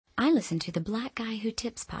I listen to the Black Guy Who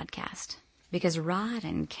Tips podcast because Rod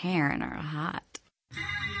and Karen are hot.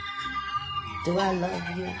 Do I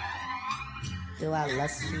love you? Do I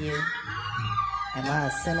lust for you? Am I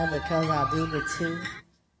a sinner because I do the two?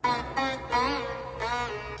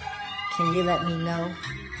 Can you let me know?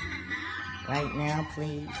 Right now,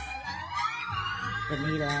 please.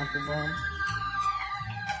 Bonita Applebum.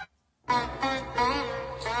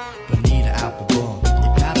 Bonita Applebum,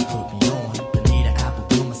 you gotta put me on. Bonita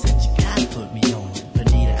Applebum, I said you gotta put me on.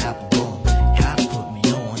 Bonita Applebum, gotta put me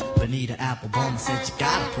on. Bonita Applebum, I said you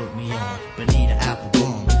gotta put me on. Bonita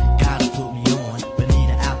Applebum, gotta put me on.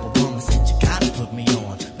 Bonita Applebum, I said you gotta put me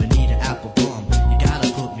on. Bonita Applebum, you gotta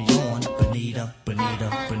put me on. Bonita, Bonita,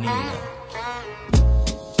 Bonita.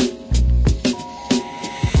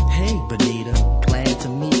 Hey Bonita, glad to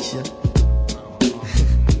meet you.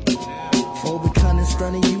 For the cunning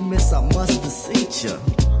stunning you miss, I must beseech you.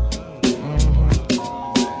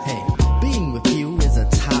 Hey, being with you is a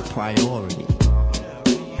top priority.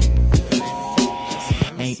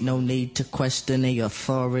 Ain't no need to question the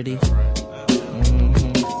authority.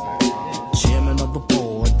 Chairman of the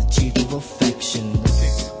board, the chief of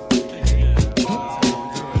affections.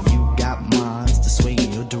 You got minds to sway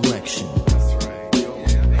in your direction.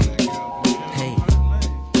 Hey,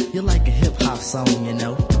 you're like a hip-hop song, you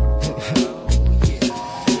know.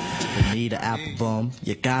 Bonita Applebum,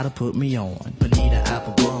 you gotta put me on. Bonita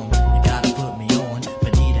Applebum, you gotta put me on.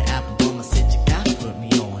 Bonita Applebum, I said you gotta put me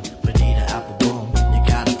on. Bonita Applebum, you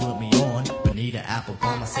gotta put me on. Bonita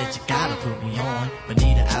Applebum, I said you gotta put me on.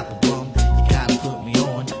 Bonita Applebum, you gotta put me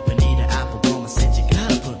on. Bonita Applebum, I said you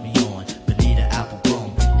gotta put me on. Bonita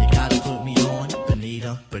Applebum, you gotta put me on.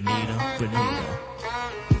 Bonita, Bonita, Bonita.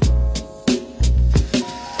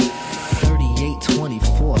 38,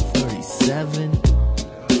 24, 37.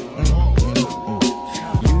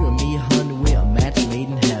 You and me, honey, we're a match made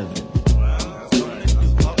in heaven.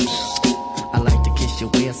 I like to kiss you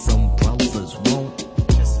where some brothers won't.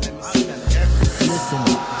 Listen,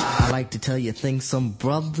 I like to tell you things some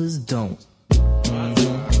brothers don't. If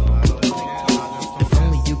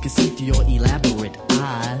only you could see through your elaborate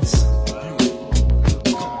eyes.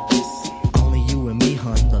 Only you and me,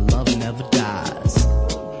 hun, the love never dies.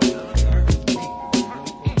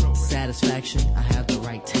 Satisfaction, I have the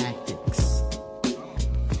right tactics.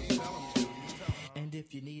 And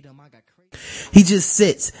if you need them, I got crazy. He just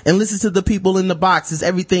sits and listens to the people in the boxes.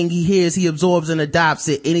 Everything he hears, he absorbs and adopts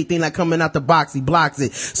it. Anything that coming out the box, he blocks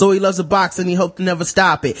it. So he loves the box and he hopes to never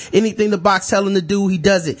stop it. Anything the box tell him to do, he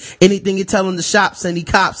does it. Anything you tell him to shops and he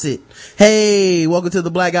cops it. Hey, welcome to the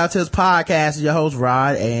Black Guy Who Tips podcast. Your host,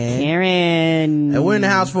 Rod and Karen. And we're in the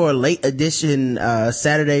house for a late edition,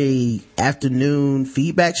 Saturday afternoon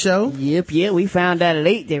feedback show. Yep, we found out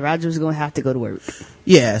late that Roger was going to have to go to work.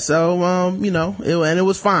 Yeah, so, and it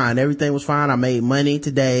was fine. Everything was fine. I made money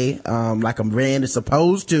today, like a brand is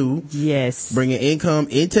supposed to. Yes. Bringing income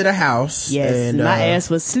into the house. Yes, and my ass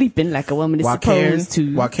was sleeping like a woman is supposed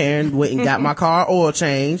to. While Karen went and got my car oil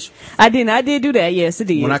changed. I did do that, yes, I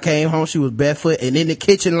did. When I came home, she was barefoot and in the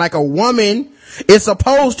kitchen like a woman is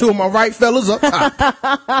supposed to. Am I right, fellas? Up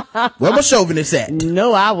top. Where my chauvinist at?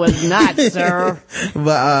 No, I was not, sir.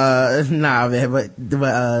 But, nah,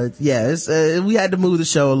 man, yeah, it's, we had to move the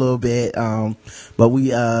show a little bit. But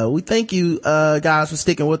we thank you, guys, for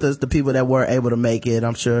sticking with us, the people that were able to make it.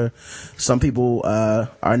 I'm sure some people,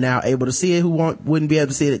 are now able to see it who wouldn't be able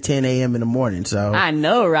to see it at 10 a.m. in the morning. So. I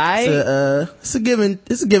know, right? It's a give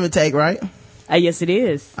and take, right? Yes, it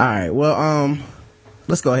is. All right. Well,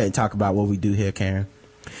 let's go ahead and talk about what we do here, Karen.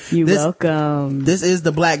 You're welcome. This is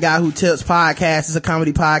the Black Guy Who Tips podcast. It's a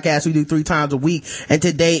comedy podcast we do 3 times a week. And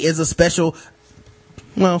today is a special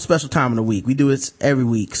time of the week. We do it every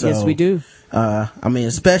week. So, yes, we do.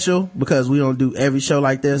 It's special because we don't do every show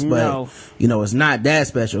like this, but it's not that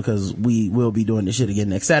special because we will be doing this shit again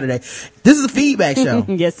next Saturday. This is a feedback show.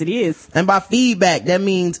 Yes, it is. And by feedback, that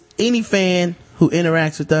means any fan who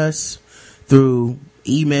interacts with us through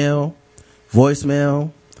email,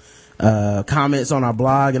 voicemail, comments on our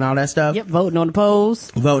blog and all that stuff. Yep, voting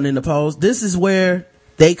in the polls. This is where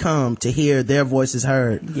they come to hear their voices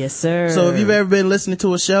heard. Yes, sir. So if you've ever been listening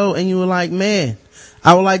to a show and you were like, man,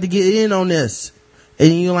 I would like to get in on this,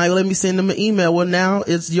 and you're like, let me send them an email. Well, now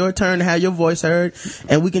it's your turn to have your voice heard,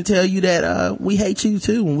 and we can tell you that we hate you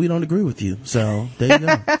too when we don't agree with you. So there you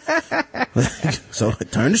go. So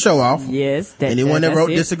turn the show off. Yes. Anyone that wrote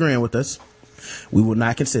disagreeing with us, we will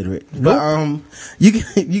not consider it. Nope. But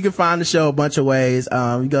you can find the show a bunch of ways.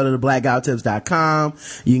 You go to theblackguywhotips.com.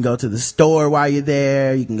 You can go to the store while you're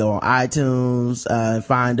there. You can go on iTunes and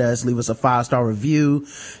find us, leave us a 5-star review,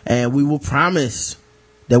 and we will promise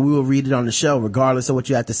that we will read it on the show, regardless of what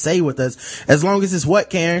you have to say with us. As long as it's what,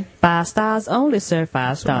 Karen? 5 stars only, sir.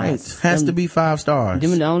 5 stars. Right. Has to be 5 stars.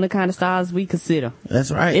 Them the only kind of stars we consider. That's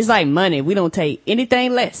right. It's like money. We don't take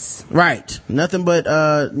anything less. Right. Nothing but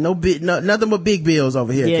nothing but big bills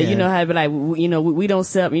over here. Yeah, Karen. you know how it be like, we don't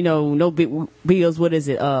sell, no big bills. What is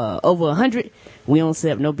it? Over 100. We don't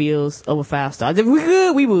accept no bills over 5 stars. If we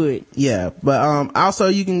could, we would. Yeah, but also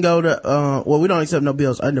you can go to we don't accept no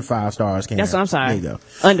bills under 5 stars. That's what I'm sorry. There you go.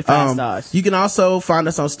 Under 5 stars. You can also find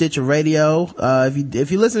us on Stitcher Radio.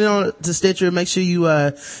 If you're listening to Stitcher, make sure you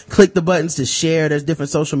click the buttons to share. There's different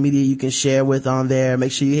social media you can share with on there.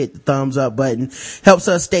 Make sure you hit the thumbs up button. Helps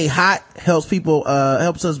us stay hot. Helps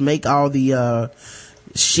us make all the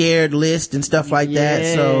shared list and stuff like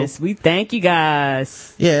that. So we thank you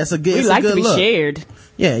guys. Yeah, it's a good. We like to be look. shared.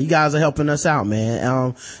 Yeah, you guys are helping us out,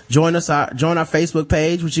 man. Join our Facebook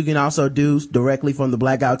page, which you can also do directly from the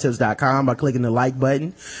blackouttips.com by clicking the like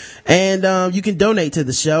button. And, you can donate to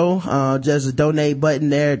the show. There's a donate button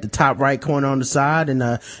there at the top right corner on the side.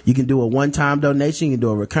 And, you can do a one-time donation. You can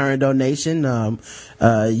do a recurring donation.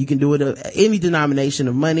 You can do it any denomination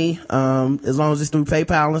of money, as long as it's through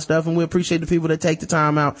PayPal and stuff. And we appreciate the people that take the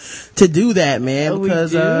time out to do that, man,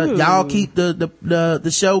 because, y'all keep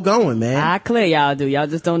the show going, man. I clear y'all do. Y'all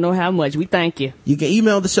just don't know how much. We thank you. You can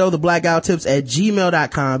email the show,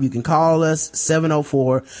 theblackouttips@gmail.com. You can call us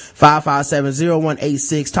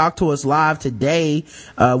 704-557-0186. Talk to us live today,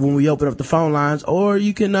 when we open up the phone lines, or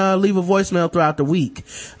you can, leave a voicemail throughout the week.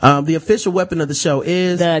 The official weapon of the show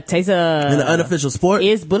is the taser, and the unofficial sport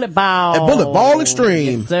is bullet ball. At Bullet Ball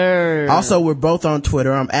Extreme. Yes, sir. Also, we're both on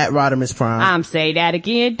Twitter. I'm at Rodimus Prime. I'm say that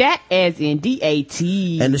again. That as in DAT.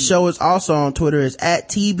 And the show is also on Twitter. It's at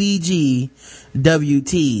TBGWT.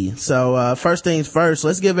 So, first things first,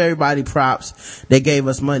 let's give everybody props. They gave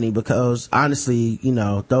us money because honestly,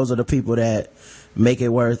 those are the people that make it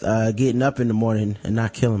worth, getting up in the morning and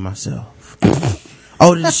not killing myself.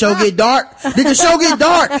 Oh, did the show get dark? Did the show get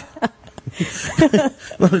dark?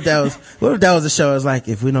 What if that was a show? It's like,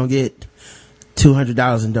 if we don't get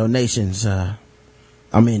 $200 in donations, I'm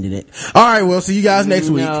ending it. All right, we'll see you guys next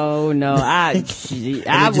week. No, I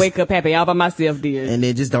wake up happy all by myself, dear. And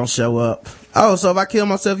then just don't show up. Oh, so if I kill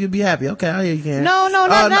myself, you'll be happy. Okay, I hear you can. No,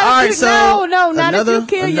 not if you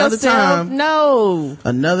kill yourself. Time, no.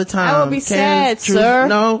 Another time. I will be sad, sir.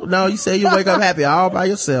 No, you say you wake up happy all by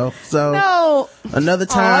yourself. So. No. Another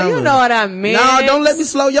time. Oh, you know what I mean. No, don't let me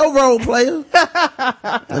slow your role, player.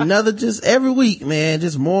 Just every week, man,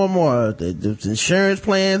 just more and more. The insurance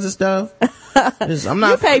plans and stuff.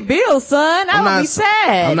 You pay bills, son. I would be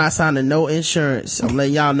sad. I'm not signing no insurance. I'm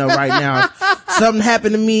letting y'all know right now. Something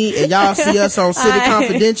happened to me and y'all see us on City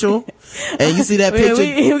Confidential and you see that picture.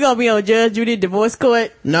 We're gonna be on Judge Judy divorce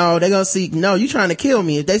court. No, they're gonna see, no, you trying to kill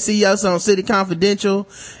me. If they see us on City Confidential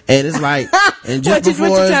and it's like, and just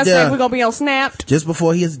before his death, we're gonna be on Snapped. Just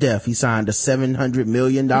before his death, he signed a $700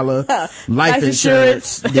 million life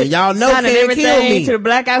insurance. Then y'all know can't kill me. To the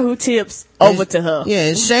blackout who tips over to her. Yeah,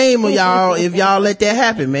 and shame on y'all if y'all let that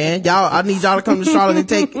happen, man. I need y'all to come to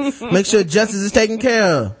Charlotte and make sure justice is taken care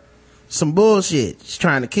of. Some bullshit. She's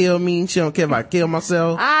trying to kill me. She don't care if I kill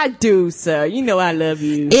myself. I do, sir. You know I love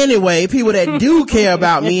you. Anyway, people that do care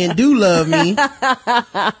about me and do love me.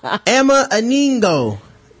 Emma Aningo.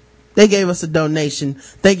 They gave us a donation.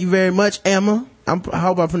 Thank you very much, Emma. I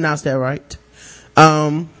hope I pronounced that right.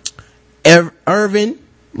 Irvin,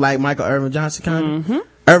 like Michael Irvin Johnson kind of.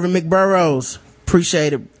 Irvin McBurrows.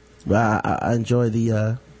 Appreciate it. I enjoy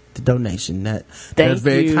the donation. That was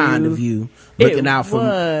very kind of you. Looking out for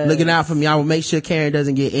me. I will make sure Karen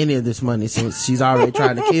doesn't get any of this money since she's already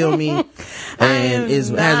trying to kill me and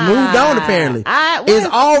has moved on apparently. Is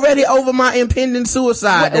already over my impending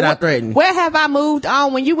suicide that I threatened. Where have I moved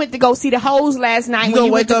on when you went to go see the hoes last night when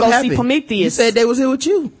you went to go see Prometheus? You said they was here with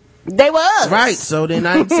you. They was. Right, so then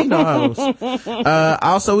I didn't see no hoes.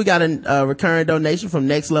 Also we got a recurring donation from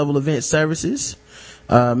Next Level Event Services.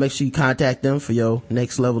 Make sure you contact them for your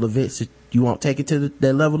next level events. You won't take it to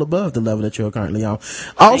that level above the level that you're currently on.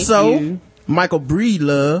 Also, Michael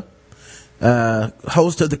Breedlove,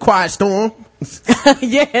 host of The Quiet Storm.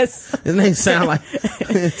 Yes. His name sound like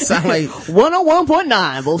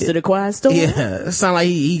 101.9 host of The Quiet Storm. Yeah, it sound like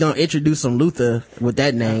he gonna introduce some Luther with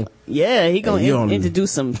that name. Yeah, he gonna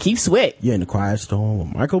introduce some Keith Sweat. You're in The Quiet Storm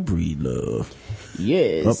with Michael Breedlove.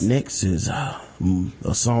 Yes. Up next is a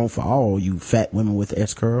song for all you fat women with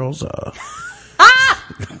S curls.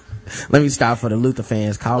 Let me stop for the Luther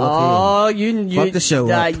fans. Call up here. You fuck the show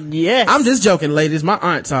up. Yes. I'm just joking, ladies. My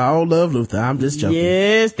aunts all love Luther. I'm just joking.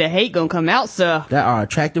 Yes, the hate gonna come out, sir. That are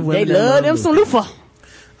attractive women. They love them some Luther.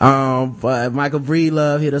 But Michael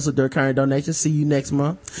Breedlove hit us with the recurring donation. See you next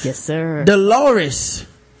month. Yes, sir. Dolores,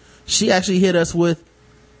 she actually hit us with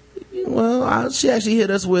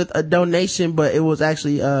a donation, but it was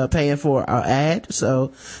actually paying for our ad.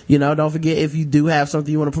 So, don't forget, if you do have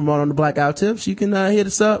something you want to promote on the Blackout Tips, you can hit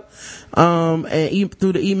us up and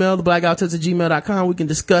through the email, theblackouttips@gmail.com. We can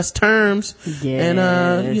discuss terms. Yes.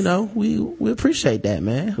 And we appreciate that,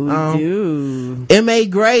 man. We do. M.A.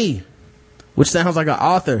 Gray, which sounds like an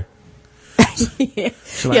author.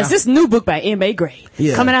 Yes, this new book by M.A. Gray,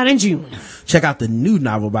 coming out in June. Check out the new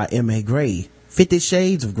novel by M.A. Gray, 50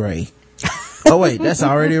 Shades of Gray. Oh wait, that's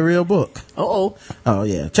already a real book. Oh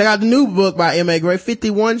yeah. Check out the new book by M.A. Gray,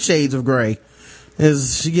 51 Shades of Gray.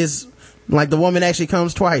 She gets, like, the woman actually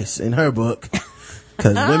comes twice in her book.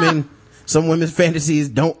 Cause some women's fantasies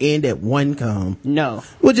don't end at one come. No.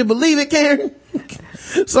 Would you believe it, Karen?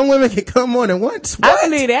 Some women can come more than once. What? I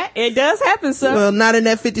believe that. It does happen, sir. Well, not in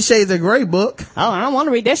that 50 Shades of Grey book. Oh, I don't want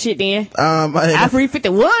to read that shit then. I read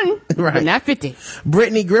 51, right. but not 50.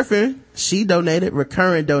 Brittany Griffin, she donated,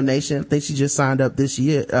 recurring donation. I think she just signed up this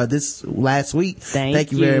last week.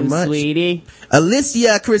 Thank you very much. Sweetie.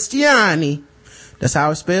 Alicia Cristiani. That's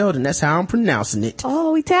how it's spelled, and that's how I'm pronouncing it.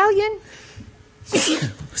 Oh, Italian?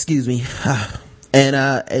 Excuse me.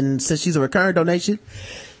 And since she's a recurring donation,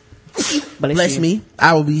 bless me,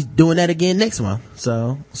 I will be doing that again next month.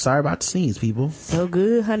 So sorry about the sneeze, people. So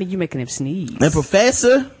good, honey. You making him sneeze. And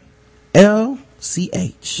Professor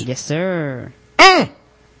LCH. Yes, sir.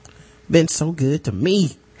 Been so good to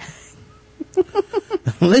me.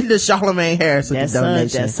 Linda Charlemagne Harris with the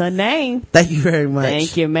donation. That's her name. Thank you very much.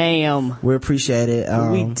 Thank you, ma'am. We appreciate it.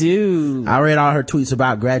 We do. I read all her tweets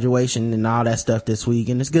about graduation and all that stuff this week,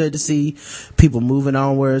 and it's good to see people moving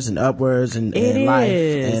onwards and upwards in life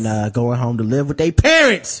and going home to live with their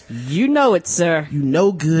parents. You know it, sir. You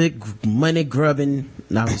know good, money grubbing.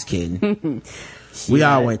 No, I'm just kidding. We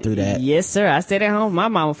all went through that. Yes, sir. I stayed at home with my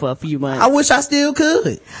mama for a few months. I wish I still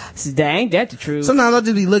could. Ain't that the truth? Sometimes I'll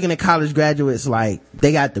just be looking at college graduates like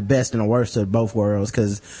they got the best and the worst of both worlds,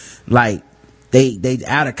 because like they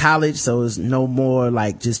out of college, so it's no more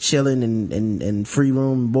like just chilling and free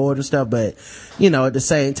room and board and stuff, but at the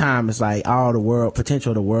same time it's like all the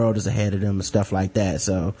potential of the world is ahead of them and stuff like that.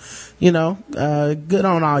 So good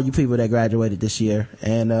on all you people that graduated this year,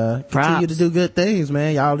 and continue to do good things,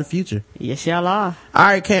 man. Y'all the future. Yes, y'all are. All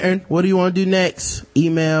right, Karen, what do you want to do next?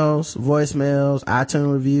 Emails, voicemails,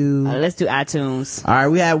 iTunes review? Let's do iTunes. All right,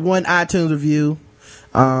 we have one iTunes review.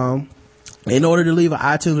 In order to leave an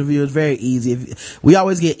iTunes review, it's very easy. We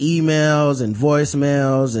always get emails and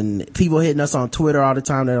voicemails and people hitting us on Twitter all the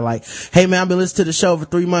time. They're like, hey man, I've been listening to the show for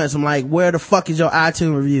 3 months. I'm like, where the fuck is your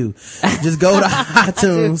iTunes review? Just go to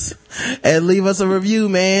iTunes and leave us a review,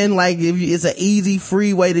 man. Like, it's an easy,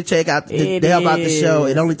 free way to check out, to help out the show.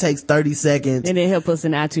 It only takes 30 seconds. And it helps us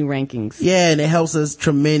in iTunes rankings. Yeah, and it helps us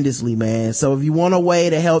tremendously, man. So if you want a way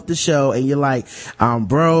to help the show and you're like, I'm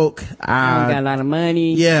broke, I don't got a lot of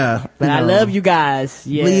money. Yeah. But I love you guys.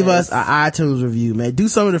 Yes. Leave us an iTunes review, man. Do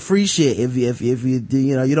some of the free shit. If you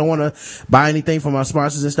you don't want to buy anything from our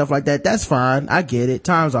sponsors and stuff like that, that's fine. I get it.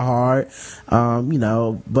 Times are hard.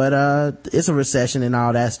 But it's a recession and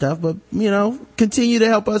all that stuff. But, continue to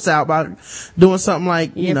help us out by doing something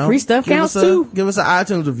like, free stuff counts too. Give us an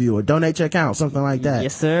iTunes review or donate your account, something like that.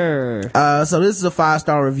 Yes, sir. So this is a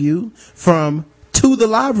 5-star review from To the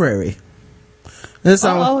Library. This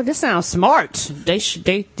sounds smart. They sure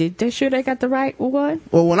they got the right one?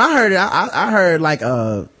 Well, when I heard it, I heard like,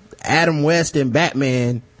 Adam West and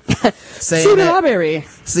Batman saying to the library.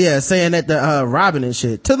 Yeah, saying that the Robin and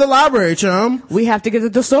shit. To the library, chum. We have to get the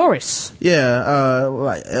thesaurus. Yeah,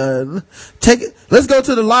 let's go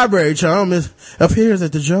to the library, chum. It appears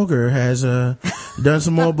that the Joker has done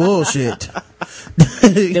some more bullshit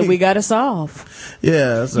that we gotta solve.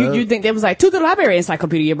 Yeah, so you think they was like, to the library,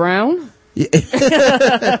 Encyclopedia Brown? Yeah.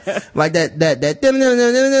 Like that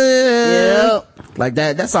yep. Like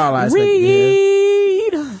that's all I expect.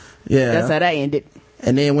 Read. Yeah, that's how that ended.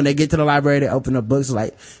 And then when they get to the library, they open up books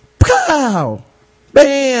like, pow,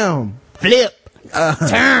 bam, flip,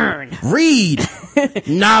 turn, read,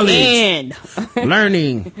 knowledge,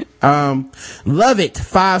 learning. Love it.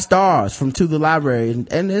 5 stars from To the Library.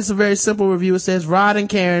 And it's a very simple review. It says, Rod and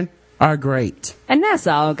Karen are great. And that's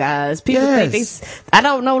all, guys. People think I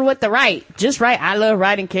don't know what to write. Just write, I love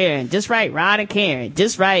Rod and Karen. Just write Rod and Karen.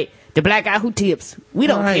 Just write the black guy who tips. We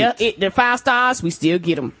don't care. The 5 stars, we still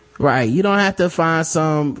get them. Right. You don't have to find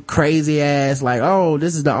some crazy ass like,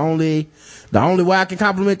 this is the only way I can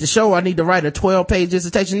compliment the show. I need to write a 12-page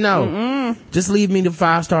dissertation. No. Just leave me the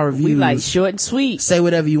 5-star reviews. We like short and sweet. Say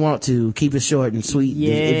whatever you want to. Keep it short and sweet.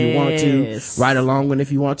 Yes. If you want to. Write a long one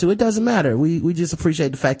if you want to. It doesn't matter. We just appreciate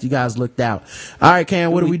the fact you guys looked out. All right,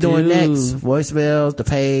 Karen, what are we doing next? Voicemails, the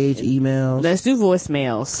page, emails? Let's do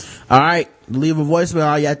voicemails. All right. Leave a voicemail.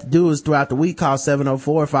 All you have to do is throughout the week call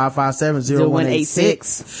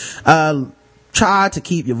 704-557-0186. Try to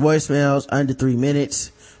keep your voicemails under 3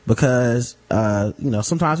 minutes because,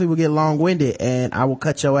 sometimes people get long-winded and I will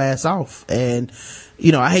cut your ass off. And,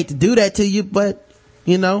 I hate to do that to you, but,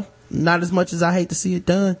 not as much as I hate to see it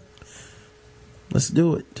done. Let's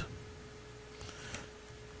do it.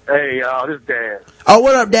 Hey, y'all, this is Dan. Oh,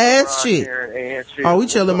 what up, Dan? Shit. Oh, we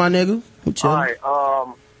chilling, my nigga. We chilling. All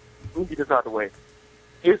right, let me get this out of the way.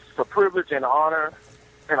 It's a privilege and an honor,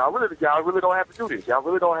 and y'all really don't have to do this. Y'all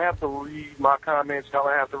really don't have to read my comments. Y'all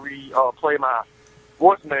don't have to play my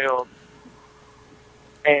voicemail.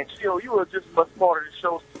 And Chill, you were just much smarter to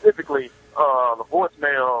show specifically the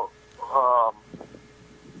voicemail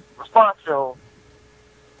response show.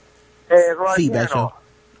 And right feedback show.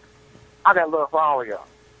 I got love for all of y'all.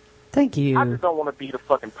 Thank you. I just don't want to be the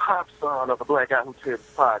fucking pop son of the Black Guy Who Tips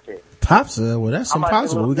podcast. Pop son? Well, that's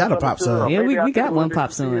impossible. We got a pop son. Yeah, we got one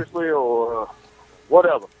pop son. Seriously or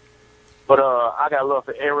whatever. But I got love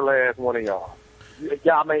for every last one of y'all.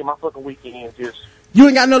 Y'all made my fucking weekend just... You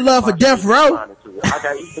ain't got no love for Death Row? I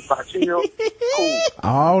got eaten by Chill. Cool.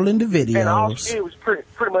 All in the videos. And all she did was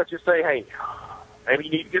pretty much just say, hey, maybe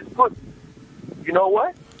you need to get the pussy. You know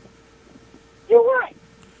what? You're right.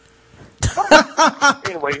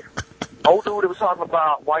 Anyway, old dude that was talking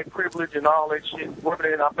about white privilege and all that shit,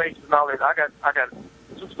 women in our faces and all that. I got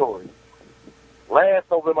 2 stories. Last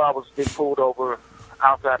November, I was getting pulled over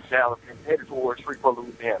outside of Dallas and headed towards Shreveport,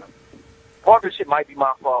 Louisiana. Part of this shit might be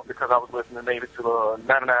my fault because I was listening maybe to the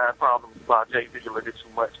 99 Problems by Jay Vigil a bit too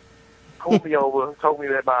much. Pulled me over, told me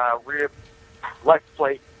that my rear license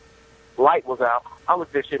plate light was out. I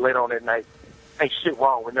looked at that shit later on that night. Ain't shit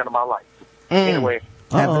wrong with none of my lights. Anyway.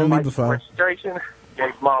 Happened to me before. Registration,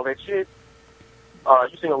 gave them all that shit.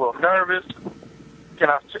 You seem a little nervous. Can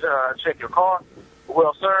I check your car?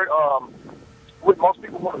 Well, sir, what most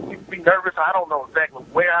people want to be nervous, I don't know exactly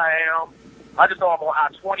where I am. I just know I'm on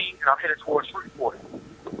I-20 and I'm headed towards Shreveport.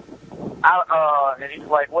 And he's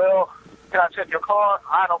like, well, can I check your car?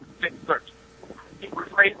 I don't consent to search. He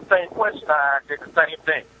rephrased the same question. I did the same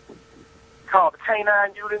thing. Called the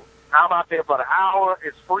K9 unit. I'm out there about an hour.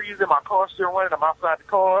 It's freezing. My car's still running. I'm outside the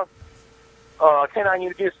car. K9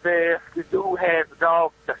 unit gets there. This dude has the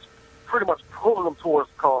dog that's pretty much pulling him towards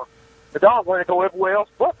the car. The dog wanted to go everywhere else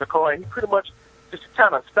but the car, and he pretty much just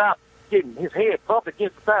kind of stopped, getting his head bumped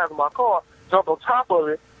against the side of my car, jumped on top of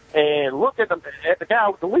it, and looked at the guy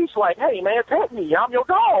with the leash like, hey, man, pet me. I'm your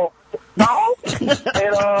dog. Dog? And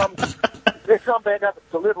then come back up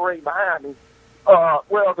deliberating behind me.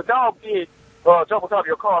 Well, the dog did jump on top of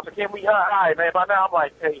your car, so can we, hi, man, by now I'm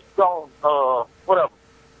like, hey, go on, whatever.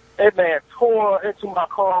 That man tore into my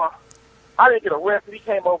car. I didn't get arrested. He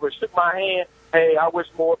came over and shook my hand. Hey, I wish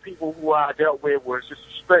more people who I dealt with were just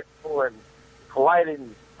respectful and polite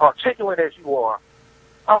and articulate as you are.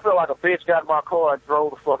 I felt like a bitch, got in my car and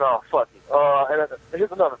drove the fuck off. Fuck it. And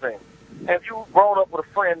here's another thing. Have you grown up with a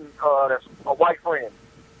friend that's a white friend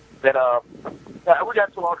that we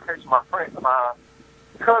got to altercation with my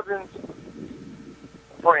cousin's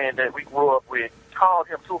friend that we grew up with, called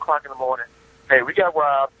him 2 o'clock in the morning. Hey, we got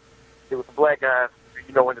robbed. It was the black guys. Do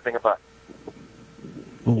you know anything about it?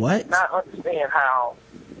 What? He did not understand how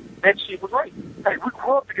that shit was right. Hey, we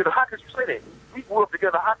grew up together. How could you say that? We grew up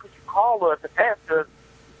together. How could you call us and ask us,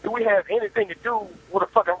 do we have anything to do with a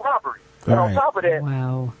fucking robbery? Right. And on top of that,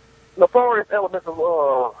 nefarious elements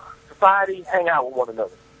of society hang out with one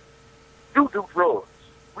another. You do drugs.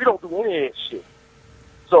 We don't do any of that shit.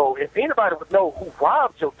 So if anybody would know who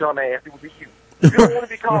robbed your dumb ass, it would be you. You don't want to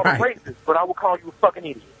be called a racist, but I will call you a fucking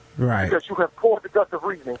idiot. Right. Because you have poor deductive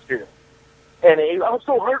reasoning skills. And I'm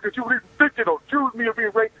so hurt that you even think it or accuse me of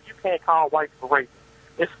being racist. You can't call whites for racist.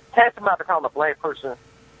 It's tantamount to calling a black person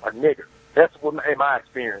a nigger. That's what, in my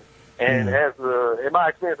experience. And in my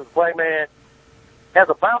experience as a black man, as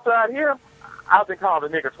a bouncer out here, I've been called a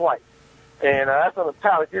nigger twice. And that's an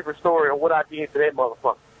entirely different story of what I did to that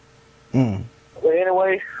motherfucker. But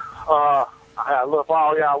anyway, I love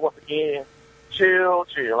all y'all once again. Chill.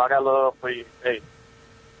 I got love for you. Hey,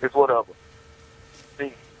 it's whatever.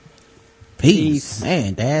 Peace.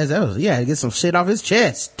 Man, Daz, that was, to get some shit off his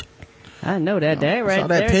chest. I know that, right there. All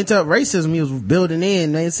that pent up racism he was building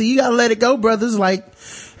in, man. See, you gotta let it go, brothers. Like,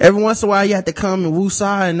 every once in a while you have to come and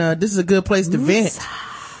woosah, and this is a good place to vent.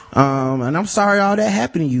 And I'm sorry all that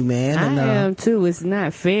happened to you, man. And, I am too. It's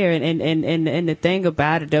not fair. And the thing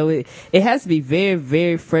about it though, it has to be very,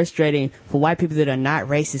 very frustrating for white people that are not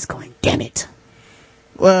racist going, damn it.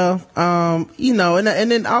 Well, you know, and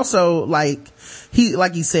then also, like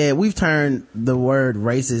he said, we've turned the word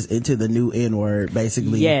racist into the new N-word,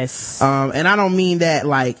 basically. Yes. And I don't mean that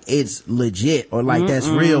like it's legit or like that's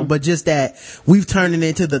real, but just that we've turned it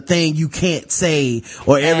into the thing you can't say,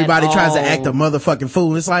 or everybody tries to act a motherfucking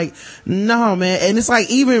fool. It's like, no, man. And it's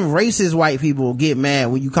like, even racist white people get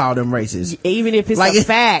mad when you call them racist. Even if it's like, a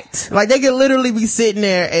fact. Like, they can literally be sitting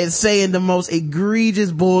there and saying the most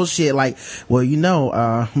egregious bullshit. Like, well, you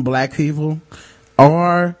know, black people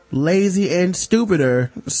are lazy and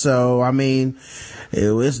stupider, so I mean,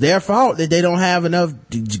 it's their fault that they don't have enough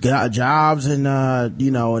jobs, and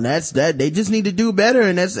you know, and that's that. They just need to do better,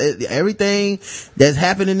 and that's everything that's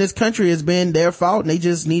happened in this country has been their fault, and they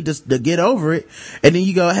just need to get over it. And then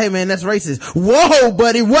you go, hey man, that's racist. Whoa,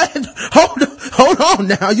 buddy, what? Hold on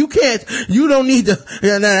now, you don't need to.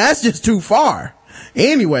 Yeah, that's just too far.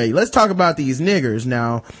 Anyway, let's talk about these niggers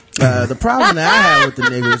now. The problem that I have with the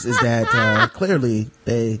niggers is that clearly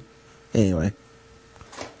anyway.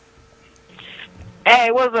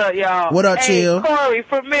 Hey, what's up, y'all? What up, hey, Chill? Corey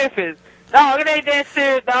from Memphis. Dog, it ain't that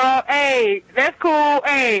serious, dog. Hey, that's cool.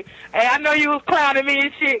 Hey, I know you was clowning me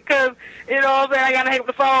and shit, cause you know what I'm saying, I gotta hang up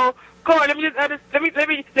the phone. Corey, let me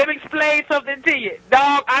explain something to you.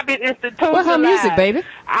 Dog, I've been institutionalized. What's her music, baby?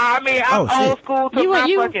 I mean, I'm old school to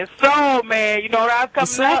my fucking soul, man. You know, when I was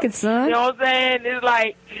coming up, son. you know what I'm saying? It's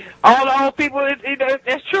like, all the old people,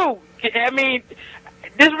 it's true. I mean,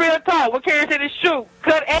 this real talk. What Karen said is true.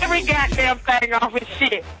 Cut every goddamn thing off and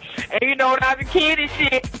shit. And you know, when I was a kid and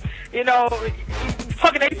shit, you know,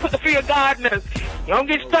 fucking they put the fear of God in us. You don't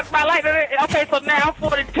get stuck by lightning. Okay, so now I'm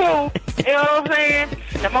 42. You know what I'm saying?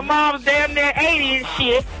 Now my mom's damn near 80 and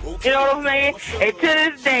shit. You know what I'm saying? And to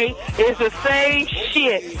this day, it's the same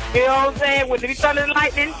shit. You know what I'm saying? When we thunder and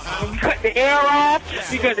lightning, you cut the air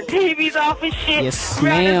off, you cut the TVs off and shit. Yes,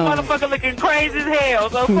 ma'am. ma'am. This motherfucker looking crazy as hell.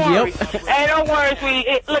 So Corey, hey, don't worry,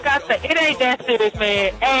 sweetie. Look, I said, it ain't that serious,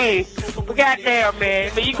 man. Hey, goddamn,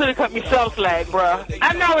 man. But you could have cut me some slack, bro.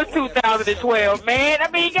 I know it's 2012, man.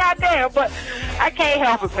 I mean, goddamn, but I can't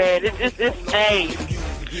help it, man. It's hey,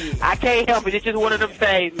 I can't help it. It's just one of them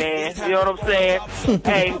things, man. You know what I'm saying?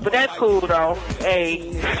 Hey, but that's cool, though.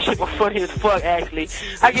 Hey, shit was funny as fuck, actually.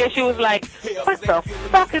 I guess she was like, what the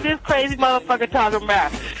fuck is this crazy motherfucker talking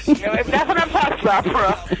about? You know, that's what I'm talking about,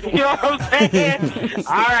 bro. You know what I'm saying?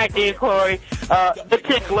 All right, then, Corey. The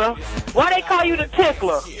tickler. Why they call you the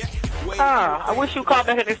tickler? I wish you called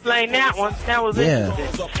back and explained that one. That was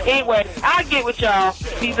interesting. Anyway, I'll get with y'all.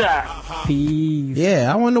 Peace out. Peace.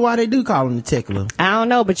 Yeah, I wonder why they do call him the tickler. I don't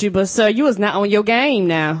know, but sir, you was not on your game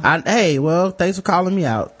now. Hey, well, thanks for calling me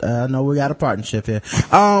out. I know we got a partnership here.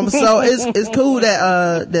 So it's cool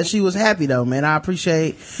that she was happy though, man. I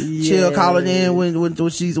appreciate Chill calling in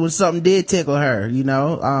when something did tickle her, you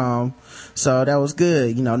know. So that was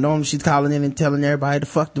good. You know, normally she's calling in and telling everybody to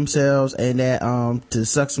fuck themselves and that, to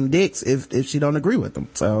suck some dicks if she don't agree with them.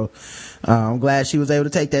 So, I'm glad she was able to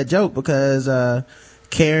take that joke because,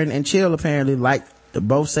 Karen and Chill apparently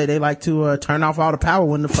both say they like to, turn off all the power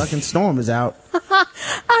when the fucking storm is out.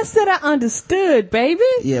 I said I understood, baby.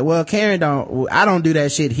 Yeah, well, I don't do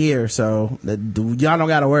that shit here, so y'all don't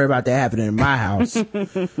gotta worry about that happening in my house.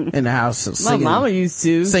 In the house. My mama used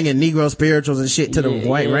to. Singing Negro spirituals and shit till the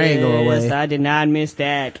white rain go away. Yes, I did not miss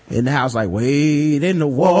that. In the house, like, wade in the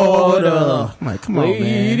water. I'm like, come on, man.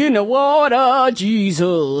 Wade in the water,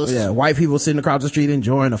 Jesus. Yeah, white people sitting across the street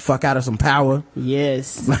enjoying the fuck out of some power.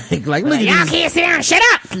 Yes. Like, look at these. Y'all can't sit down, shut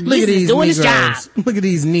up. Look at these doing Negroes. his job. Look at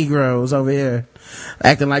these Negroes over here.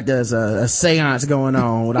 Acting like there's a seance going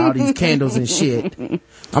on with all these candles and shit. I'm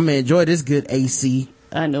gonna enjoy this good AC.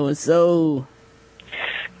 I know it's so.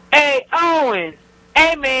 Hey, Owen.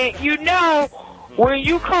 Hey, man, you know, when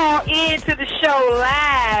you call into the show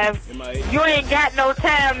live, you ain't got no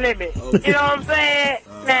time limit. You know what I'm saying?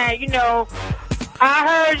 Now, you know,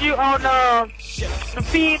 I heard you on the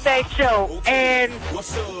feedback show, and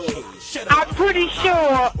I'm pretty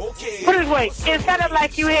sure, put it this way, it sounded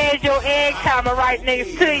like you had your egg timer right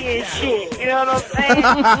next to you and shit. You know what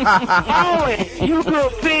I'm saying? Owen, you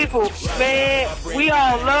good people, man. We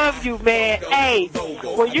all love you, man. Hey,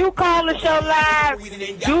 when you call the show live,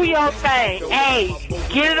 do your thing. Hey,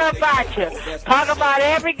 get it up out you. Talk about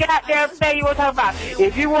every goddamn thing you want to talk about.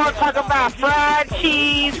 If you want to talk about fried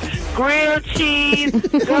cheese, grilled cheese,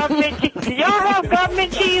 government cheese. Do y'all have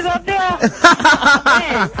government cheese up there?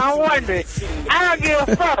 Man, I wonder. I don't give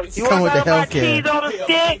a fuck. You want to talk about cheese on a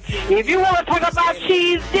stick? If you want to talk about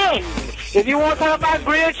cheese dick, If you want to talk about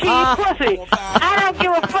grilled cheese pussy, I don't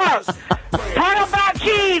give a fuck. Talk about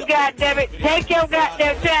cheese, goddammit. Take your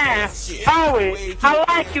goddamn time. Always. I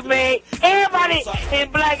like you, man. Everybody in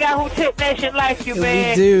Black Guy Who Tip Nation likes you,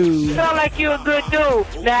 man. We do. You sound like you're a good dude.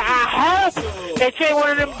 Now, I hope that you're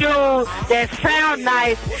one of them dudes that sound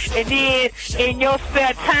nice, and then in your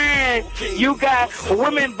spare time, you got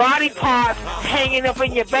women body parts hanging up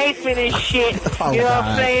in your basement and shit. Oh, you know God. what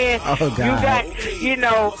I'm saying? Oh, God. You got, you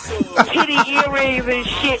know, kitty earrings and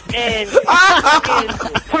shit and fucking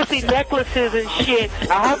pussy necklaces and shit.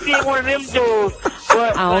 I hope you ain't one of them dudes.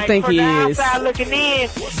 But I don't think from he the is. outside looking in,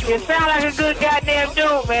 you sound like a good goddamn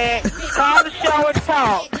dude, man. Call the show and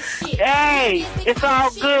talk. Hey, it's all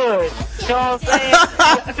good. You know what I'm saying?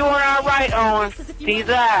 You're doing all right, Owen. Peace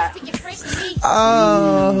out.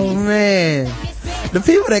 Oh, man. The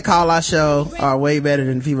people that call our show are way better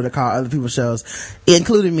than the people that call other people's shows,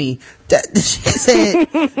 including me. She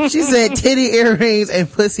said titty earrings and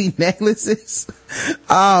pussy necklaces.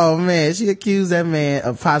 Oh, man. She accused that man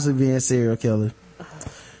of possibly being a serial killer.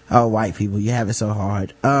 Oh, white people, you have it so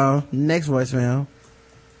hard. Next voicemail.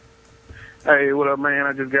 Hey, what up, man?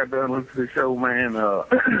 I just got done listening to the show, man.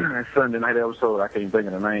 Sunday night episode, I can't think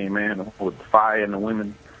of the name, man, with the fire and the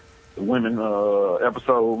women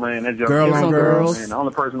episode, man. That Girl on Girls. Man, the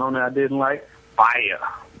only person on there I didn't like, fire.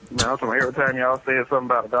 Man, I'm talking every time y'all said something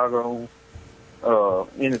about a doggone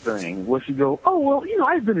anything, what she go, oh, well, you know,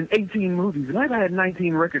 I've been in 18 movies and I've had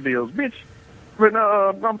 19 record deals, bitch. But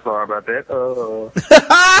I'm sorry about that.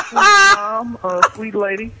 Sweet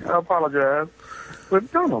lady, I apologize. But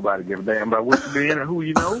don't nobody give a damn about what you're being or who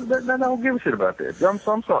you know. They don't give a shit about that. I'm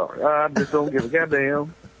sorry. I just don't give a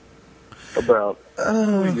goddamn about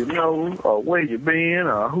who you know or where you been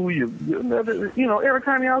or who you know, every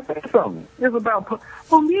time y'all say something, it's about,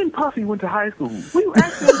 well, me and Puffy went to high school. We were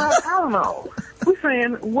asking about Tylenol. We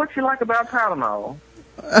saying what you like about Tylenol.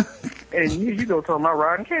 And you go talking about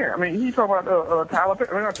Rod and Karen. I mean, you talking about Tyler Perry.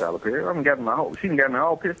 I mean, not Tyler Perry. I mean, she done got me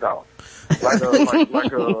all pissed off. Like Chill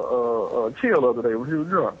the other day when she was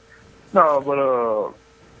drunk. No,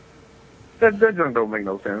 but that junk don't make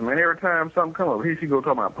no sense, man. Every time something come up, here she go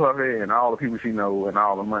talking about Puffy and all the people she know and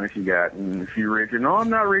all the money she got, and she rich. No, I'm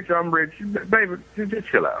not rich. I'm rich, baby. Just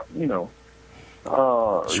chill out, you know.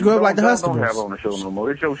 She grew up like the Hustables. Don't have her on the show no more.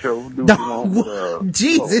 It's your show. Do what you want.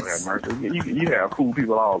 Jesus. Lord have mercy. You have cool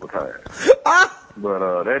people all the time.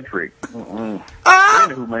 But that trick.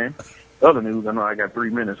 Anywho, man. Other news, I know I got 3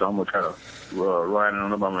 minutes, so I'm going to try to ride it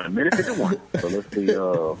on about a minute 51. So let's see. I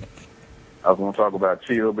was going to talk about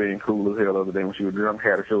Chill being cool as hell the other day when she was drunk.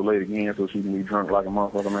 Had her show late again so she can be drunk like a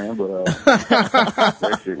motherfucker, man. But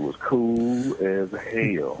that shit was cool as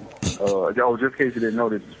hell. Just in case you didn't know,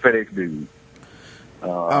 this is FedEx Dude.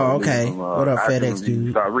 Okay. What up, FedEx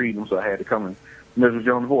Dude? Start reading them, so I had to come and message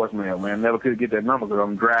you on the voicemail, man. Never could get that number because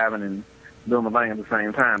I'm driving and doing my thing at the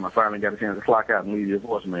same time. I finally got a chance to clock out and leave your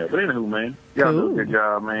voicemail. But anywho, man, y'all do a good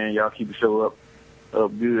job, man. Y'all keep the show up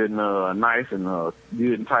good and nice and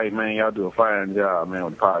good and tight, man. Y'all do a fine job, man,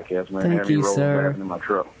 with the podcast, man. Thank you, sir. In my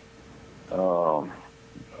truck.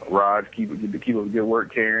 Raj, keep up the good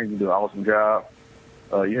work, Karen. You do an awesome job.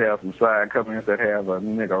 You have some side companies that have a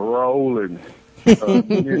nigga rolling.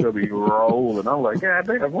 Nigga be rolling. I'm like, God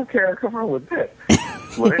damn, what can I come on with that?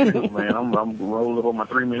 Well, anyway, man, I'm rolling on my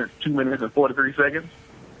 2 minutes and 43 seconds.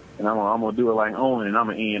 And I'm gonna do it like on, and I'm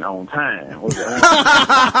gonna end on time.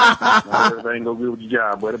 Everything go good with your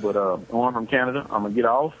job, buddy. But on from Canada, I'm gonna get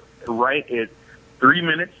off right at 3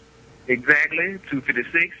 minutes exactly.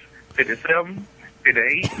 2:56, 57,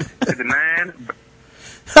 58, 59.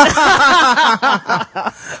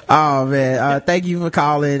 Oh man, thank you for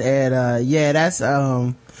calling. And yeah, that's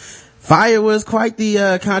Fire was quite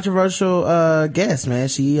the controversial guest, man.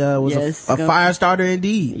 She was a fire starter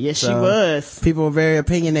indeed. Yes, so she was. People were very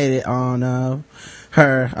opinionated on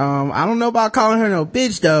her. I don't know about calling her no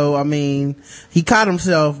bitch though. I mean, he caught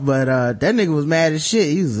himself, but that nigga was mad as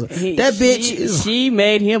shit. She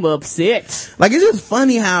made him upset. Like, it's just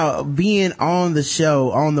funny how being on the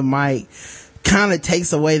show, on the mic, kind of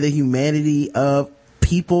takes away the humanity of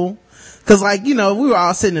people. Cause like, you know, we were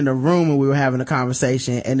all sitting in a room and we were having a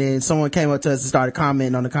conversation, and then someone came up to us and started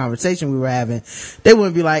commenting on the conversation we were having. They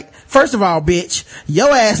wouldn't be like, first of all, bitch,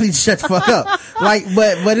 your ass needs to shut the fuck up. Like,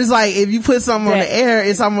 but it's like, if you put something on the air,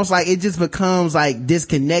 it's almost like it just becomes like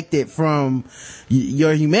disconnected from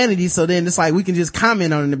your humanity. So then it's like we can just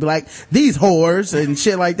comment on it and be like, these whores and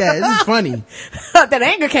shit like that. It's just funny. That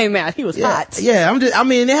anger came out. He was hot. Yeah, I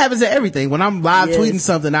mean, it happens to everything. When I'm live tweeting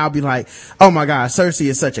something, I'll be like, oh my god, Cersei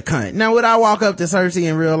is such a cunt. Now, would I walk up to Cersei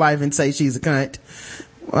in real life and say she's a cunt?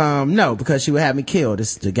 No, because she would have me killed.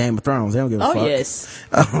 It's the Game of Thrones. They don't give a fuck. Oh, yes.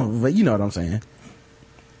 But you know what I'm saying.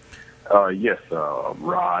 Yes,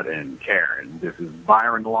 Rod and Karen. This is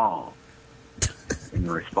Byron Long. In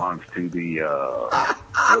response to the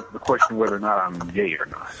question whether or not I'm gay or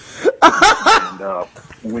not.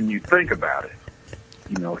 And when you think about it,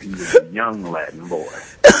 you know, he was a young Latin boy.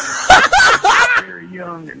 Very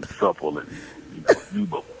young and supple and, you know,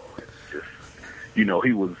 youthful. Just, you know,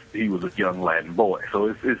 he was a young Latin boy.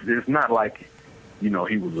 So it's not like, you know,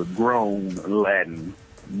 he was a grown Latin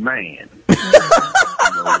man. You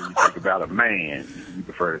know, when you think about a man, you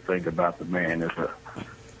prefer to think about the man as a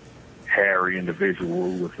hairy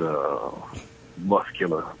individual with a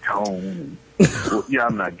muscular tone. Well, yeah,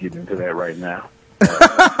 I'm not getting into that right now.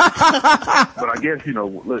 But I guess, you know,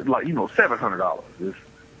 like, you know, $700 is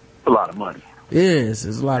a lot of money. It is.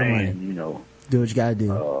 It's a lot of money. And, you know, do what you gotta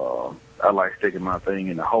do. I like sticking my thing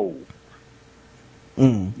in the hole.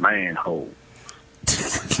 Man hole.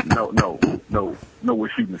 No, we're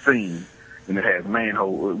shooting the scene and it has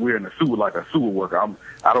manhole. We're in the sewer like a sewer worker.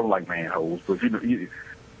 I don't like manholes, but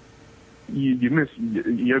you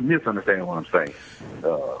misunderstand what I'm saying.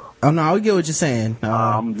 Oh no, I get what you're saying.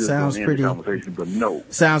 I'm just sounds gonna end pretty. the conversation, but no,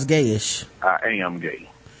 sounds gayish. I am gay.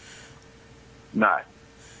 Not.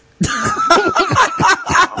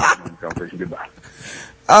 Conversation. Goodbye.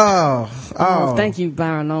 Oh, thank you,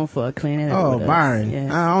 Byron Long, for cleaning it up. Oh, Byron.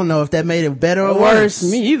 Yeah. I don't know if that made it better or worse.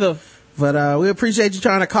 Me either. But we appreciate you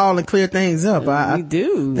trying to call and clear things up. We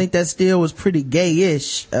do. I think that still was pretty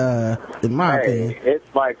gayish, in my opinion. It's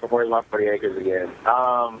Mike from Where's My 40 Acres again.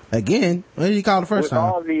 Again? What did you call the first with time?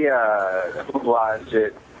 With all the hoopla and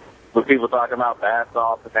shit, with people talking about bath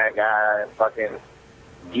off and that guy fucking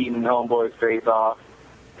eating homeboy's face off,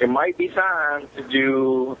 it might be time to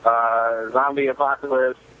do Zombie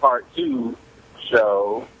Apocalypse Part 2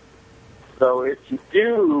 show. So if you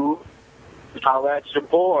do, I'll let your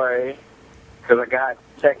boy, because I got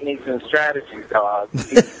techniques and strategies, dog.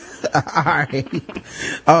 Alright.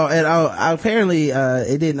 And apparently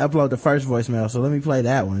it didn't upload the first voicemail, so let me play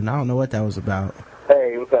that one. I don't know what that was about.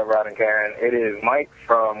 Hey, what's up, Rod and Karen? It is Mike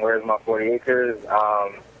from Where's My 40 Acres. I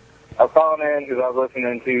was calling in because I was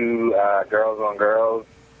listening to Girls on Girls,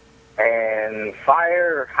 and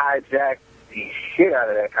Fire hijacked the shit out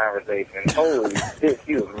of that conversation. Holy shit,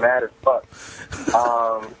 she was mad as fuck.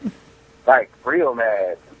 Like, real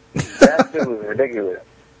mad. That shit was ridiculous.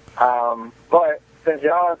 But since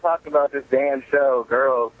y'all have talked about this damn show,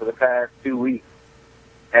 Girls, for the past 2 weeks,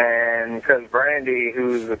 and because Brandy,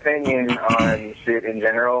 whose opinion on shit in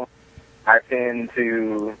general, I tend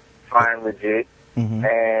to find legit,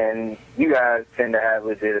 and you guys tend to have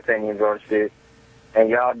legit opinions on shit, and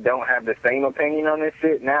y'all don't have the same opinion on this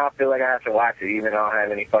shit, now I feel like I have to watch it, even though I don't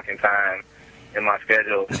have any fucking time in my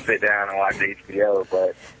schedule to sit down and watch HBO,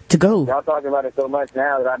 but to go. Y'all talking about it so much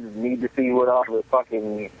now that I just need to see what all the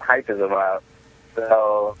fucking hype is about.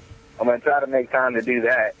 So I'm gonna try to make time to do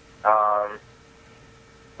that.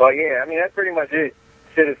 But yeah, I mean that's pretty much it.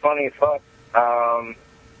 Shit is funny as fuck.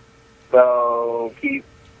 So keep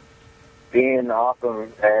being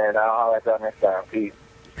awesome, and I'll holler at y'all next time.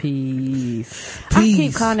 Peace. I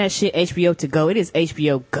keep calling that shit HBO to go. It is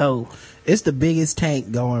HBO Go. It's the biggest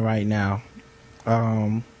tank going right now.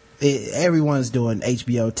 Everyone's doing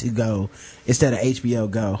HBO to go instead of HBO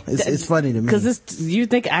Go. It's funny to me because you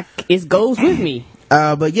think it goes with me.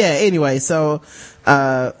 But yeah, anyway, so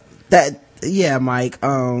Mike.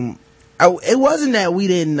 It wasn't that we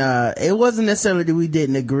didn't. It wasn't necessarily that we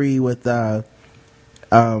didn't agree with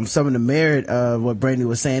some of the merit of what Brandy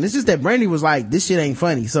was saying. It's just that Brandy was like, this shit ain't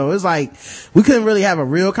funny. So it's like, we couldn't really have a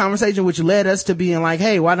real conversation, which led us to being like,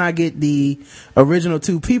 hey, why not get the original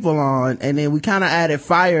two people on? And then we kind of added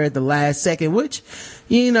Fire at the last second, which,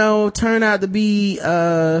 you know, turned out to be,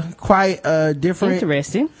 quite a different.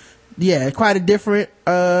 Interesting. Yeah, quite a different,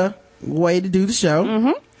 way to do the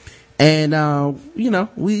show. And, you know,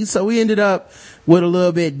 we ended up with a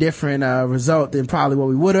little bit different, result than probably what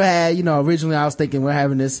we would have had. You know, originally I was thinking we're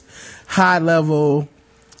having this high level,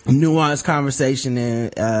 nuanced conversation,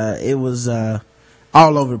 and, it was, all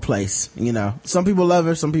over the place. You know, some people love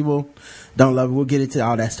it, some people don't love it. We'll get into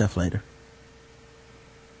all that stuff later.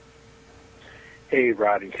 Hey,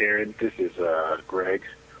 Rod and Karen, this is, Greg,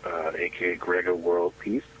 aka Greg of World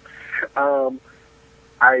Peace.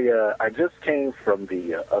 I just came from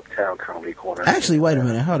the Uptown Comedy Corner. Actually, wait a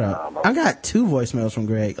minute, hold up. I got 2 voicemails from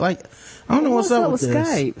Greg. Like, I don't know what's up with this.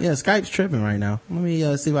 Skype? Yeah, Skype's tripping right now. Let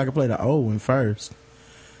me see if I can play the old one first.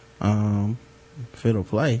 If it'll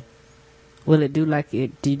play. Will it do like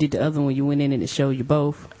it? You did the other one? You went in and it showed you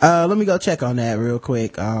both. Let me go check on that real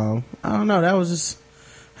quick. I don't know. That was just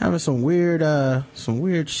having some weird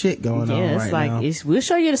shit going on right now. We'll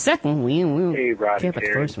show you the second one. Hey, Rod and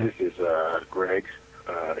Karen, this is Greg,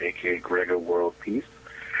 a.k.a. Grega World Peace.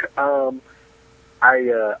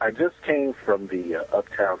 I just came from the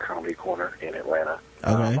Uptown Comedy Corner in Atlanta.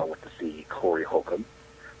 Okay. I went to see Corey Holcomb.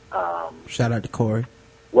 Shout out to Corey.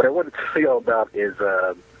 What I want to tell y'all about is,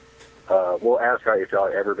 we'll ask if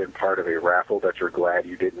y'all ever been part of a raffle that you're glad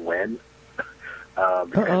you didn't win.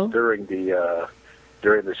 Because during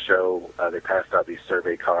the show, they passed out these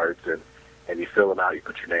survey cards, and you fill them out, you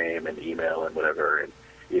put your name and email and whatever, and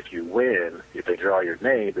if you win, if they draw your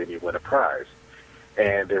name, then you win a prize.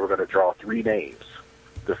 And they were going to draw 3 names.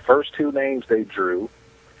 The first 2 names they drew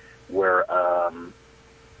were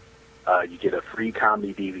you get a free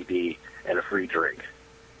comedy DVD and a free drink.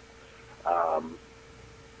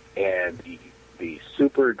 And the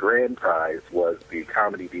super grand prize was the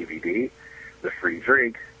comedy DVD, the free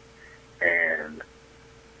drink, and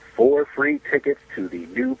 4 free tickets to the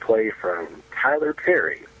new play from Tyler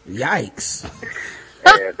Perry. Yikes.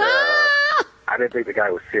 And I didn't think the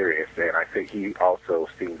guy was serious, and I think he also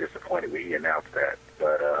seemed disappointed when he announced that.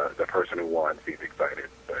 But the person who won seemed excited.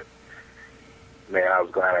 But, man, I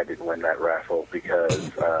was glad I didn't win that raffle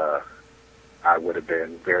because I would have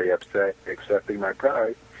been very upset accepting my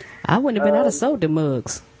prize. I wouldn't have been out of soda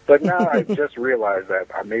mugs. But now I just realized that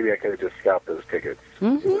maybe I could have just scalped those tickets.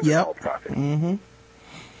 Mm-hmm. Yep. All profit. Mm-hmm.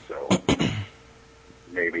 So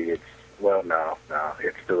maybe it's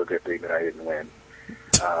it's still a good thing that I didn't win.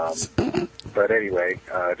 But anyway,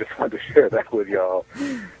 just wanted to share that with y'all.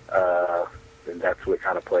 And that's what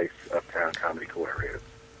kind of place Uptown Comedy Corner is,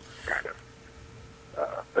 kind of.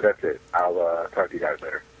 But that's it. I'll talk to you guys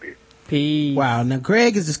later. Peace. Wow. Now,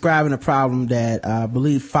 Greg is describing a problem that I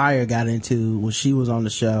believe Fire got into when she was on the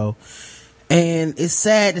show. And it's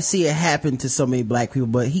sad to see it happen to so many black people,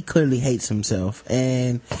 but he clearly hates himself.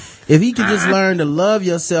 And if he could just learn to love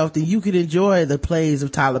yourself, then you could enjoy the plays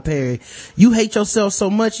of Tyler Perry. You hate yourself so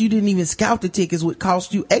much, you didn't even scalp the tickets, which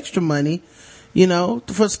cost you extra money,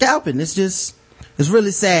 for scalping. It's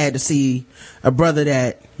really sad to see a brother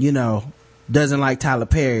that, doesn't like Tyler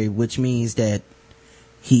Perry, which means that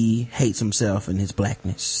he hates himself and his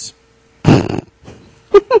blackness.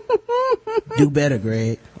 Do better,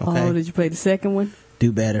 Greg. Okay. Oh, did you play the second one?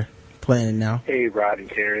 Do better. Playing it now. Hey, Rod and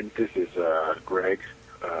Karen. This is Greg,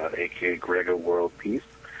 a.k.a. Grega World Peace.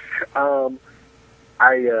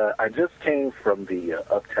 I just came from the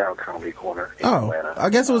Uptown Comedy Corner in Atlanta. I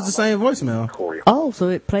guess it was the same voicemail. Oh, so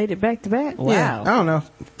it played it back to back? Wow. Yeah, I don't know.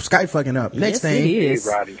 Skype fucking up. Next thing. Hey,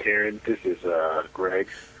 Rod and Karen. This is Greg,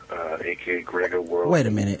 a.k.a. Grega World. Wait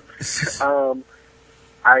a minute.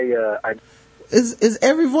 I Is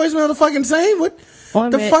every voicemail the fucking same? What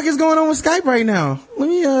the fuck is going on with Skype right now? Let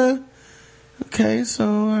me, okay, so,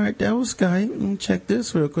 alright, that was Skype. Let me check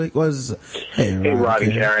this real quick. Hey, Rod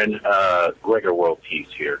and Karen, Grega World Peace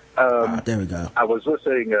here. There we go. I was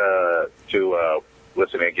listening,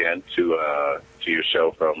 listening again to your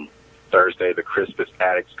show from Thursday, The Crispus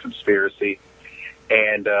Attucks Conspiracy.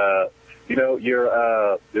 And,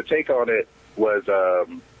 your take on it was,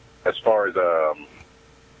 as far as,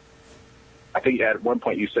 I think at one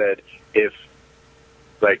point you said,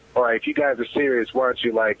 all right, if you guys are serious, why don't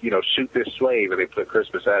you, shoot this slave, and they put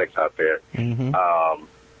Crispus Attucks out there. Mm-hmm.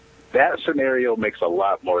 That scenario makes a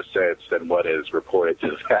lot more sense than what is reported to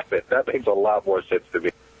have happened. That makes a lot more sense to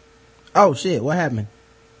me. Oh, shit, what happened?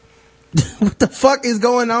 What the fuck is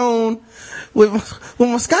going on with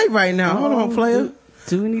my Skype right now? Hold on, player.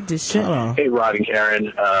 Do we need to shut? Hey, Rod and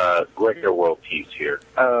Karen, Grega World Peace here.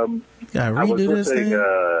 I was listening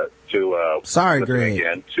Sorry, Greg.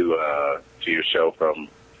 Again to your show from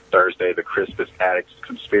Thursday, The Crispus Attucks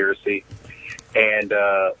Conspiracy, and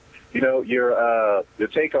your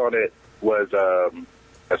take on it was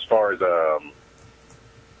as far as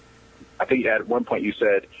I think at one point you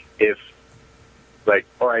said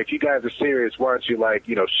all right, if you guys are serious, why don't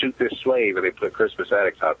you shoot this slave, and they put Crispus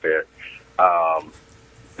Attucks out there.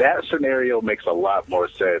 That scenario makes a lot more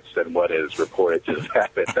sense than what is reported to have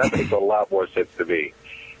happened. That makes a lot more sense to me.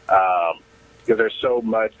 Because there's so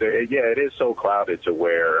much there. Yeah, it is so clouded to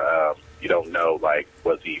where you don't know,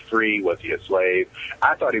 was he free? Was he a slave?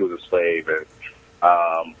 I thought he was a slave. And,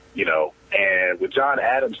 and with John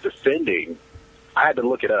Adams defending, I had to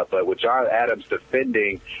look it up, but with John Adams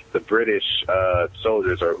defending the British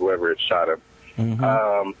soldiers or whoever had shot him,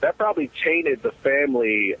 mm-hmm. That probably tainted the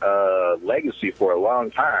family legacy for a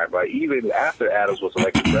long time, even after Adams was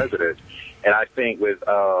elected president. And I think with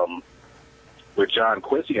John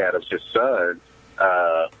Quincy Adams, his son,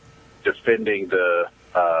 defending the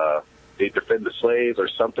they defend the slaves or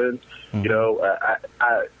something. You know,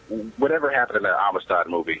 whatever happened in that Amistad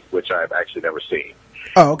movie, which I've actually never seen.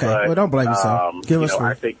 Oh, okay. But, well, don't blame yourself. Give us one.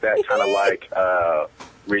 I think that kind of like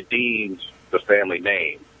redeems the family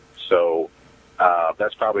name. So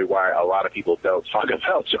that's probably why a lot of people don't talk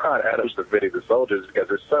about John Adams defending the soldiers, because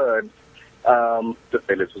his son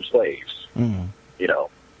defended some slaves. You know.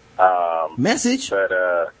 Message. But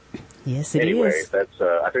yes, it anyway, is. that's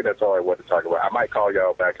I think that's all I wanted to talk about. I might call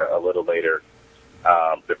y'all back a little later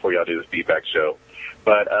before y'all do this feedback show.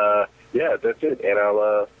 But yeah, that's it.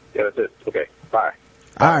 And yeah, that's it. Okay, bye.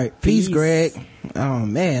 All right, peace, Greg. Oh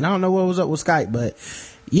man, I don't know what was up with Skype, but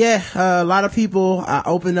yeah, a lot of people, I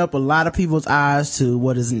opened up a lot of people's eyes to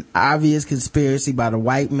what is an obvious conspiracy by the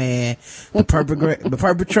white man to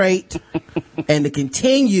perpetrate and to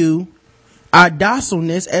continue our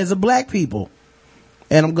docileness as a black people.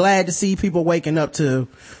 And I'm glad to see people waking up to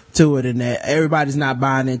it, and that everybody's not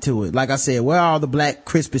buying into it. Like I said, where are all the black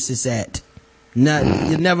Christmases at?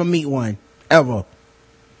 None. You never meet one, ever.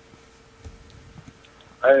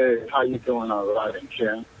 Hey, how you doing, Rod and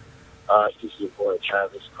Karen? This is your boy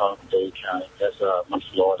Travis, calling from Dade County. That's my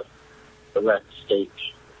Florida, the last state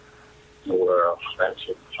in the world. That's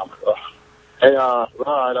it. Hey,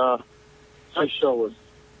 Rod, my show was,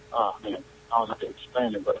 man, I don't have to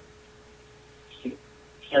explain it, but she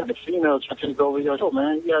had the female trying to take over your show,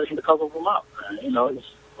 man. You got to cover them up, man. You know, it's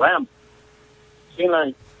rambling. Seems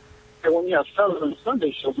like when you have fellas on the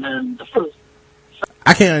Sunday show, man, the first.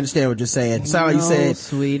 I can't understand what you're saying. Sound like you said,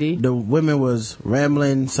 sweetie, the women was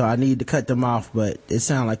rambling, so I need to cut them off. But it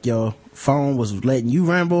sounded like your phone was letting you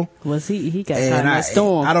ramble. Was he got caught in that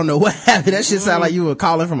storm? I don't know what happened. That shit sounded like you were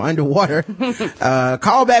calling from underwater.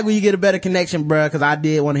 Call back when you get a better connection, bruh, because I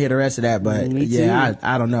did want to hear the rest of that. But yeah,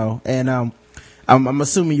 I don't know. And I'm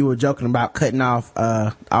assuming you were joking about cutting off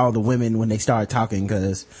all the women when they started talking,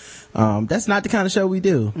 because that's not the kind of show we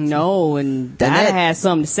do. No, and that had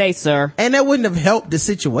something to say, sir. And that wouldn't have helped the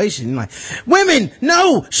situation. Like, women,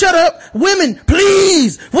 no, shut up. Women,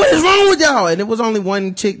 please. What is wrong with y'all? And it was only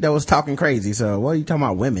one chick that was talking crazy. So what are you talking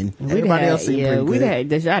about, women? Everybody else seemed pretty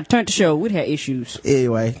good. I turned the show. We'd had issues.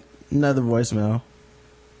 Anyway, another voicemail.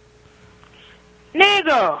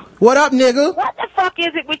 Nigga. What up, nigga? What the fuck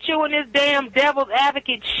is it with you and this damn devil's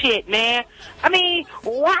advocate shit, man? I mean,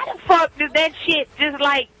 why the fuck does that shit just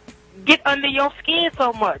like get under your skin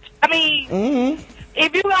so much? I mean,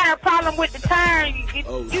 if you got a problem with the term,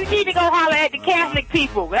 you need to go holler at the Catholic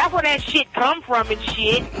people. That's where that shit come from and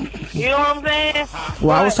shit. You know what I'm saying?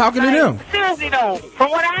 Well, I was talking to them. Seriously though,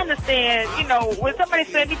 from what I understand, you know, when somebody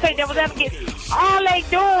says you play devil's advocate, all they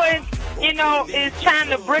doing, you know, is trying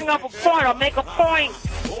to bring up a point or make a point,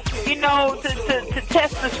 you know, to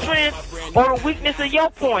test the strength or the weakness of your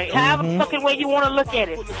point, however the fucking way you want to look at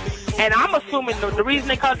it. And I'm assuming the reason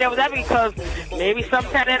they call it devil's advocate because maybe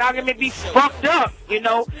sometimes that argument be fucked up, you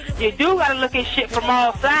know. You do got to look at shit from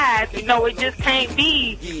all sides, you know. It just can't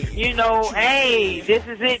be, you know, hey, this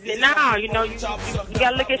is it. No, you know, you got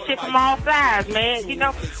to look at shit from all sides, man, you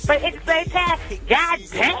know. But at the same time,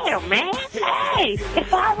 goddamn, man, hey,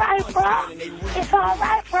 it's all right, bro. It's all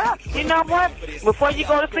right, bro. You know what? Before you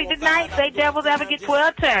go to sleep tonight, say devil's advocate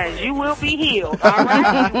 12 times. You will be healed, all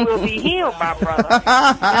right? You will be healed, my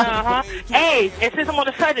brother. Hey, and since I'm on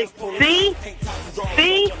the subject,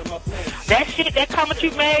 see, that shit, that comment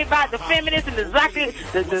you made about the feminists and the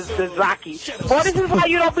Zaki. Boy, this is why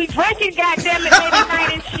you don't be drinking, goddammit, late at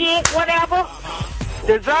night and shit, whatever.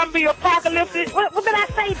 The zombie apocalypse, what did I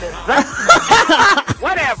say?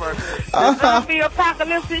 Whatever. The zombie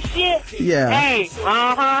apocalypse and shit. Yeah. Hey, see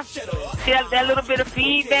that little bit of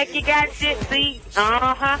feedback you got, shit? See?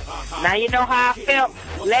 Now you know how I felt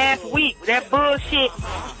last week. That bullshit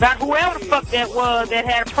about whoever the fuck that was that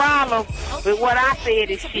had a problem with what I said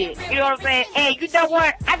and shit. You know what I'm saying? Hey, you know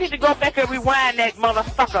what? I need to go back and rewind that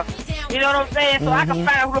motherfucker. You know what I'm saying? So I can find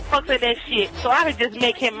out who the fuck said that shit. So I can just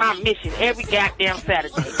make him my mission every goddamn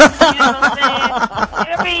Saturday. You know what I'm saying?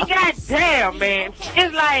 I mean, goddamn, man.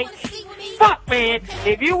 It's like, fuck, man.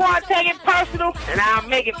 If you want to take it personal, then I'll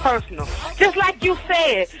make it personal. Just like you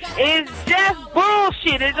said, it's just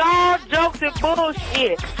bullshit. It's all jokes and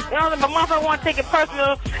bullshit. You know, my mother want to take it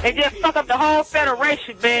personal and just fuck up the whole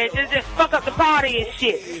federation, man. Just fuck up the party and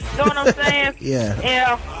shit. You know what I'm saying?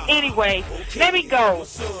 Yeah. Anyway, let me go.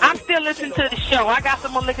 I'm still listening to the show. I got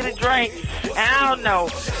some more liquor to drink, and I don't know.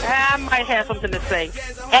 I might have something to say.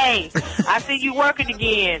 Hey, I see you working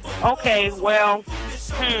again. Okay, well,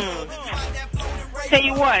 tell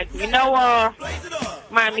you what, you know,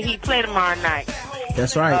 Miami Heat play tomorrow night.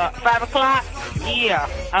 That's right. 5 o'clock? Yeah.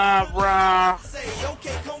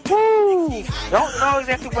 Woo! Don't know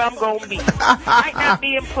exactly where I'm gonna be. Might not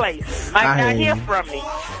be in place. Might not hear from me.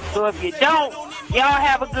 So if you don't, y'all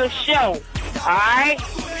have a good show. Alright?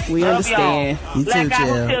 We Love understand. Y'all. You Black too, Guy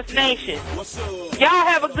Jill. Who Tips Nation. Y'all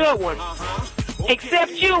have a good one.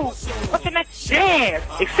 Except you. What's your name? Daz.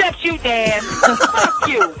 Except you, Daz. Fuck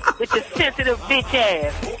you with your sensitive bitch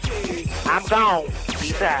ass. I'm gone.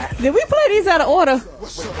 Peace out. Did we play these out of order?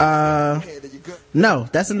 No,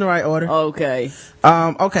 that's in the right order. Okay.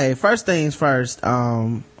 Okay, first things first.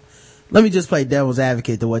 Let me just play devil's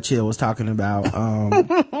advocate to what Chill was talking about.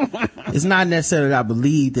 It's not necessarily that I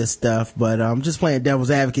believe this stuff, but I'm just playing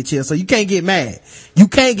devil's advocate, Chill. So you can't get mad. You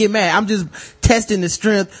can't get mad. I'm just testing the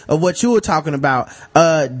strength of what you were talking about.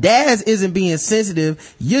 Daz isn't being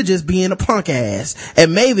sensitive. You're just being a punk ass.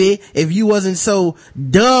 And maybe if you wasn't so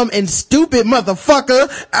dumb and stupid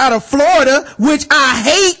motherfucker out of Florida, which I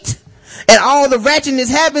hate, and all the ratchetness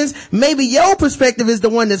happens, maybe your perspective is the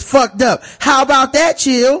one that's fucked up. How about that,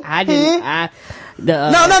 Chill? I didn't.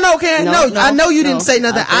 No, Karen. No, I know you didn't say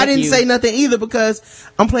nothing. I didn't you. say nothing either because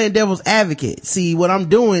I'm playing devil's advocate. See, what I'm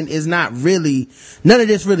doing is not really, none of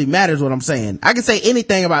this really matters what I'm saying. I can say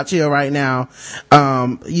anything about Chill right now.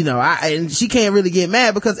 And she can't really get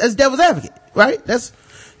mad because it's devil's advocate, right? That's,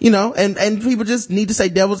 and people just need to say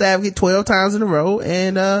devil's advocate 12 times in a row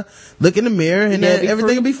and, look in the mirror and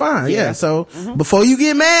everything will be fine. Yeah. So before you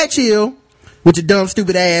get mad, Chill, with your dumb,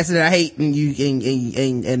 stupid ass that I hate and you,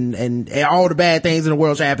 and all the bad things in the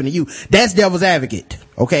world should happen to you. That's devil's advocate.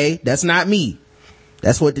 Okay. That's not me.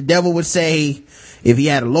 That's what the devil would say if he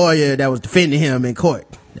had a lawyer that was defending him in court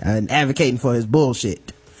and advocating for his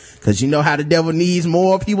bullshit. Cause you know how the devil needs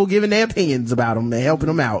more people giving their opinions about him and helping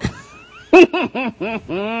him out.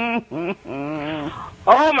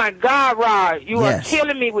 Oh my God, Rod, you are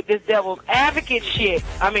killing me with this devil's advocate shit.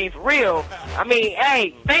 I mean, for real. I mean,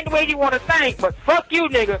 hey, think the way you want to think, but fuck you,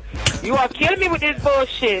 nigga. You are killing me with this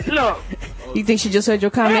bullshit. Look. You think she just heard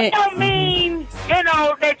your comment? That don't mean,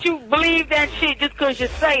 that you believe that shit just because you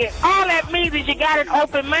say it. All that means is you got an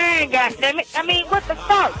open mind, goddammit. I mean, what the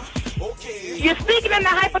fuck? You're speaking in the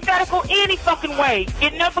hypothetical any fucking way.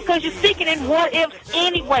 Because you're speaking in what ifs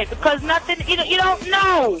anyway. Because nothing, you don't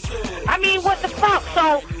know. I mean, what the fuck?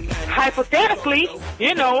 So, hypothetically,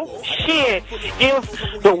 shit,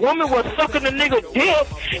 if the woman was sucking the nigga dick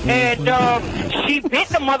and she bit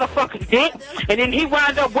the motherfucking dick and then he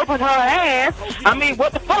wound up whipping her ass, I mean,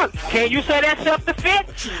 what the fuck? Can you say that's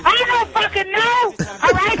self-defense? I don't fucking know.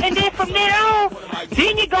 Alright, and then from then on,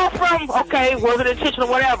 then you go from, okay, was it intentional,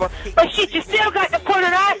 whatever. But shit, you still got to put it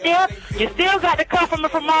out there. You still got to come from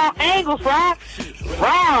it from all angles, right?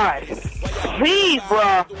 Rod, please,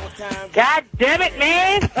 bro. God damn it,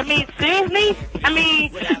 man. I mean, seriously? I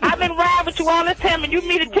mean, I've been riding with you all this time, and you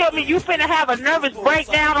mean to tell me you finna have a nervous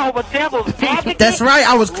breakdown over devil's advocate? That's right.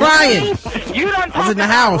 I was crying. You done I was in the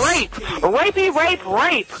about house. Rape.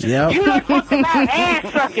 Rape. Yep. You done talked about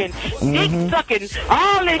ass sucking, dick sucking,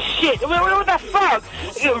 all this shit. What the fuck?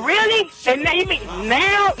 Really? And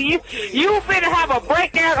now you finna have a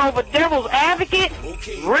breakdown over devil's advocate?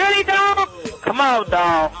 Really, dog? Come on,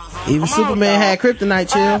 dog. Even Superman had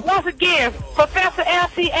kryptonite, Chill. Once again, Professor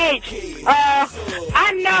LCH,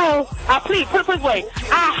 I know, please, put it this way,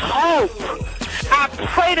 I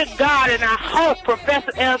pray to God and I hope,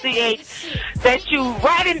 Professor LCH, that you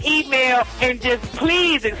write an email and just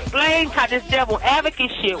please explain how this devil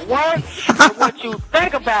advocate shit works and what you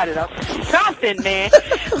think about it or something, man.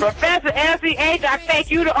 Professor LCH, I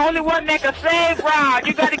think you the only one that can save Rod.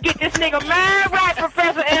 You gotta get this nigga mind right,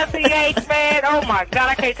 Professor LCH, man. Oh my God,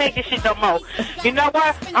 I can't take this shit no more. You know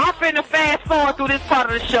what? I'm finna fast forward through this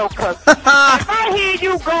part of the show, cause if I hear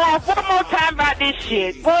you go off one more time about this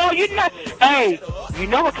shit, boy, you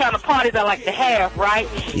know what kind of parties I like to have, right?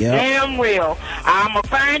 Yep. Damn real. I'ma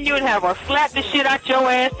find you and have a slap the shit out your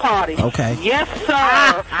ass party. Okay. Yes,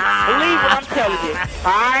 sir. Believe what I'm telling you.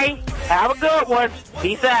 Alright? Have a good one.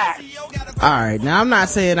 Peace out. Alright, now I'm not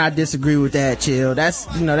saying I disagree with that, Chill. That's,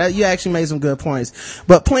 that you actually made some good points.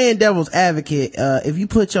 But playing devil's advocate, if you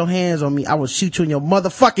put your hands on me, I will shoot you in your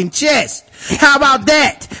motherfucking chest. How about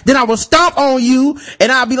that? Then I will stomp on you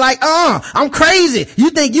and I'll be like, I'm crazy. You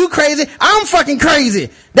think you crazy? I'm fucking crazy.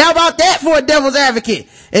 How about that for a devil's advocate?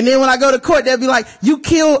 And then when I go to court, they'll be like, you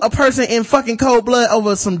killed a person in fucking cold blood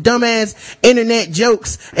over some dumbass internet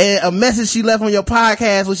jokes and a message she left on your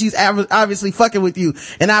podcast when she's obviously fucking with you.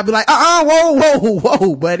 And I'll be like,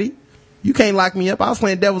 whoa, buddy. You can't lock me up. I was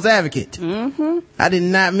playing devil's advocate. Mm-hmm. I did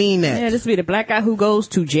not mean that. Yeah, this be the black guy who goes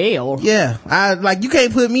to jail. Yeah. You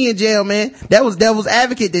can't put me in jail, man. That was devil's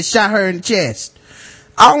advocate that shot her in the chest.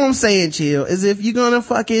 All I'm saying, Chill, is if you're gonna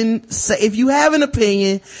fucking say, if you have an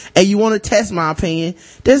opinion and you want to test my opinion,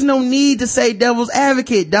 there's no need to say devil's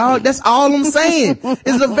advocate, dog. That's all I'm saying.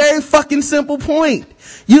 It's a very fucking simple point.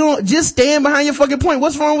 You don't just stand behind your fucking point.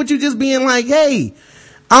 What's wrong with you just being like, hey,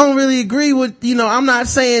 I don't really agree with, I'm not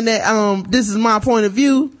saying that, this is my point of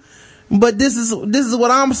view, but this is what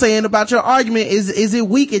I'm saying about your argument. Is it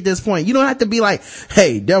weak at this point? You don't have to be like,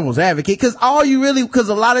 hey, devil's advocate, cause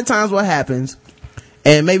a lot of times what happens,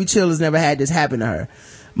 and maybe Chill has never had this happen to her,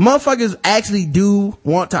 motherfuckers actually do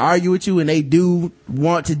want to argue with you and they do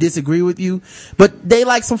want to disagree with you, but they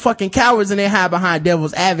like some fucking cowards and they hide behind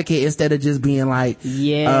devil's advocate instead of just being like,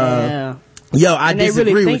 yo, I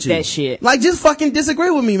disagree really with you. That shit. Like, just fucking disagree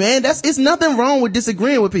with me, man. It's nothing wrong with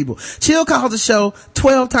disagreeing with people. Chill calls the show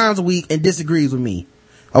 12 times a week and disagrees with me.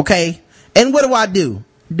 Okay? And what do?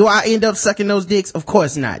 Do I end up sucking those dicks? Of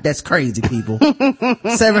course not. That's crazy, people.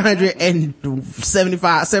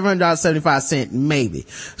 $775 maybe.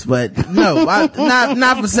 But no,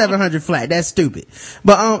 not for 700 flat. That's stupid.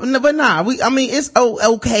 But nah, it's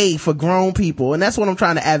okay for grown people. And that's what I'm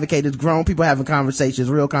trying to advocate, is grown people having conversations,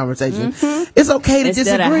 real conversations. Mm-hmm. It's okay to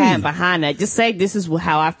disagree. Instead of hiding behind that, just say, this is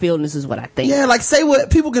how I feel and this is what I think. Yeah, like say what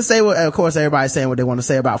people can say. What, of course, everybody's saying what they want to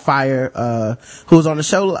say about Fire, who was on the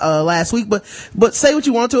show, last week. But say what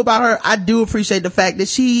you want to about her. I do appreciate the fact that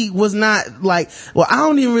she was not like, well, I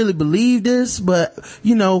don't even really believe this, but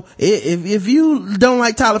if you don't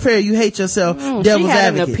like Tyler Perry, you hate yourself. Devil's she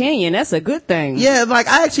had advocate. An opinion. That's a good thing. Yeah, like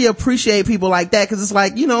I actually appreciate people like that, because it's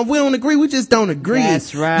like, if we don't agree, we just don't agree.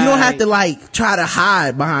 That's right. You don't have to like try to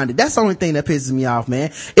hide behind it. That's the only thing that pisses me off,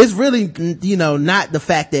 man. It's really not the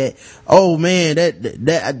fact that, oh man,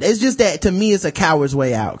 that it's just that to me it's a coward's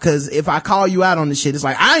way out, because if I call you out on this shit, it's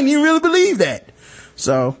like I didn't even really believe that.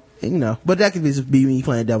 So, but that could just be me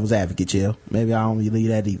playing devil's advocate, Chill. Maybe I don't believe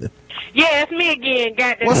that either. Yeah, it's me again,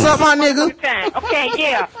 goddamn. What's up, my nigga? Okay,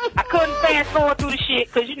 yeah. I couldn't fast forward through the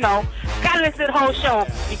shit, cause gotta listen to the whole show.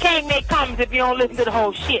 You can't make comments if you don't listen to the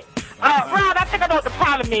whole shit. Rob, I think I know what the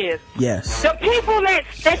problem is. Yes. The people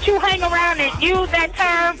that you hang around and use that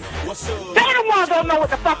term, they're the ones don't know what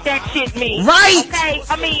the fuck that shit means. Right. Okay?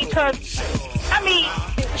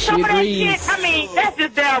 Some of that shit, that's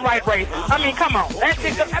just downright racist. Come on. That's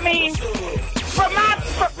just,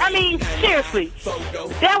 seriously.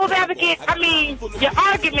 Devil's advocate, your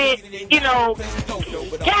argument,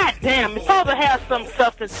 goddamn, it's supposed to have some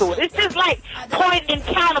substance to it. It's just like point and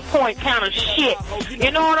counterpoint kind of shit.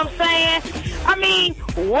 You know what I'm saying?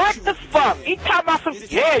 What the fuck? You talking about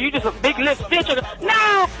you just a big lip bitch.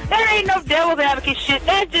 No, that ain't no devil's advocate shit.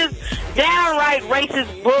 That's just downright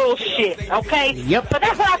racist bullshit, okay? Yep. So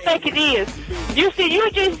that's what I think it is. You see, you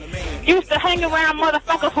just used to hang around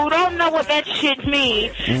motherfuckers who don't know what that shit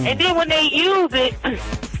means, and then when they use it,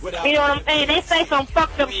 you know what I'm saying, they say some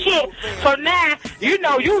fucked up shit, so now, you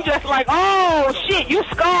just like, oh shit, you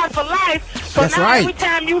scarred for life, so that's now right. Every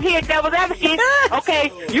time you hear devil's advocate,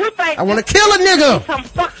 okay, you think I want to kill a nigga, some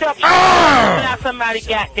fucked up shit out somebody's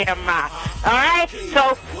goddamn mouth, alright,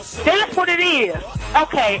 so that's what it is.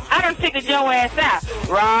 Okay, I done figured your ass out,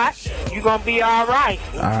 Rod. You gonna be alright.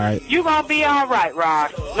 Alright. You gonna be alright,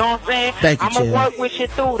 Rod. You know what I'm saying? Thank you, I'm gonna Chill. work with you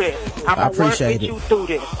through this. I'm gonna work with you through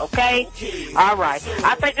this, okay? Alright.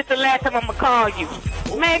 I think this is the last time I'm gonna call you.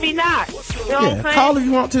 Maybe not. You know what I'm saying? Call if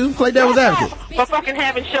you want to. Play devil's advocate. For fucking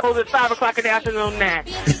having shows at 5 o'clock in the afternoon now.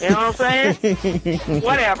 You know what I'm saying?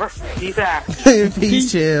 Whatever. Peace out.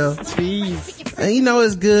 Peace, Chill. Peace. And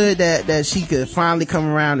it's good that she could finally come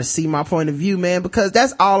around and see my point of view, man, because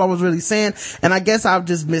that's all I was really saying. And I guess I've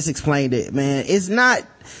just misexplained it, man. It's not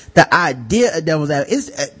the idea of devil's advocate.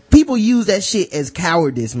 It's people use that shit as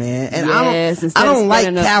cowardice, man. And I don't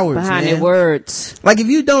like cowards, behind man. Their words. Like, if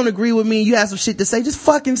you don't agree with me and you have some shit to say, just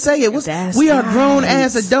fucking say it. We are grown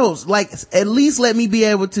ass adults. Like, at least let me be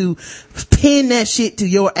able to pin that shit to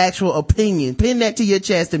your actual opinion. Pin that to your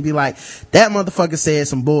chest and be like, that motherfucker said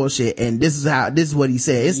some bullshit and this is what he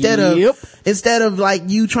said. Instead of like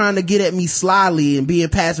you trying to get at me slyly and being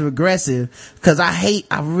passive aggressive, cause I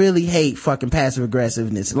really hate fucking passive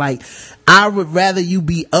aggressiveness. Like, I would rather you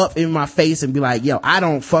be up in my face and be like, yo, I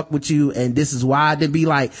don't fuck with you and this is why, than be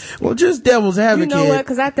like, well, just devil's advocate. You know what?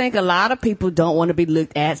 Cause I think a lot of people don't want to be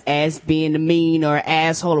looked at as being mean or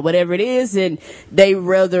asshole or whatever it is, and they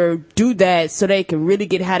rather do that so they can really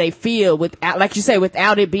get how they feel without, like you say,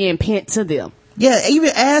 without it being pent to them. Yeah, even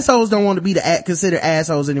assholes don't want to be considered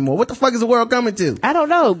assholes anymore. What the fuck is the world coming to? I don't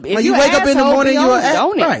know. If like you wake up in the morning,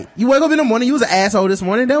 right. You wake up in the morning, you was an asshole this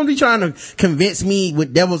morning. They don't be trying to convince me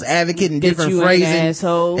with devil's advocate and different phrasing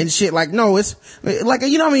and shit. Like, no, it's like,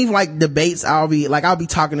 you know what I mean? Like debates, I'll be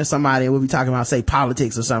talking to somebody and we'll be talking about, say,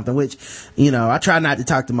 politics or something, which, you know, I try not to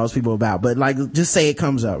talk to most people about, but like, just say it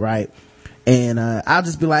comes up, right? And, I'll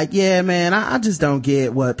just be like, yeah, man, I just don't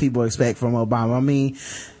get what people expect from Obama. I mean,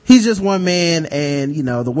 he's just one man and, you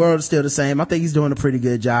know, the world is still the same. I think he's doing a pretty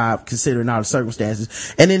good job considering all the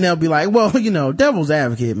circumstances. And then they'll be like, well, you know, devil's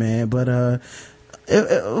advocate, man, but,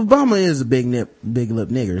 Obama is a big lip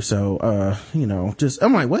nigger. So, you know, just,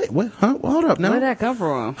 I'm like, what, huh? Hold up now. Where'd that come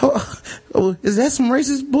from? Oh, is that some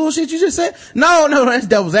racist bullshit you just said? No, that's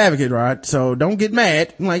devil's advocate, right? So don't get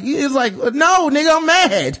mad. I'm like, it's like, no, nigga, I'm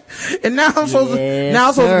mad. And now I'm supposed to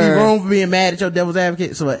be wrong for being mad at your devil's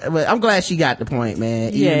advocate. So, but I'm glad she got the point,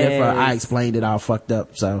 man. Even if I explained it all fucked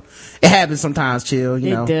up. So it happens sometimes, chill,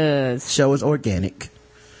 you know. It does. Show is organic.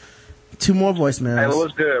 2 more voicemails. Hey,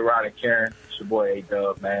 what's good, Rod and Karen? Your boy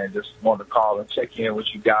A-Dub, man. Just wanted to call and check in with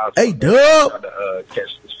you guys. A-Dub!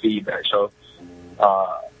 Catch this feedback show.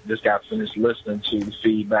 Just got finished listening to the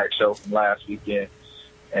feedback show from last weekend.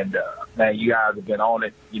 And, man, you guys have been on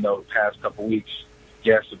it, you know, the past couple weeks.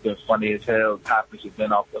 Guests have been funny as hell. Topics have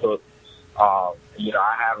been off the hook. You know,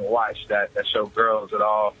 I haven't watched that show Girls at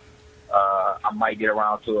all. I might get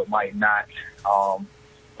around to it, might not.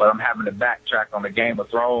 But I'm having to backtrack on the Game of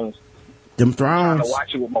Thrones. Them Thrones. I'm trying to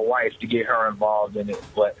watch it with my wife to get her involved in it,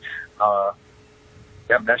 but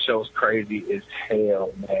that show's crazy as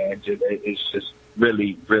hell, man. It's just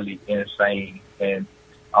really, really insane. And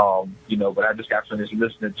you know, but I just got finished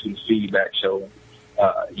listening to the feedback show.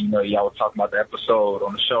 You know, y'all were talking about the episode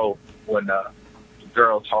on the show when the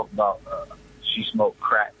girl talked about she smoked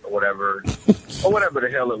crack or whatever the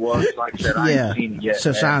hell it was. Like I said, I ain't seen it yet.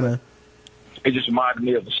 Shoshana. It just reminded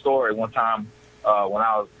me of a story one time when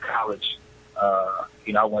I was in college.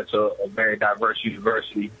 You know, I went to a very diverse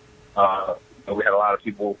university. And we had a lot of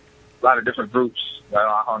people, a lot of different groups.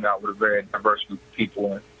 I hung out with a very diverse group of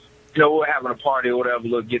people. And, you know, we were having a party or whatever,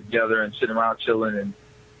 little get together and sitting around chilling and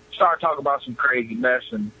started talking about some crazy mess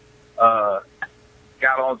and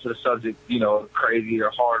got onto the subject, you know, crazy or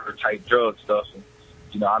harder type drug stuff. And,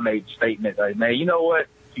 you know, I made a statement like, man, you know what?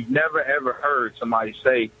 You've never ever heard somebody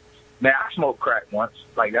say, man, I smoked crack once.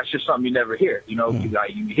 Like, that's just something you never hear. You know,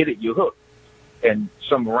 like, you hit it, you hook. And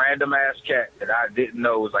some random ass cat that I didn't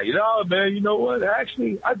know was like, oh man, you know what?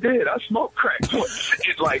 Actually, I did. I smoked crack once.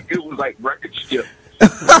 It was like record skip.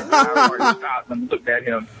 I already stopped and looked at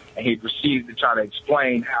him, and he proceeded to try to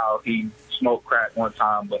explain how he smoked crack one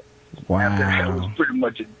time, but after that, it was pretty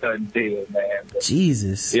much a done deal, man. But,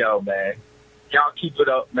 Jesus. Yo, man. Y'all keep it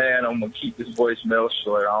up, man. I'm going to keep this voicemail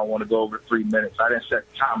short. I don't want to go over 3 minutes. I didn't set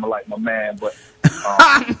the timer like my man, but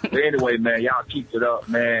anyway, man, y'all keep it up,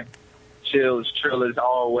 man. Chill as trill as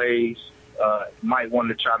always. Might want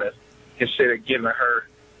to try to consider giving her,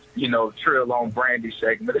 you know, Trill on Brandy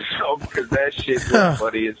segment or something, because that shit was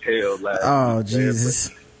funny as hell last week, Jesus.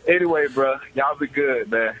 Man. But anyway, bro, y'all be good,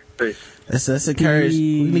 man. Peace. Let's encourage,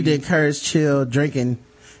 we need to encourage Chill drinking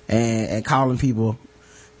and calling people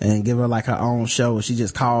and give her like her own show where she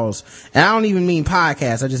just calls. And I don't even mean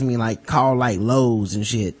podcast. I just mean like call like Lowe's and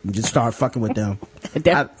shit and just start fucking with them.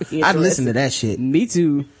 I'd listen to that shit. Me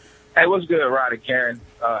too. Hey, what's good, Rod and Karen?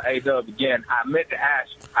 A-Dub again. I meant to ask,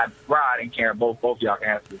 Rod and Karen, both y'all can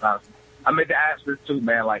answer this, honestly. I meant to ask this too,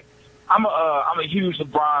 man. Like, I'm a huge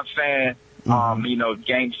LeBron fan. You know,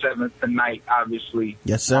 Game 7 tonight, obviously.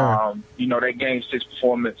 Yes, sir. You know, that Game 6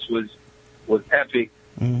 performance was epic,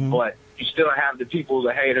 but you still have the people,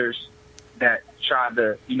 the haters, that tried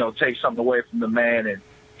to, you know, take something away from the man, and,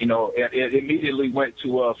 you know, it immediately went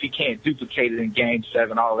to, if he can't duplicate it in Game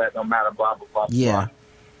 7, all that, no matter, blah, blah, blah, yeah. blah.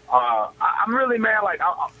 I'm really, man, like,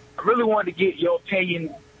 I really wanted to get your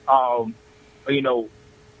opinion, you know,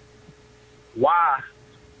 why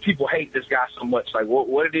people hate this guy so much, like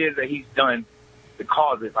what it is that he's done to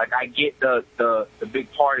cause it. Like, I get the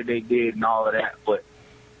big party they did and all of that, but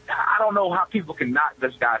I don't know how people can knock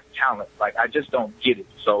this guy's talent. Like, I just don't get it.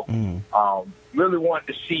 So, really wanted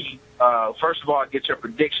to see, first of all, get your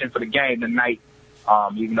prediction for the game tonight.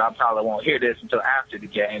 Even though I probably won't hear this until after the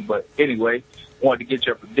game, but anyway, wanted to get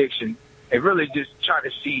your prediction and really just try to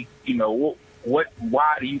see, you know,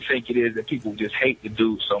 why do you think it is that people just hate the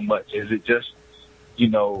dude so much? Is it just, you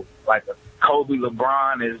know, like a Kobe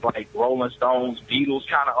LeBron is like Rolling Stones, Beatles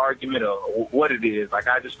kind of argument, or what it is? Like,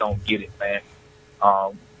 I just don't get it, man.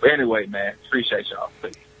 But anyway, man, appreciate y'all.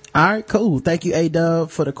 Please. All right, cool. Thank you, A-Dub,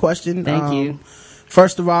 for the question. Thank you.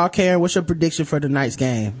 First of all, Karen, what's your prediction for tonight's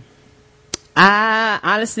game?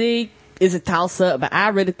 Honestly, it's a toss up, but I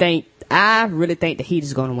really think the Heat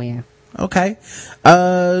is going to win. Okay.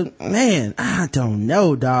 Man, I don't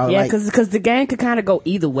know, dog. Yeah, cause the game could kind of go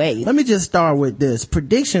either way. Let me just start with this.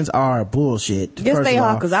 Predictions are bullshit. Yes, they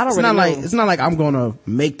are, cause I don't really know. It's not like I'm gonna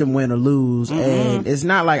make them win or lose, and it's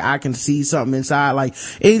not like I can see something inside. Like,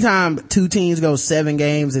 anytime two teams go 7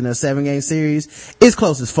 games in a 7-game series, it's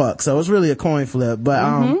close as fuck. So it's really a coin flip, but,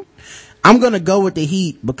 I'm gonna go with the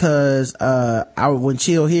Heat because, when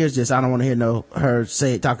Chill hears this, I don't want to hear her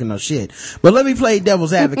talking no shit. But let me play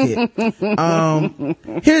devil's advocate. Let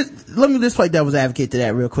me just play devil's advocate to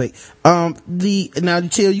that real quick. Now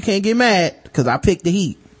Chill, you can't get mad because I picked the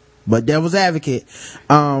Heat. But devil's advocate,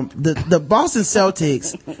 the Boston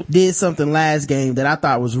Celtics did something last game that I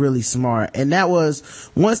thought was really smart. And that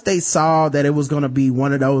was, once they saw that it was gonna be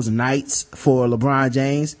one of those nights for LeBron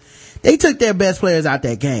James, they took their best players out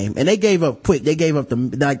that game and they gave up quick. They gave up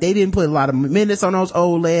they didn't put a lot of minutes on those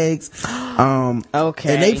old legs.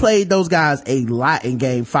 Okay. And they played those guys a lot in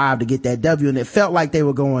game 5 to get that W. And it felt like they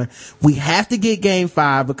were going, we have to get game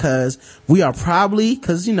 5 because we are probably,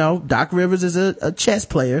 cause Doc Rivers is a chess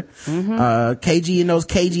player. KG and those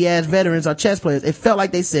KG ass veterans are chess players. It felt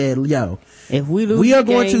like they said, yo, if we lose, we are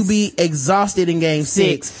going to be exhausted in game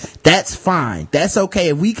 6. That's fine. That's okay.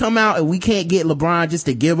 If we come out and we can't get LeBron just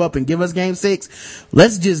to give up and give us game 6,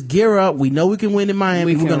 let's just gear up. We know we can win in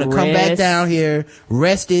Miami. We're going to come back down here,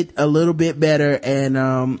 rest it a little bit better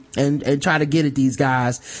and try to get at these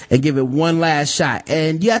guys and give it one last shot.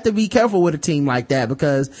 And you have to be careful with a team like that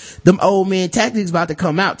because them old man tactics about to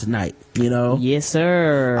come out tonight. Yes,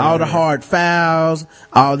 sir. All the hard fouls,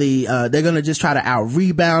 they're gonna just try to out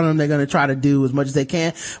rebound them. They're gonna try to do as much as they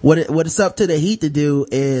can. What it's up to the Heat to do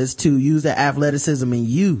is to use their athleticism and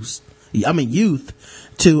youth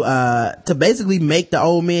to basically make the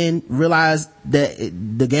old men realize that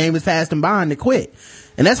the game is fast and bond to quit.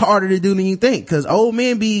 And that's harder to do than you think, cause old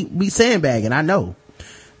men be sandbagging, I know.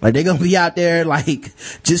 Like, they're gonna be out there, like,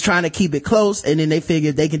 just trying to keep it close, and then they figure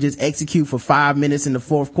if they can just execute for 5 minutes in the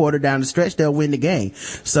fourth quarter down the stretch, they'll win the game.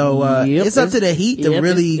 So, it's up to the Heat to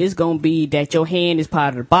really... It's gonna be that your hand is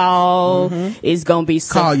part of the ball. It's gonna be...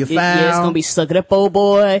 Call your foul. It's gonna be suck it up, old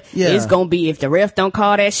boy. Yeah. It's gonna be, if the ref don't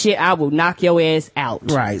call that shit, I will knock your ass out.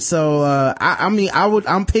 Right. So,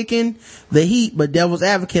 I'm picking the Heat, but devil's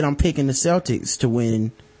advocate, I'm picking the Celtics to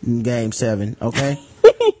win game 7, okay?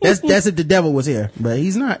 That's if the devil was here, but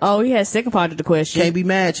he's not. Oh, he has second part of the question. Can't be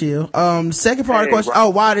mad, Chill. Second part of the question. Oh,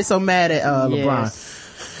 why are they so mad at LeBron?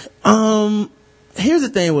 Here's the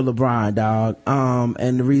thing with LeBron, dog.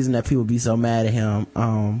 And the reason that people be so mad at him.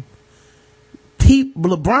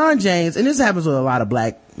 LeBron James, and this happens with a lot of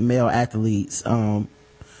black male athletes.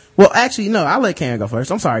 Well, actually, no, I'll let Karen go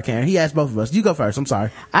first. I'm sorry, Karen. He asked both of us. You go first. I'm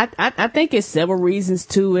sorry. I think it's several reasons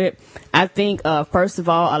to it. I think, first of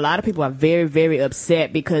all, a lot of people are very, very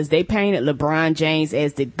upset because they painted LeBron James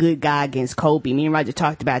as the good guy against Kobe. Me and Roger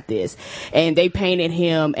talked about this. And they painted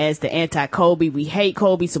him as the anti-Kobe. We hate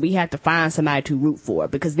Kobe, so we have to find somebody to root for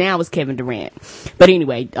because now it's Kevin Durant. But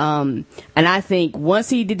anyway, and I think once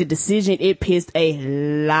he did the decision, it pissed a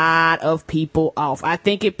lot of people off. I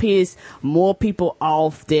think it pissed more people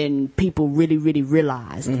off than people really, really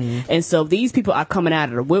realized. And so these people are coming out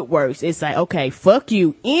of the woodworks. It's like, okay, fuck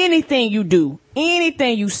you. Anything you do,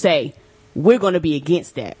 anything you say, we're going to be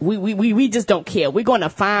against that. We just don't care. We're going to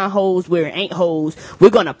find holes where it ain't holes. We're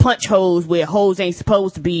going to punch holes where holes ain't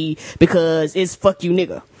supposed to be because it's fuck you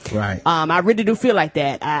nigga. Right. I really do feel like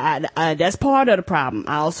that. I that's part of the problem.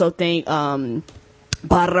 I also think,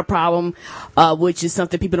 part of the problem, which is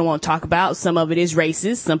something people don't want to talk about. Some of it is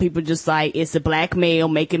racist. Some people just like, it's a black male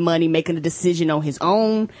making money, making a decision on his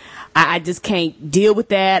own. I just can't deal with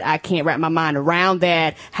that. I can't wrap my mind around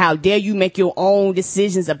that. How dare you make your own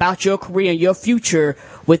decisions about your career and your future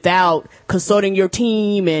without consulting your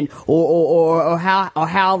team and, or how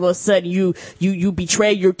all of a sudden you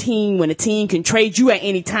betray your team when a team can trade you at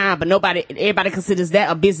any time, but everybody considers that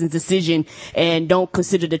a business decision and don't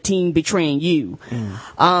consider the team betraying you.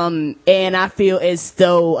 And I feel as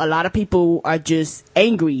though a lot of people are just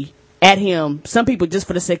angry at him. Some people just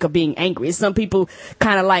for the sake of being angry. Some people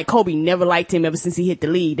kind of like Kobe, never liked him ever since he hit the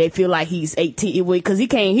league. They feel like he's 18 because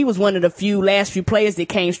he was one of the last few players that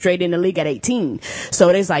came straight in the league at 18. So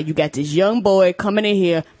it's like, you got this young boy coming in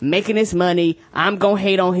here making his money. I'm gonna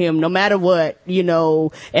hate on him no matter what,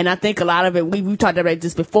 and I think a lot of it, we talked about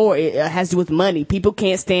this before, it has to do with money. People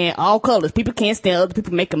can't stand all colors. People can't stand other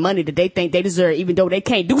people making money that they think they deserve, even though they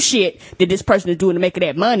can't do shit that this person is doing to make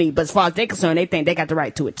that money. But as far as they're concerned, they think they got the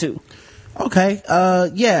right to it too. Okay.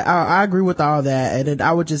 Yeah, I agree with all that. And then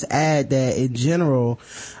I would just add that in general,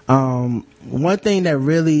 one thing that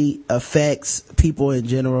really affects people in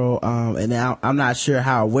general, and I'm not sure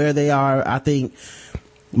how aware they are. I think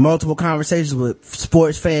multiple conversations with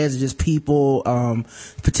sports fans and just people,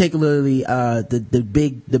 particularly,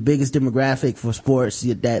 the biggest demographic for sports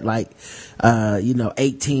that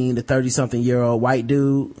 18 to 30 something year old white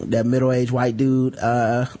dude, that middle-aged white dude,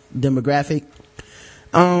 demographic.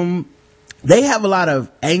 They have a lot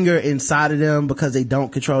of anger inside of them because they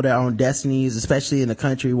don't control their own destinies, especially in a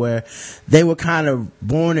country where they were kind of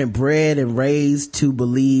born and bred and raised to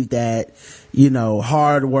believe that,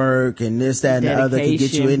 hard work and this, that, and the other can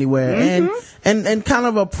get you anywhere. Mm-hmm. And kind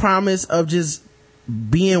of a promise of just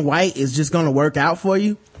being white is just going to work out for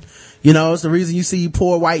you. It's the reason you see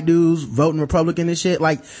poor white dudes voting Republican and shit,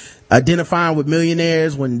 like identifying with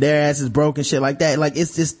millionaires when their ass is broke and shit like that. Like,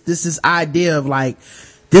 it's just this idea of like,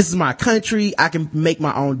 this is my country, I can make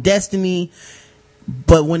my own destiny.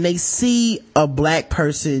 But when they see a black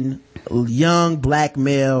person, young black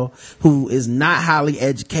male who is not highly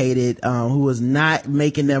educated, who is not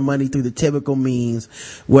making their money through the typical means,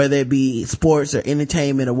 whether it be sports or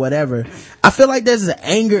entertainment or whatever, I feel like there's an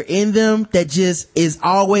anger in them that just is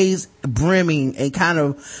always brimming, and kind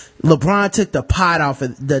of LeBron took the pot off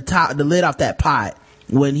of the lid off that pot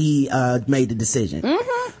when he made the decision. Mm-hmm.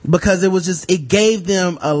 Because it gave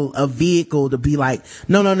them a vehicle to be like,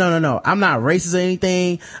 no, I'm not racist or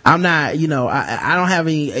anything, I'm not, I don't have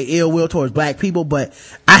any ill will towards black people, but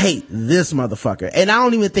I hate this motherfucker. And I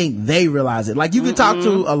don't even think they realize it. Like, you can talk to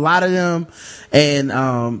a lot of them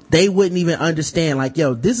and they wouldn't even understand, like,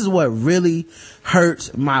 yo, this is what really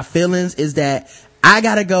hurts my feelings, is that I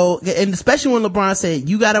gotta go, and especially when LeBron said,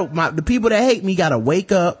 the people that hate me gotta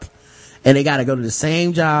wake up, and they gotta go to the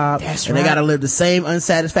same job. That's right. And they gotta live the same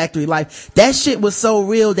unsatisfactory life. That shit was so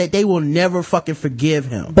real that they will never fucking forgive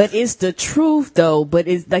him. But it's the truth though. But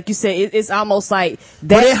it's like you said, it's almost like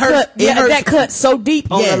that. That cut so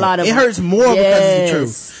deep on a lot of it. It hurts more because it's the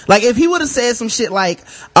truth. Like, if he would have said some shit like,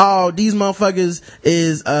 "Oh, these motherfuckers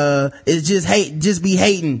is just be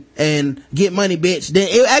hating and get money, bitch," then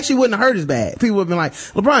it actually wouldn't have hurt as bad. People would have been like,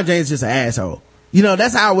 LeBron James is just an asshole.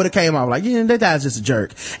 That's how it would have came off. Like, that guy's just a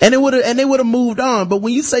jerk. And they would have moved on. But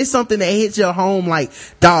when you say something that hits your home, like,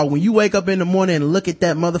 dog, when you wake up in the morning and look at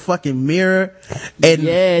that motherfucking mirror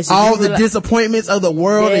and all the disappointments of the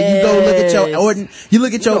world, and you go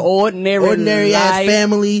look at your ordinary ass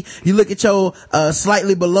family, you look at your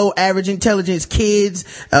slightly below average intelligence kids,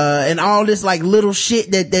 and all this like little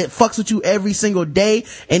shit that fucks with you every single day,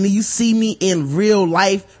 and then you see me in real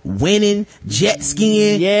life winning, jet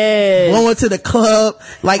skiing, going to the club,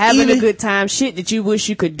 like having a good time, shit that you wish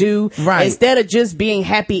you could do, right, instead of just being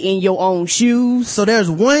happy in your own shoes. So there's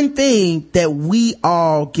one thing that we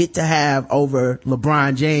all get to have over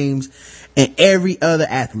LeBron James and every other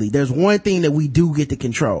athlete. There's one thing that we do get to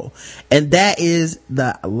control, and that is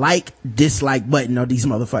the dislike button of these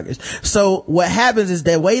motherfuckers. So what happens is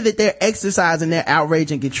the way that they're exercising their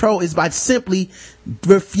outrage and control is by simply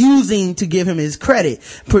refusing to give him his credit.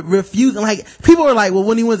 Refusing, like, people are like, well,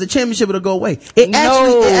 when he wins the championship, it'll go away. It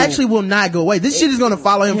actually will not go away. This shit is going to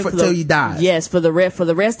follow him until he dies. Yes, for the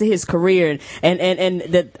rest of his career, and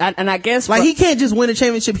I guess like he can't just win a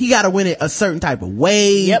championship. He got to win it a certain type of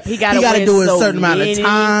way. Yep, he got to do it a certain amount of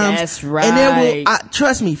times. That's right. And there will,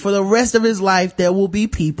 trust me, for the rest of his life, there will be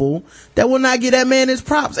people that will not give that man his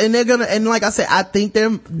props, and they're gonna. And like I said, I think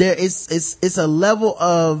there is a level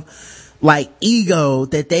of like ego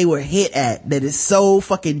that they were hit at that is so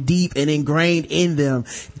fucking deep and ingrained in them,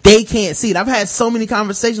 they can't see it. I've had so many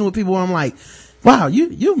conversations with people where I'm like, wow,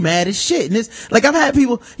 you mad as shit. And it's like, I've had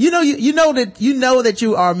people, you know that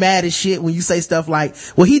you are mad as shit when you say stuff like,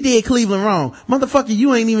 well, he did Cleveland wrong. Motherfucker,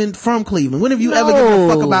 you ain't even from Cleveland. When have you ever given a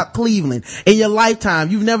fuck about Cleveland in your lifetime?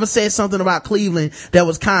 You've never said something about Cleveland that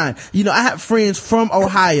was kind. I have friends from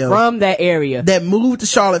Ohio, from that area, that moved to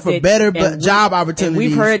Charlotte for better job opportunities. And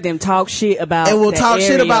we've heard them talk shit about, and we'll talk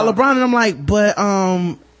shit about LeBron. And I'm like, but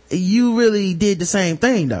you really did the same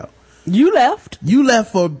thing though. You left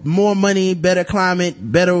for more money, better climate,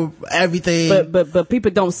 better everything. But people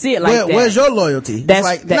don't see it like that. Where's your loyalty? That's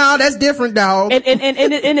like, no, that's different, dog. And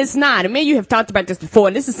it's not. I mean, you have talked about this before,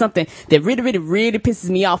 and this is something that really, really, really pisses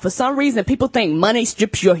me off. For some reason, people think money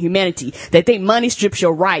strips your humanity. They think money strips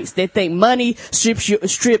your rights. They think money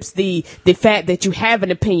strips the fact that you have an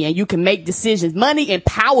opinion. You can make decisions. Money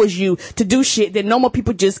empowers you to do shit that normal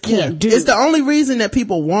people just can't do. It's the only reason that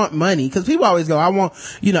people want money, because people always go, I want,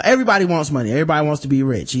 everybody wants money. Everybody wants to be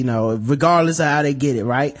rich, regardless of how they get it,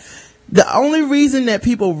 right? The only reason that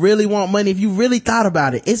people really want money, if you really thought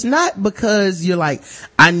about it, it's not because you're like,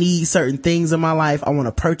 I need certain things in my life. I want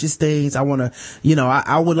to purchase things. I want to,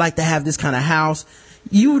 I would like to have this kind of house.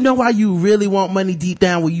 You know why you really want money deep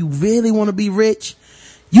down, where you really want to be rich?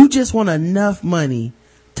 You just want enough money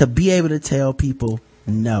to be able to tell people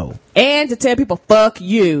no. And to tell people, fuck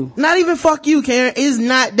you. Not even fuck you, Karen. It's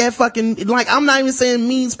not that fucking, like, I'm not even saying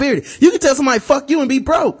mean spirited. You can tell somebody fuck you and be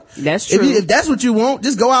broke. That's true. If that's what you want,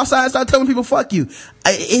 just go outside and start telling people fuck you.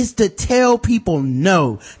 It's to tell people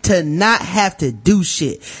no, to not have to do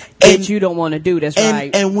shit. That you don't want to do, that's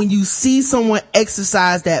right. And when you see someone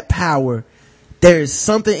exercise that power, there's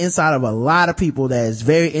something inside of a lot of people that is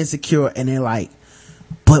very insecure, and they're like,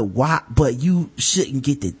 but why? But you shouldn't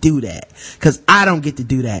get to do that, because I don't get to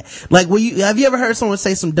do that. Like, have you ever heard someone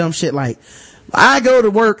say some dumb shit like, I go to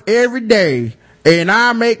work every day and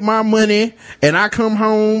I make my money and I come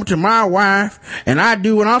home to my wife and I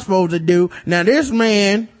do what I'm supposed to do. Now this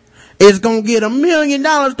man is gonna get $1 million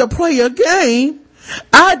to play a game.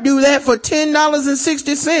 I do that for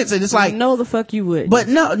 $10.60. And it's like, no, the fuck you would. But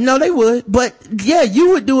no, they would. But yeah,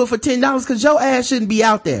 you would do it for $10 because your ass shouldn't be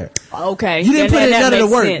out there. Okay. You didn't put in none of the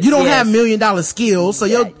work. Sense. You don't have $1 million skills. So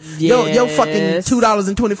your fucking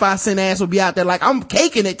 $2.25 ass will be out there like, I'm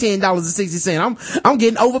caking at $10.60. I'm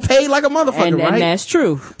getting overpaid like a motherfucker, right? And that's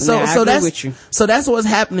true. So that's what's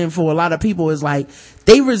happening for a lot of people, is like,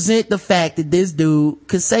 they resent the fact that this dude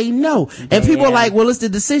could say no. And people are like, well, it's the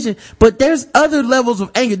decision. But there's other levels of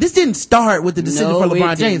anger. This didn't start with the decision for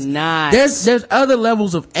LeBron James. Not. There's other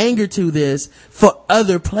levels of anger to this for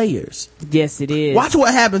other players. Yes, it is. Watch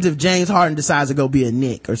what happens if James Harden decides to go be a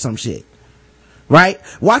Knick or some shit. Right?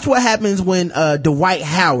 Watch what happens when Dwight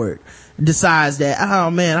Howard decides that,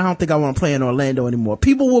 oh man, I don't think I want to play in Orlando anymore.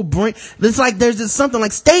 People will bring, it's like there's just something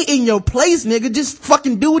like, stay in your place, nigga. Just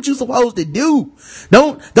fucking do what you're supposed to do.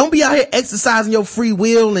 Don't be out here exercising your free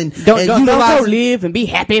will and don't go live and be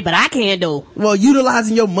happy, but I can't do. Well,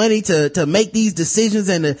 utilizing your money to make these decisions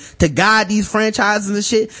and to guide these franchises and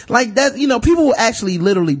shit like that. People will actually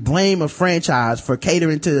literally blame a franchise for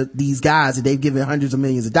catering to these guys that they've given hundreds of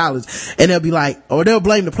millions of dollars, and they'll be like, or they'll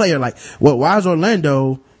blame the player like, well, why is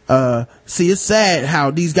Orlando see, it's sad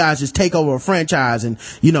how these guys just take over a franchise and,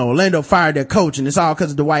 Orlando fired their coach and it's all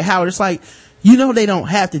because of Dwight Howard. It's like, they don't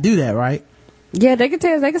have to do that, right? Yeah, they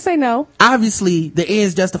can say no. Obviously, the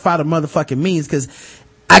ends justify the motherfucking means, because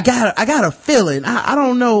I got a feeling. I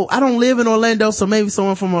don't know. I don't live in Orlando, so maybe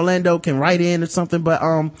someone from Orlando can write in or something, but,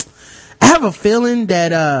 I have a feeling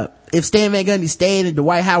that, if Stan Van Gundy stayed and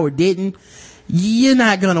Dwight Howard didn't, you're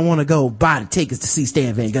not gonna want to go buy the tickets to see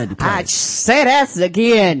Stan Van Gundy play. I say that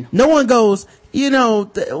again. No one goes,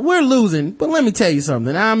 we're losing, but let me tell you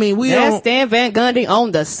something. I mean, That's Stan Van Gundy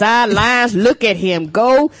on the sidelines. Look at him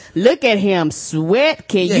go. Look at him sweat.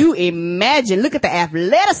 Can you imagine? Look at the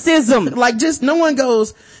athleticism. Like, just no one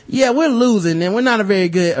goes, yeah, we're losing and we're not a very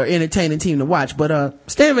good or entertaining team to watch, but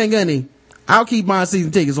Stan Van Gundy, I'll keep my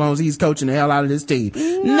season tickets as long as he's coaching the hell out of this team.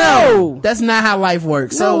 No, that's not how life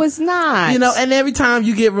works. No, it's not. And every time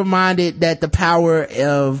you get reminded that the power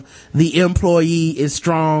of the employee is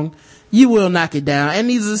strong, you will knock it down. And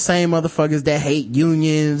these are the same motherfuckers that hate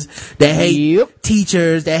unions, that hate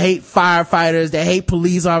teachers, that hate firefighters, that hate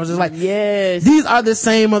police officers. Like, yes, these are the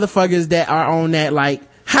same motherfuckers that are on that, like,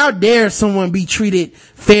 how dare someone be treated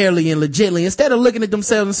fairly and legitimately, instead of looking at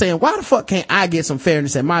themselves and saying, why the fuck can't I get some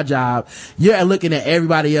fairness at my job? You're looking at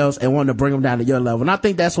everybody else and wanting to bring them down to your level. And I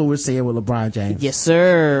think that's what we're seeing with LeBron James. Yes,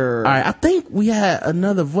 sir. All right. I think we had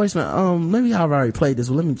another voicemail. Maybe I've already played this.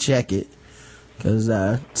 Well, let me check it, because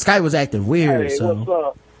Skype was acting weird. Hey, so what's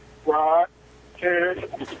up, Rod, Karen?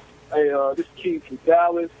 Hey, this is Keith from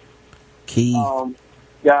Dallas. Keith.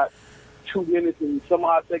 Got 2 minutes and some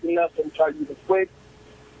odd seconds left, so I'm trying to keep it quick.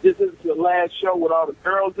 This is the last show with all the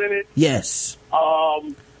girls in it. Yes. I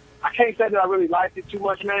can't say that I really liked it too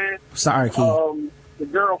much, man. Sorry, Keith. The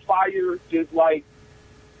girl Fire, just like,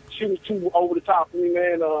 she was too over the top for me,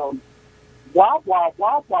 man. Wop, wop,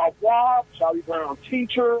 wop, wop, wop. Charlie Brown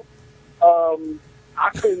teacher. I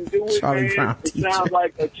couldn't do it, Charlie man. Brown It teacher. sounds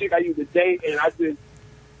like a chick I used to date, and I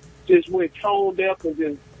just went tone deaf and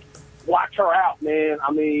just watch her out, man.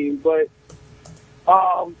 I mean, but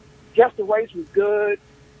guess the race was good.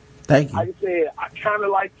 Thank you. Like I said, I kind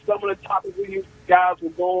of like some of the topics where you guys were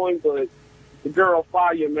going, but the girl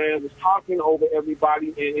Fire, man, was talking over everybody,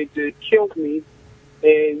 and it just killed me.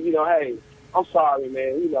 And, hey, I'm sorry,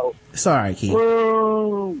 man, Sorry, Keith.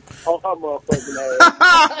 On her motherfucking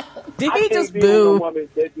ass. Did he just I can't be with a boo? woman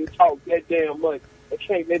that just talk that damn much. I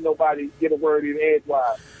can't let nobody get a word in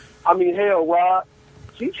edgewise. I mean, hell, Rod,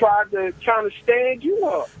 she tried to kind of stand you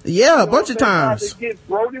up. Yeah, a bunch of times. Tried to get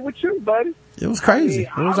Brody with you, buddy. It was crazy.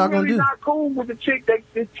 I mean, what was I I'm gonna really do? not cool with the chick that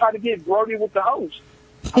tried to get Brody with the host.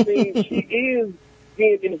 I mean, she is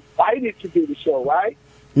being invited to do the show, right?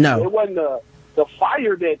 No. It wasn't the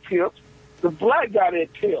fire that tipped. The black guy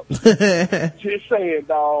that tipped. Just saying,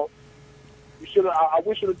 dog. I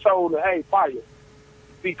wish you'd have told her, hey, fire,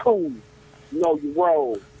 be cool. You know, you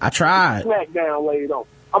roll. I tried. Smackdown laid on.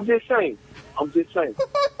 I'm just saying.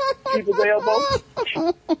 People's elbows.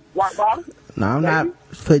 Rock bottom. No, I'm not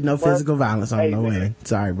putting no physical violence on hey, no man. women.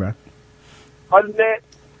 Sorry, bro. Other than that,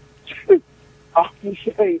 I'm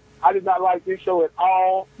just saying, I did not like this show at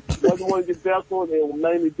all. Wasn't one of the best ones. It was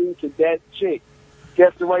mainly due to that chick.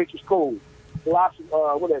 Guess the race was cool.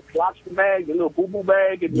 Colostomy bag, the little boo-boo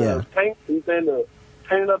bag, and the tank, and then the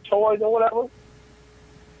painted up toys or whatever.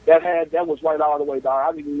 That was right all the way, dog.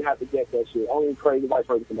 I didn't even have to get that shit. Only crazy white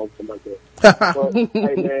person come over something like that. But,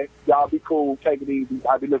 hey, man, y'all be cool. Take it easy.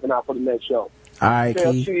 I'll be looking out for the next show. All right,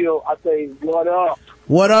 Keith. Chill. I say, what up?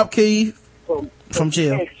 What up, Keith? From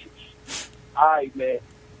Chill. Texas. All right, man.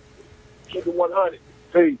 Keep it 100.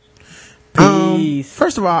 Peace.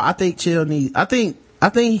 First of all, I think Chill needs. I think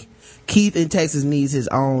Keith in Texas needs his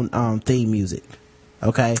own theme music.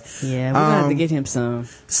 Okay. Yeah, we're gonna have to get him some.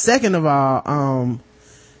 Second of all,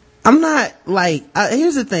 I'm not like.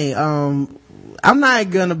 Here's the thing. I'm not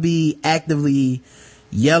gonna be actively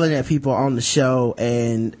yelling at people on the show,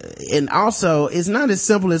 and also it's not as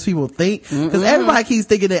simple as people think, because everybody keeps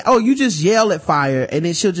thinking that, oh, you just yell at Fire and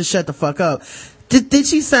then she'll just shut the fuck up. Did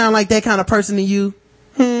she sound like that kind of person to you?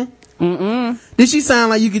 Did she sound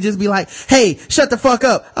like you could just be like, hey, shut the fuck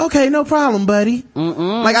up? Okay, no problem, buddy.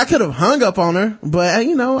 Like, I could have hung up on her, but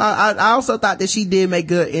you know, I also thought that she did make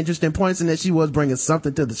good, interesting points, and that she was bringing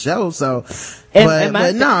something to the show. So,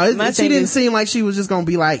 but no, she didn't seem like she was just gonna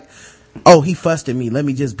be like, oh, he fussed at me, let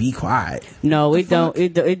me just be quiet. No, it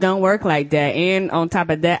don't work like that. And on top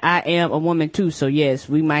of that, I am a woman too, so yes,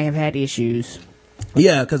 we might have had issues.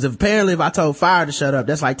 Yeah, because apparently if I told Fire to shut up,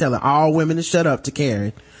 that's like telling all women to shut up to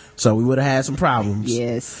Karen. So we would have had some problems.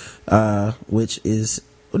 Yes. Which is,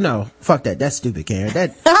 no, fuck that. That's stupid, Karen.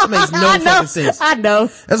 That makes no fucking sense. I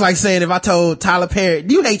know. That's like saying if I told Tyler Perry,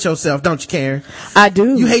 you hate yourself, don't you, Karen? I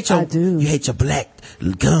do. You hate your black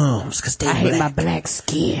gums, cause they I black. hate my black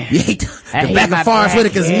skin. You hate the back of Forrest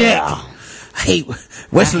Whitaker's neck. I hate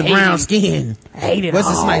Wesley Brown's skin. I hate it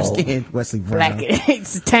Wesley all. Snipes' skin. Wesley Brown.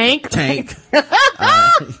 It's Tank.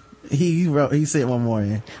 He said one more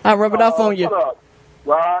in. I'll rub it off on you. What up,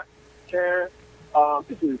 Rod, Karen?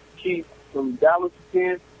 This is Keith from Dallas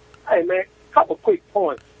again. Hey, man, couple quick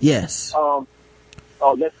points. Yes.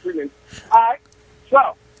 Let's bring in. All right.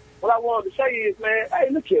 So, what I wanted to say is, man, hey,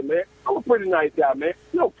 look here, man. I'm a pretty nice guy, man.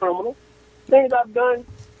 No criminal. Things I've done,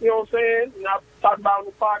 you know what I'm saying? And I've talked about on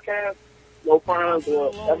the podcast, no crimes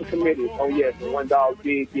or ever committed. Oh, yes, one dog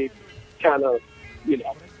did get kind of, you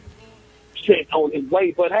know, shit on his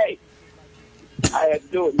way. But, hey, I had to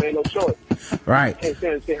do it, man. No choice. Right. Can't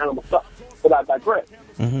stand and say how I'm stuff. But I digress.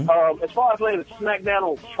 As far as laying the SmackDown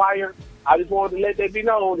on fire, I just wanted to let that be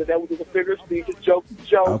known that was just a figure of speech, a joke.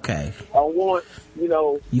 Okay. I don't want, you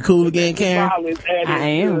know. You cool again, Karen? I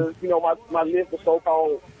am. To, you know, my list of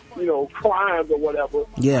so-called, you know, crimes or whatever.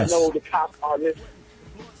 Yes. I know the cops are listening.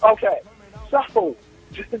 Okay. So,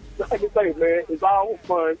 just like I say, man, it's all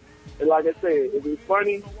fun. And like I said, if it's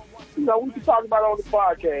funny, you know, we can talk about it on the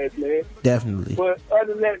podcast, man. Definitely. But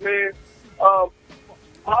other than that, man,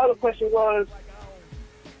 my other question was,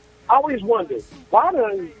 I always wondered, why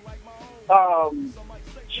does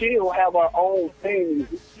Chill have our own theme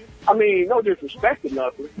music? I mean, no disrespect or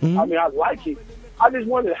nothing. I mean, I like it. I just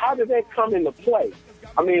wondered, how did that come into play?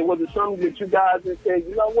 I mean, was it something that you guys just said,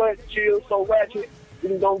 you know what, Chill's so ratchet, we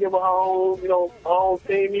just don't give her own, you know, her own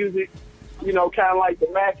theme music, you know, kind of like the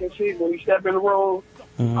Mac and shit when you step in the room?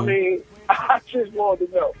 I mean, I just wanted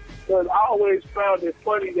to know. Because I always found it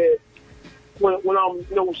funny that when I'm,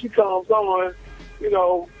 you know, when she comes on, you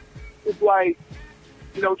know, it's like,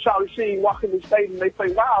 you know, Charlie Sheen walking the stage and they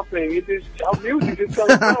play Wild Thing. It just, our music just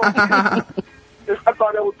comes on. I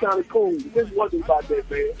thought that was kind of cool. This wasn't about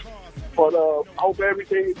that, man. But I hope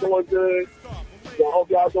everything is going good. So I hope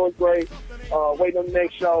y'all doing great. Waiting on the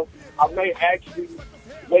next show. I may actually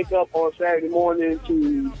wake up on Saturday morning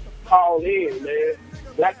to call in, man.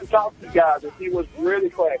 Like to talk to you guys and see what's really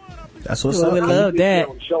cracking. That's what's up. We love that.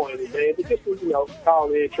 Showing it, man. But just, you know,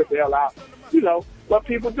 call in, trip the hell out. You know, what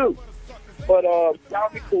people do. But y'all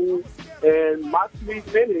be cool. And my 3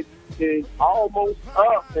 minutes is almost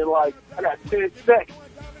up in like, I got 10 seconds.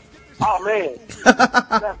 Oh, man.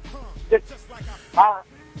 7, 6, 5,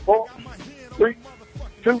 4, 3,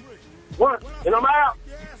 2, 1. And I'm out.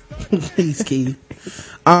 Peace, Keith.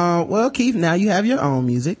 Well, Keith, now you have your own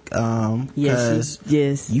music.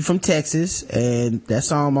 Yes. You from Texas, and that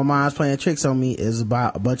song "My Mind's Playing Tricks on Me" is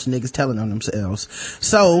about a bunch of niggas telling on themselves.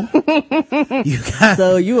 So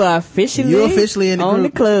you are officially in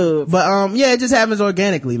the club. But yeah, it just happens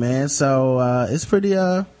organically, man. So it's pretty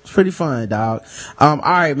fun, dog. All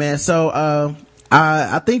right, man. So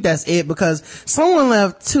I think that's it, because someone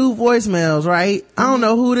left 2 voicemails, right? I don't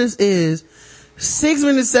know who this is. 6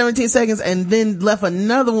 minutes, 17 seconds, and then left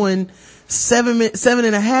another one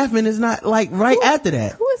 7.5 minutes, not like after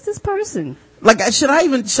that. Who is this person? Like, should I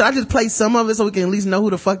just play some of it so we can at least know who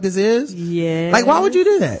the fuck this is? Yeah. Like, why would you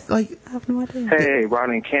do that? Like, I have no idea. Hey, Rod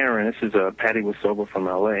and Karen, this is Patty Wasoba from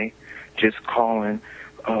LA. Just calling,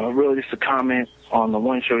 really just a comment on the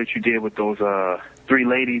one show that you did with those 3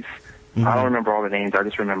 ladies. Mm-hmm. I don't remember all the names. I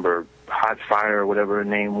just remember Hot Fire or whatever her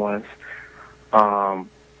name was.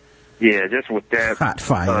 Yeah, just with that. Hot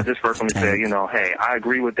Fire. Just first let me say, hey, I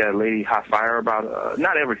agree with that lady Hot Fire about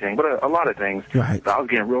not everything, but a lot of things. Right. But I was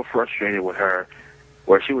getting real frustrated with her,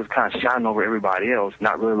 where she was kind of shouting over everybody else,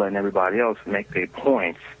 not really letting everybody else make their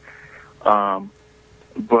points.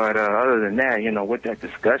 But other than that, with that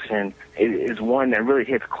discussion, it is one that really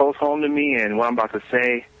hits close home to me, and what I'm about to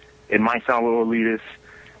say, it might sound a little elitist,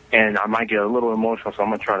 and I might get a little emotional, so I'm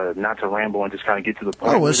going to try to not to ramble and just kind of get to the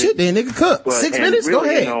point. Oh, well, shit, then, nigga, cook. But, 6 minutes?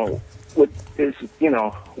 Really, go ahead. I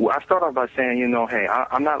start off by saying, hey,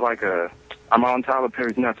 I'm not like I'm on Tyler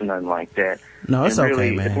Perry's nuts or nothing like that. No, it's and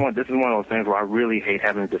really, okay, man. This is one of those things where I really hate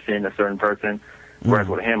having to defend a certain person, whereas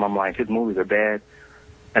with him, I'm like, his movies are bad,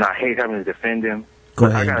 and I hate having to defend him. Go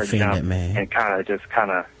but ahead I and gotta defend jump it, man. and kind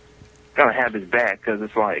of have his back, because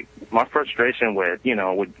it's like my frustration with,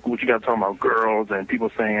 with what you got talking about girls and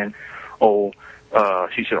people saying, oh,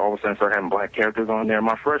 she should all of a sudden start having black characters on there.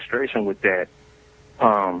 My frustration with that,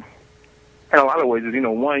 in a lot of ways is,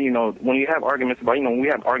 one, when you have arguments about, when we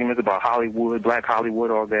have arguments about Hollywood, black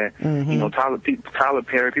Hollywood, all that, Tyler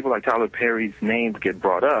Perry, people like Tyler Perry's names get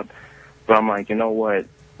brought up, but I'm like, you know what,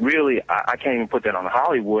 really, I can't even put that on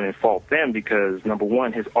Hollywood and fault them, because number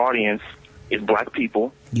one, his audience is black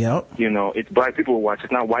people. Yep. It's black people who watch.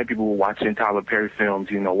 It's not white people who watch Tyler Perry films,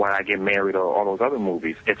 Why I Get Married or all those other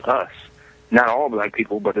movies. It's us. Not all black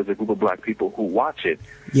people, but there's a group of black people who watch it.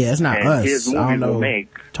 Yeah, it's not and us. His movies will make,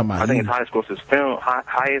 I think his highest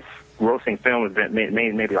grossing film has been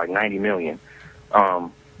made maybe like $90 million.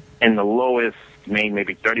 And the lowest made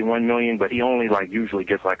maybe $31 million, but he only usually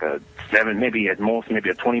gets like a maybe at most maybe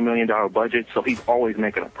a $20 million budget, so he's always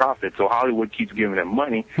making a profit. So Hollywood keeps giving him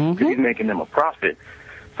money because he's making them a profit.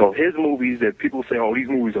 So his movies that people say, oh, these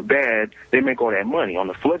movies are bad, they make all that money. On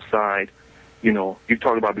the flip side, you've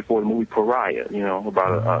talked about before the movie Pariah,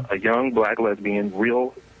 about a young black lesbian,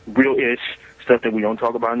 real-ish stuff that we don't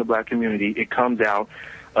talk about in the black community. It comes out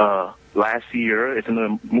last year. It's in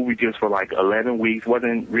the movie theaters for like 11 weeks.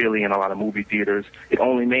 Wasn't really in a lot of movie theaters. It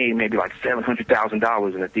only made maybe like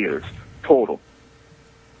 $700,000 in the theaters total.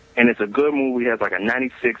 And it's a good movie. It has like a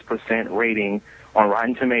 96% rating on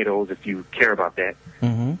Rotten Tomatoes, if you care about that.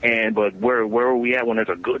 But where are we at when there's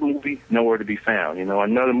a good movie? Nowhere to be found.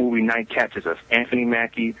 Another movie, Night Catches Us. Anthony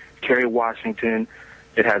Mackie, Kerry Washington.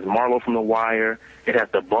 It has Marlo from The Wire. It has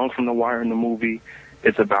the Bunk from The Wire in the movie.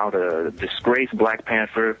 It's about a disgraced Black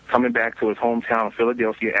Panther coming back to his hometown of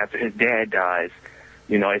Philadelphia after his dad dies.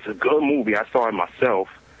 It's a good movie. I saw it myself.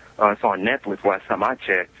 It's on Netflix last time I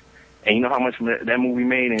checked. And you know how much that movie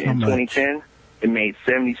made in 2010? It made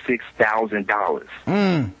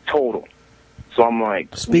 $76,000 total. So I'm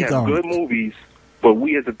like, we have good movies, but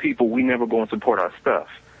we as a people, we never go and support our stuff.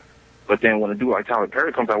 But then when a dude like Tyler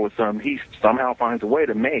Perry comes out with something, he somehow finds a way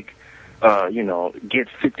to make, get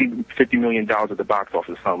 $50 million at the box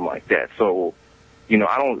office, something like that. So,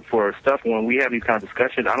 for stuff, when we have these kind of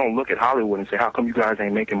discussions, I don't look at Hollywood and say, how come you guys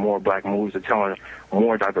ain't making more black movies or telling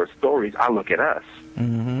more diverse stories? I look at us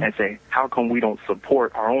and say, how come we don't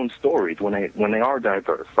support our own stories when they are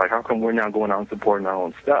diverse? Like, how come we're not going out and supporting our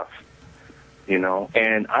own stuff?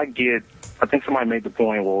 And I think somebody made the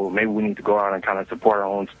point, well, maybe we need to go out and kind of support our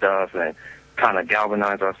own stuff and kind of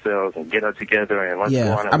galvanize ourselves and get us together and let's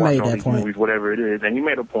go out and watch all these movies, whatever it is. And you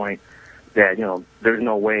made a point that, there's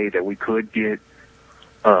no way that we could get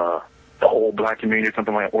the whole black community or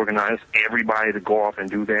something like organize everybody to go off and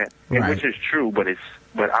do that, which is true, but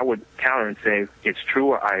I would counter and say it's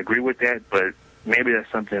true. I agree with that, but maybe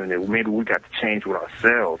that's something that maybe we got to change with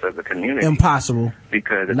ourselves as a community. Impossible.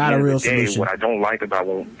 Because at not the end a real of the day, solution. what I don't like about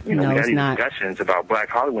when we have these discussions about black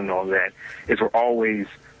Hollywood and all that is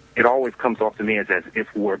it always comes off to me as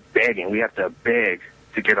if we're begging. We have to beg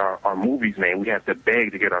to get our movies made. We have to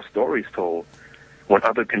beg to get our stories told when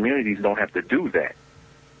other communities don't have to do that.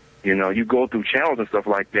 You know, you go through channels and stuff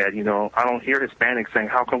like that, you know, I don't hear Hispanics saying,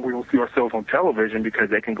 how come we don't see ourselves on television?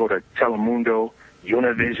 Because they can go to Telemundo,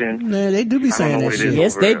 Univision. Yeah, they do be saying that shit.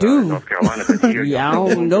 Yes, they do. North Carolina, but here, Yeah, I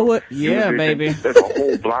don't know it. Yeah, Univision, baby. There's a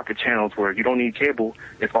whole block of channels where you don't need cable.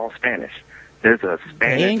 It's all Spanish. There's a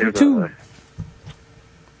Spanish, there's too. a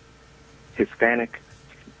Hispanic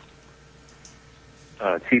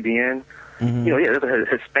TBN. Mm-hmm. You know, yeah, there's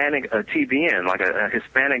a Hispanic TBN, like a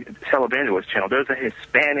Hispanic televangelist channel. There's a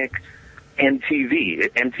Hispanic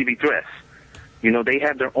MTV, MTV Tres. You know, they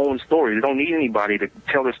have their own stories. They don't need anybody to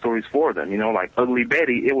tell their stories for them. You know, like Ugly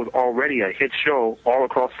Betty, it was already a hit show all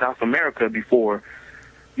across South America before,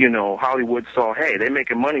 you know, Hollywood saw, hey, they're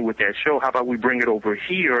making money with that show. How about we bring it over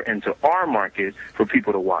here into our market for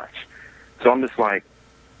people to watch? So I'm just like,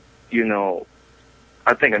 you know,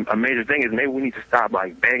 I think a major thing is maybe we need to stop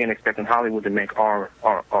like begging, expecting Hollywood to make our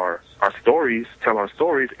stories, tell our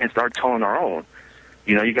stories, and start telling our own.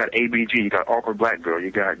 You know, you got ABG, you got Awkward Black Girl, you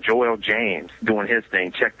got Joel James doing his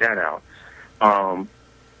thing. Check that out.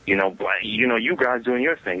 You know, you guys doing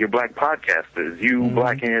your thing. You're black podcasters. You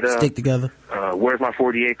blacking it up. Stick together. Where's My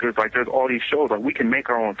 40 Acres? Like, there's all these shows. Like, we can make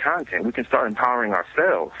our own content. We can start empowering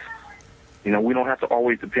ourselves. You know, we don't have to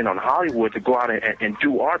always depend on Hollywood to go out and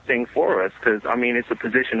do our thing for us because, I mean, it's a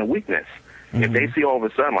position of weakness. Mm-hmm. If they see all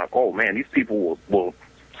of a sudden, like, oh, man, these people will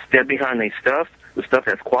step behind their stuff, the stuff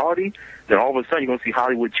that's quality, then all of a sudden you're going to see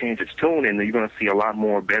Hollywood change its tune and you're going to see a lot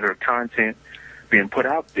more better content being put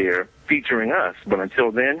out there featuring us. But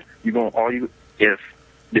until then, if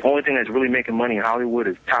the only thing that's really making money in Hollywood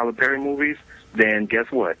is Tyler Perry movies, then guess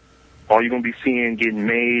what? All you're going to be seeing getting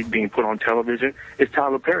made, being put on television, is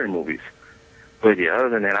Tyler Perry movies. But yeah, other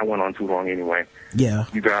than that, I went on too long anyway. Yeah.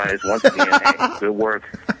 You guys, once again, hey, good work.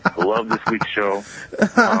 Love this week's show.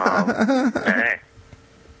 Hey.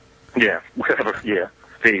 Yeah, whatever. Yeah.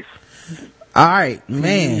 Peace. All right,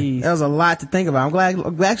 man. That was a lot to think about.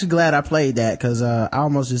 I'm actually glad I played that because I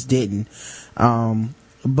almost just didn't.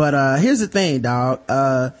 But here's the thing, dog.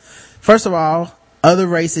 First of all, other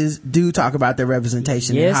races do talk about their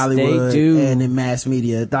representation in Hollywood and in mass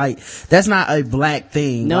media. Like, that's not a black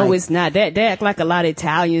thing. No, like, it's not. They act like a lot of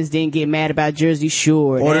Italians didn't get mad about Jersey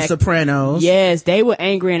Shore. Or The Sopranos. Yes, they were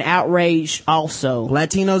angry and outraged also.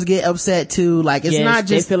 Latinos get upset too. Like, it's not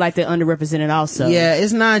just... they feel like they're underrepresented also. Yeah,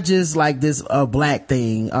 it's not just like this black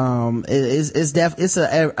thing. It's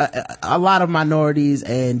a lot of minorities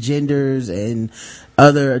and genders and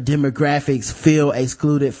other demographics feel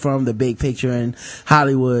excluded from the big picture in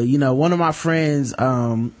Hollywood. You know, one of my friends,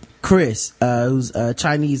 Chris, who's a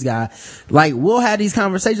Chinese guy, like, we'll have these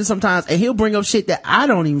conversations sometimes and he'll bring up shit that I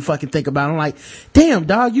don't even fucking think about. I'm like, damn,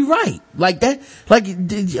 dog, you right. Like that, like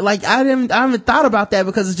I haven't thought about that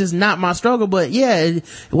because it's just not my struggle. But yeah,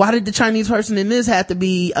 why did the Chinese person in this have to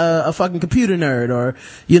be a fucking computer nerd? Or,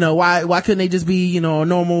 you know, why couldn't they just be, you know, a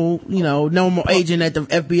normal agent at the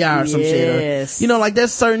FBI or some shit? Or, you know, like,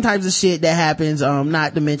 there's certain types of shit that happens,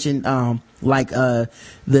 not to mention,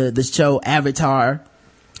 the show Avatar,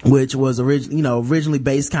 which was originally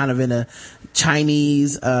based kind of in a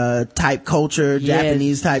Chinese type culture,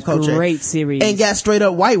 Japanese type culture. Great series. And got straight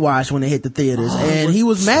up whitewashed when it hit the theaters. And he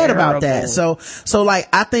was mad about that. So like,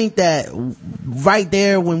 I think that right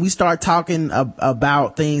there, when we start talking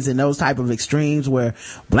about things in those type of extremes where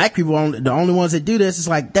black people are the only ones that do this, it's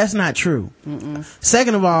like, that's not true. Mm-mm.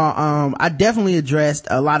 Second of all, I definitely addressed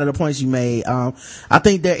a lot of the points you made. I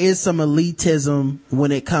think there is some elitism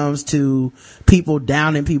when it comes to people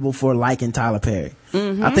downing people for liking Tyler Perry.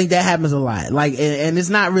 Mm-hmm. I think that happens a lot. Like, and it's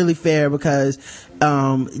not really fair because,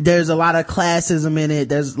 there's a lot of classism in it.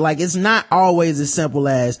 There's like, it's not always as simple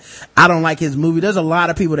as, I don't like his movie. There's a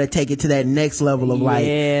lot of people that take it to that next level of like,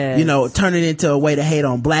 you know, turn it into a way to hate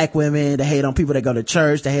on black women, to hate on people that go to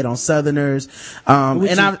church, to hate on Southerners.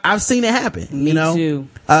 And I've seen it happen, you know? Too.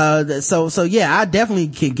 So yeah, I definitely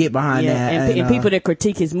can get behind that. And people that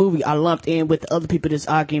critique his movie are lumped in with other people that's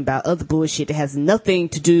arguing about other bullshit that has nothing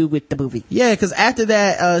to do with the movie. Yeah, cause after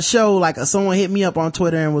that, show, like, someone hit me up on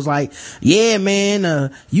Twitter and was like, yeah, man,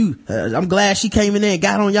 I'm glad she came in there and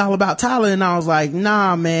got on y'all about Tyler. And I was like,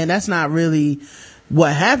 nah, man, that's not really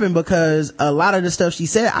what happened, because a lot of the stuff she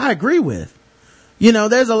said, I agree with. You know,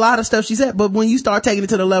 there's a lot of stuff she said, but when you start taking it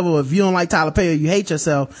to the level of, you don't like Tyler Perry, you hate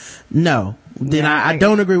yourself, no. Then I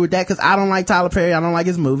don't agree with that, because I don't like Tyler Perry, I don't like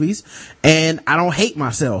his movies, and I don't hate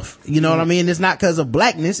myself. You know what I mean? It's not because of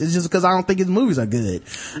blackness, it's just because I don't think his movies are good.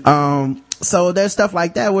 So there's stuff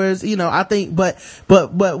like that, whereas, you know, I think, but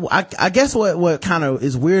I guess what kind of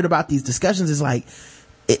is weird about these discussions is like,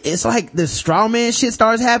 it's like the straw man shit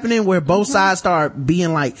starts happening where both sides start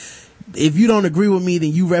being like, if you don't agree with me,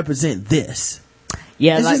 then you represent this.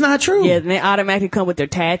 Yeah, it's just not true. Yeah, they automatically come with their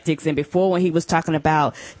tactics. And before, when he was talking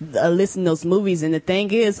about listing those movies, and the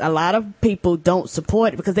thing is, a lot of people don't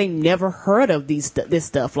support it because they never heard of this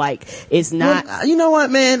stuff. Like, it's not. Well, you know what,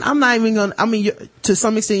 man? I'm not even gonna. I mean, to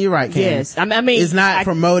some extent, you're right, Ken. Yes, I mean, it's not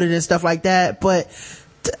promoted and stuff like that, but.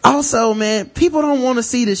 Also, man, people don't want to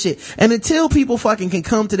see this shit. And until people fucking can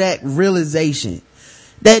come to that realization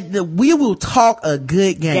that we will talk a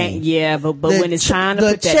good game. Yeah, but when it's time to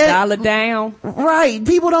put that dollar down. Right.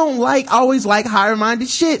 People don't always like higher minded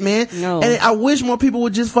shit, man. No. And I wish more people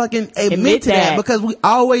would just fucking admit to that, because we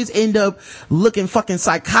always end up looking fucking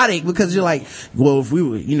psychotic, because you're like, well, if we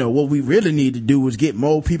were, what we really need to do was get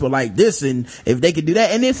more people like this, and if they could do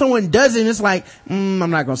that, and then someone doesn't, it's like, I'm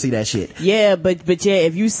not gonna see that shit. Yeah, but yeah,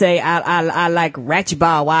 if you say I like Ratchet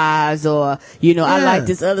Ball Wives, or I like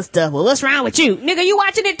this other stuff, well, what's wrong with you, nigga? You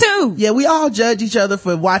watching it too? Yeah, we all judge each other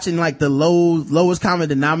for watching like the lowest common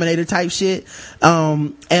denominator type shit.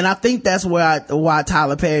 And I think that's why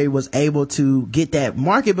Tyler Perry was able to get that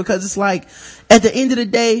market, because it's like, at the end of the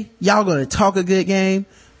day, y'all gonna talk a good game,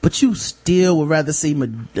 but you still would rather see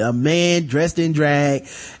a man dressed in drag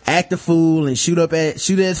act a fool and shoot at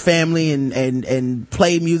his family and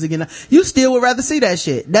play music, and you still would rather see that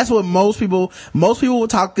shit. That's what most people will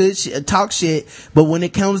talk shit, but when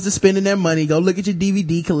it comes to spending their money, go look at your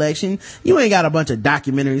DVD collection. You ain't got a bunch of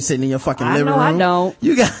documentaries sitting in your fucking living room. I don't.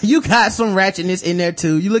 You got some ratchetness in there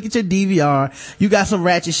too. You look at your DVR, you got some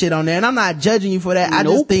ratchet shit on there, and I'm not judging you for that. I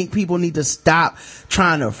just think people need to stop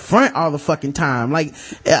trying to front all the fucking time. Like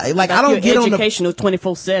I don't get on the educational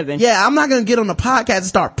 24/7. Yeah, I'm not gonna get on the podcast and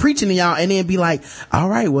start preaching to y'all and then be like, all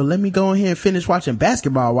right, well, let me go in here and finish watching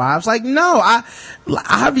Basketball Wives. Like, no,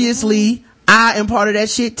 obviously I am part of that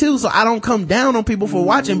shit too, so I don't come down on people for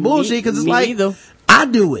watching bullshit, because it's like, either. I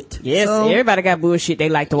do it. Yes, so, everybody got bullshit they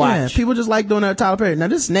like to watch. Yeah, people just like doing that with Tyler Perry. Now,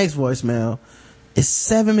 this next voicemail is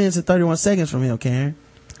 7 minutes and 31 seconds from him, Karen.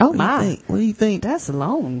 Oh, my. What do you think? That's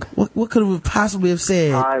long. What could we possibly have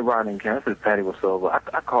said? Hi, Rod and Karen. This is Patty Wasova.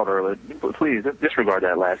 I called earlier. Please disregard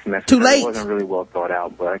that last message. Too late. It wasn't really well thought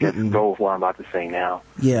out, but I guess go with what I'm about to say now.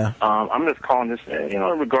 Yeah. I'm just calling this, in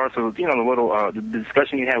regards to, the little, the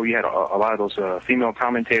discussion you had where you had a lot of those, female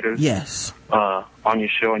commentators. Yes. On your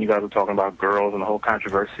show, and you guys were talking about girls and the whole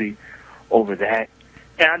controversy over that.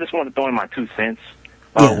 And I just wanted to throw in my 2 cents,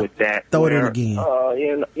 with that. Throw it in again.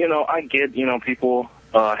 I get, people,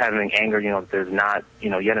 having anger, that there's not,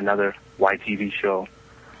 yet another white TV show,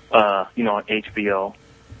 on HBO,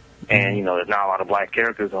 and, there's not a lot of black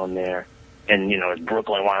characters on there, and, it's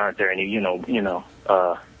Brooklyn, why aren't there any,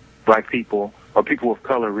 black people, or people of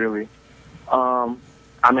color, really?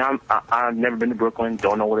 I've never been to Brooklyn,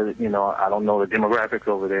 don't know what it, I don't know the demographics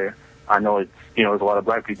over there. I know it's, there's a lot of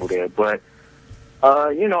black people there, but,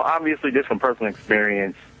 obviously just from personal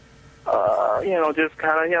experience, just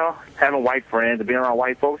kind of, having white friends and being around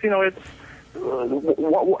white folks, it's,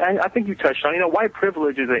 and I think you touched on, white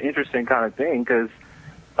privilege is an interesting kind of thing, because,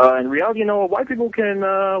 in reality, white people can,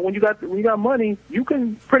 when you got money, you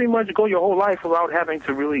can pretty much go your whole life without having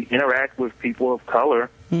to really interact with people of color,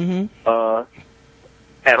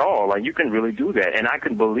 at all. Like, you can really do that. And I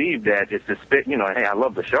can believe that it's hey, I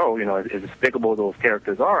love the show, as despicable as those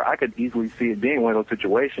characters are, I could easily see it being one of those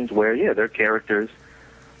situations where, their characters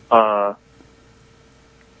don't,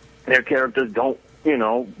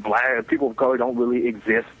 black people of color don't really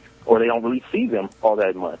exist, or they don't really see them all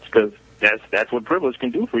that much, because that's what privilege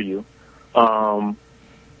can do for you. And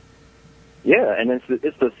it's this,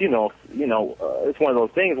 it's one of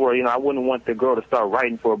those things where, I wouldn't want the girl to start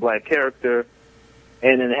writing for a black character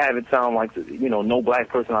and then have it sound like, no black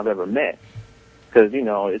person I've ever met. Because,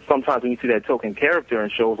 it's sometimes when you see that token character in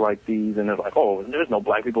shows like these, and they're like, oh, there's no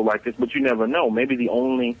black people like this, but you never know. Maybe the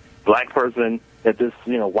only black person that this,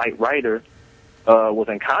 white writer was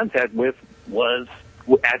in contact with was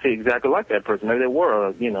actually exactly like that person. Maybe they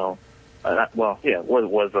were, was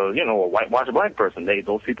a whitewashed black person.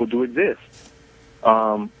 Those people do exist.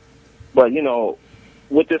 But,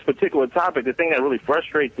 with this particular topic, the thing that really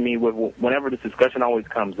frustrates me whenever this discussion always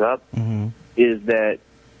comes up is that,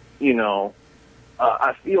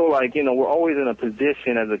 I feel like, we're always in a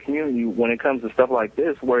position as a community when it comes to stuff like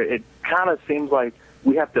this where it kind of seems like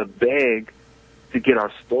we have to beg to get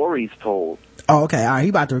our stories told. Oh, okay. All right. He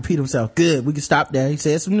about to repeat himself. Good. We can stop there. He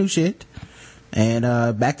said some new shit. And,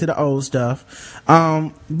 back to the old stuff.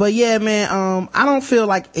 But yeah, man, I don't feel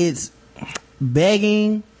like it's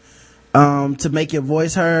begging, to make your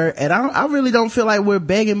voice heard. And I really don't feel like we're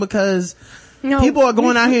begging, because No, people are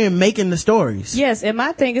going out here and making the stories. Yes, and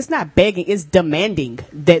my thing is not begging, it's demanding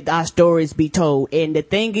that our stories be told. And the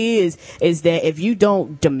thing is that if you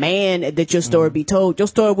don't demand that your story be told, your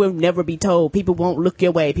story will never be told. People won't look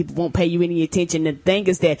your way. People won't pay you any attention. The thing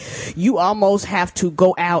is that you almost have to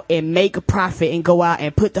go out and make a profit and go out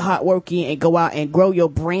and put the hard work in and go out and grow your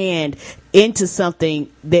brand into something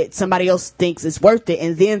that somebody else thinks is worth it,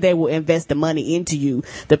 and then they will invest the money into you.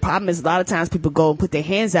 The problem is a lot of times people go and put their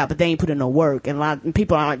hands out, but they ain't put in no work, and a lot of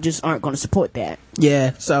people aren't going to support that.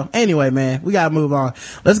 Yeah. So anyway, man, we gotta move on.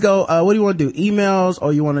 Let's go. What do you want to do? Emails,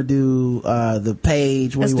 or you want to do the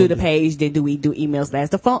page? Let's do the page. Then do we do emails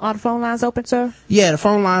last? Are the phone lines open, sir? Yeah, the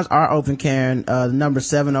phone lines are open, Karen. The number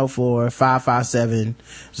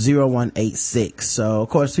 704-557-0186. So of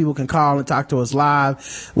course people can call and talk to us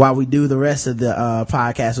live while we do the rest of the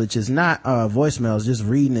podcast, which is not voicemails, just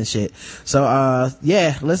reading and shit. So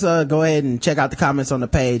yeah, let's go ahead and check out the comments on the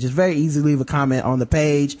page. It's very easy to leave a comment on the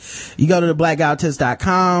page. You go to theblackouttips.com.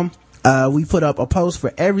 We put up a post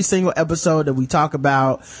for every single episode that we talk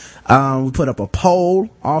about. We put up a poll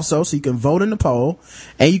also, so you can vote in the poll,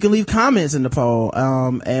 and you can leave comments in the poll.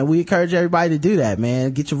 And we encourage everybody to do that,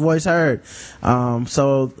 man. Get your voice heard.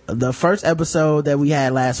 So the first episode that we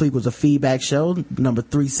had last week was a feedback show, number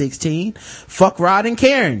 316. Fuck Rod and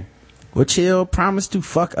Karen. Well, Chill promised to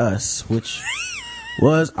fuck us, which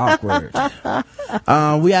was awkward.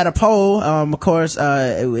 We had a poll. Of course,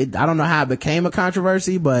 I don't know how it became a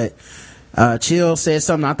controversy, but Chill said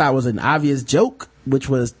something I thought was an obvious joke, which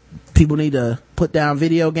was people need to put down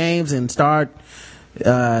video games and start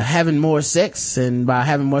having more sex. And by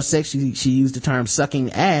having more sex, she used the term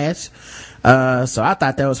sucking ass. So I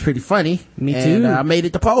thought that was pretty funny. Me too. And I made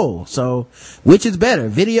it the poll. So which is better,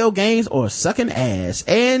 video games or sucking ass?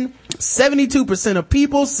 And 72% of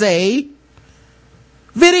people say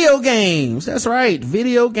video games. That's right.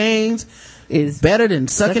 Video games is better than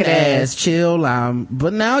sucking ass. Chill.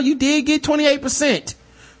 But now you did get 28%.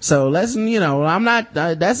 So let's, I'm not,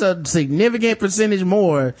 that's a significant percentage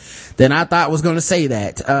more than I thought was going to say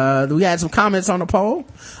that. We had some comments on the poll,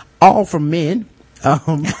 all from men.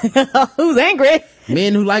 Who's angry?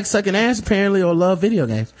 Men who like sucking ass apparently, or love video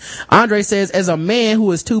games. Andre says, as a man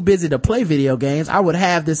who is too busy to play video games, I would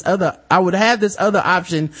have this other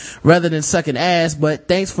option rather than sucking ass, but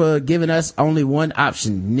thanks for giving us only one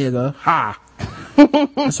option, nigga. Ha.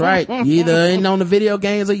 That's right. You either ain't on the video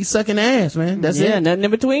games or you sucking ass, man. That's it. Yeah, nothing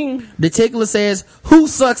in between. The Tickler says, who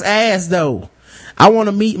sucks ass though? I want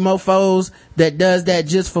to meet mofos that does that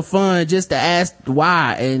just for fun, just to ask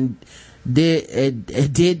why, and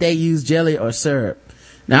did they use jelly or syrup?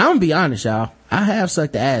 Now I'm gonna be honest, y'all, I have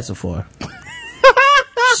sucked the ass before.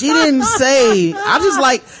 She didn't say, I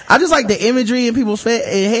just like the imagery in people's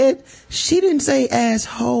head. She didn't say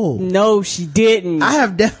asshole. No, she didn't. I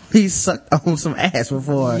have definitely sucked on some ass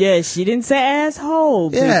before. Yeah, she didn't say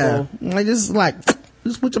asshole. Yeah,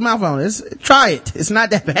 just put your mouth on it. Try it. It's not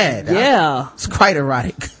that bad. Yeah, it's quite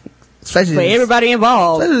erotic. Especially for everybody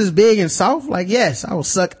involved. Especially it's big and soft. Like, yes, I will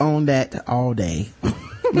suck on that all day.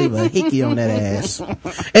 Leave a hickey on that ass.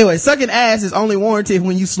 Anyway, sucking ass is only warranted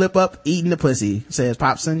when you slip up eating the pussy, says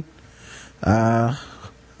Popson.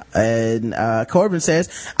 And Corbin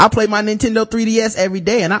says, I play my Nintendo 3DS every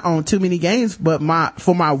day and I own too many games for my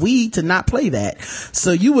Wii to not play that.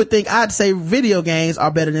 So you would think I'd say video games are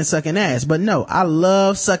better than sucking ass, but no, I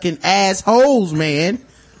love sucking assholes, man.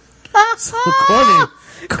 So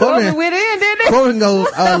Corbin went in, didn't it? Corbin goes,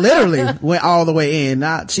 literally went all the way in.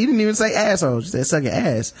 She didn't even say asshole. She said sucking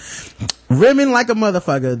ass. Rimming like a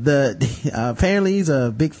motherfucker. Apparently he's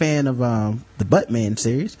a big fan of, the Buttman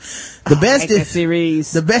series.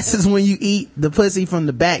 The best is when you eat the pussy from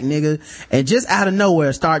the back, nigga, and just out of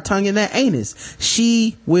nowhere start tonguing that anus.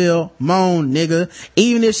 She will moan, nigga.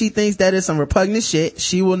 Even if she thinks that is some repugnant shit,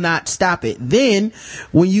 she will not stop it. Then,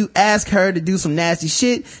 when you ask her to do some nasty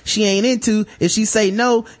shit she ain't into, if she say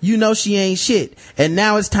no, you know she ain't shit. And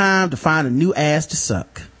now it's time to find a new ass to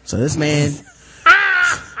suck. So this man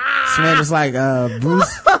is like,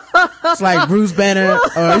 it's like Bruce Banner,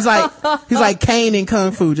 or he's like Kane in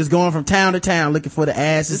Kung Fu, just going from town to town looking for the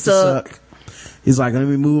asses to suck. He's like, let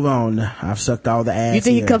me move on. I've sucked all the ass. You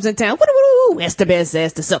think here. He comes in town? Woo-woo-woo, that's the best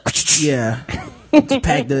ass to suck. Yeah.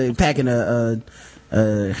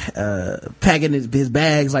 Packing his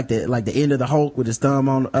bags like the end of the Hulk with his thumb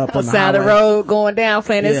up on the side of the road, going down,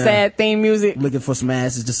 playing that sad theme music, looking for some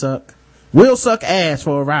asses to suck. We'll suck ass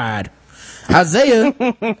for a ride. Isaiah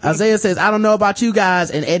says, I don't know about you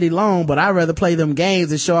guys and Eddie Long, but I'd rather play them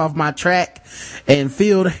games and show off my track and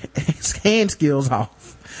field hand skills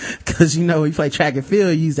off. Cause when you play track and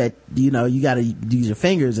field, you use that, you gotta use your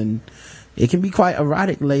fingers, and it can be quite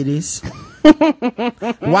erotic, ladies.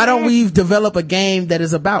 Why don't we develop a game that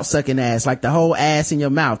is about sucking ass, like the whole ass in your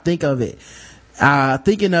mouth? Think of it.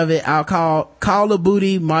 Thinking of it, I'll call of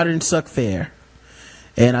Booty Modern Suck Fair.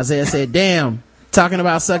 And Isaiah said, damn, talking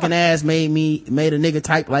about sucking ass made a nigga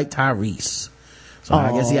type like Tyrese. So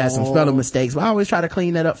I guess he had some spelling mistakes, but I always try to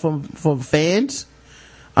clean that up for fans.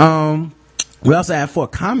 We also had 4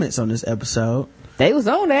 comments on this episode. They was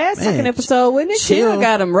on that second episode, wasn't it? Chill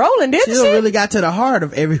got them rolling, didn't she? Chill really got to the heart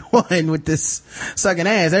of everyone with this sucking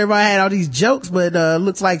ass. Everybody had all these jokes, but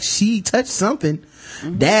looks like she touched something.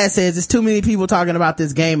 Mm-hmm. Dad says there's too many people talking about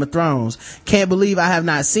this Game of Thrones. Can't believe I have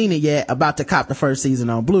not seen it yet. About to cop the first season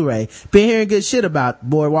on Blu-ray. Been hearing good shit about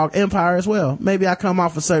Boardwalk Empire as well. Maybe I come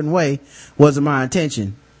off a certain way. Wasn't my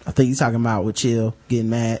intention. I think he's talking about with Chill getting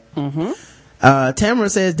mad. Mm-hmm. Tamara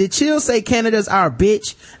says, did Chill say Canada's our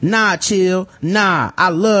bitch? Nah, Chill. Nah. I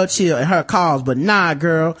love Chill and her calls, but nah,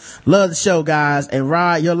 girl. Love the show, guys. And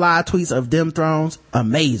Rod, your live tweets of Dem Thrones,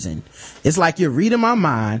 amazing. It's like you're reading my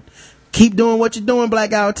mind. Keep doing what you're doing,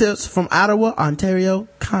 Black Hour Tips from Ottawa, Ontario,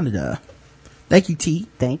 Canada. Thank you, T.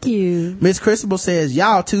 Thank you. Miss Christabel says,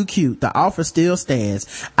 y'all too cute. The offer still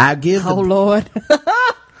stands. Lord.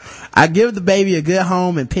 I give the baby a good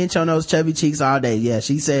home and pinch on those chubby cheeks all day. Yeah,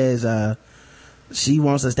 she says, she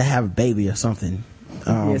wants us to have a baby or something.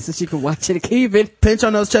 So she can watch it and keep it. Pinch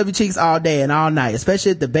on those chubby cheeks all day and all night,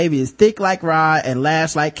 especially if the baby is thick like Rod and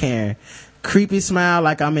laughs like Karen. Creepy smile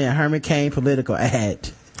like I'm in a Herman Cain political ad.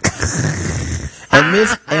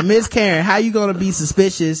 and Miss Karen, how you gonna be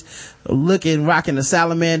suspicious looking, rocking a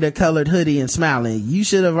salamander colored hoodie and smiling? You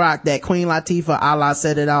should have rocked that Queen Latifah a la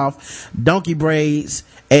Set It Off, donkey braids,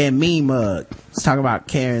 and mean mug. Let's talk about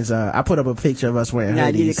Karen's, I put up a picture of us wearing hoodies. Now,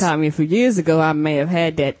 you did call me a few years ago, I may have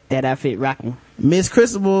had that outfit rocking. Miss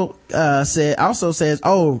Christabel, says,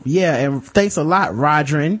 oh yeah, and thanks a lot,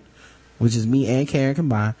 Rodrin, which is me and Karen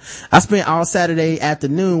combined. I spent all Saturday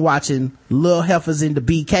afternoon watching Lil Heifers in the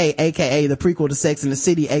BK, aka the prequel to Sex and the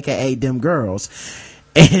City, aka Dem Girls.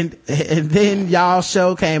 And then y'all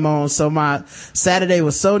show came on, so my Saturday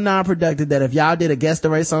was so non-productive that if y'all did a guest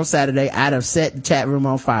race on Saturday, I'd have set the chat room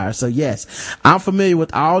on fire. So yes, I'm familiar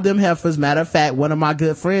with all them heifers. Matter of fact, one of my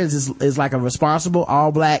good friends is like a responsible,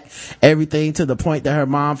 all black, everything, to the point that her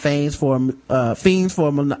mom fiends for a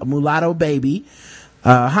mulatto baby,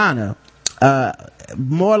 Hannah.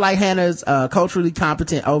 More like Hannah's culturally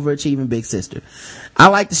competent, overachieving big sister. I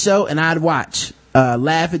like the show and I'd watch,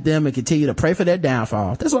 laugh at them and continue to pray for their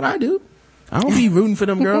downfall. That's what I do. I don't be rooting for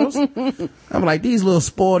them girls. I'm like, these little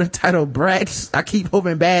spoiled, entitled brats, I keep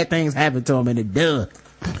hoping bad things happen to them, and it does.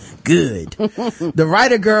 Good. The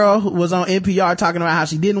writer girl was on NPR talking about how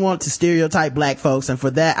she didn't want to stereotype black folks, and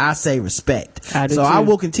for that I say respect. I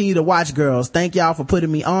will continue to watch Girls. Thank y'all for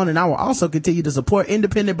putting me on, and I will also continue to support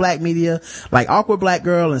independent black media like Awkward Black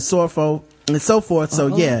Girl and so forth. So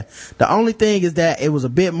yeah, the only thing is that it was a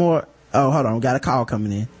bit more. Oh, hold on, we got a call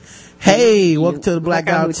coming in. Hey, welcome to the Black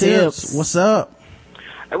Hour Tips. What's up?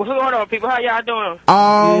 Hey, what's going on, people? How y'all doing?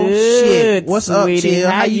 Oh, good, shit. What's sweetie. Up, Chill?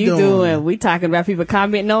 How you doing? We talking about people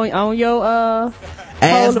commenting on your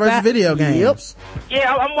ass versus video games. Yep.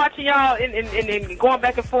 Yeah, I'm watching y'all and going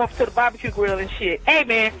back and forth to the barbecue grill and shit. Hey,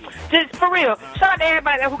 man, just for real, shout out to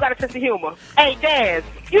everybody who got a sense of humor. Hey, Daz,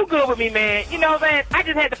 you good with me, man. You know what I'm saying? I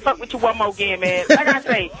just had to fuck with you one more again, man. Like I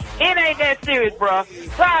say, it ain't that serious, bro.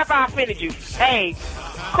 Sorry if I offended you. Hey,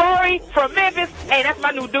 Corey from Memphis, hey, that's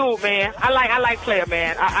my new dude, man. I like Claire,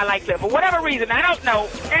 man. I like Claire. For whatever reason, I don't know.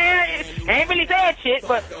 I ain't really said shit,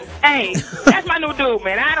 but, hey, that's my new dude,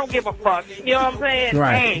 man. I don't give a fuck. You know what I'm saying?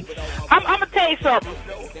 Right. Hey, I'm gonna tell you something.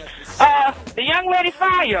 The young lady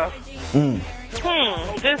fire.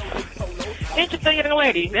 Just interesting young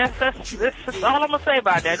lady. That's all I'm gonna say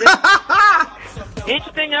about that. Just,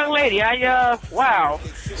 interesting young lady. Wow.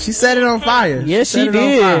 She set it on fire. Yes, she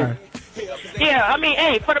did. Yeah, I mean,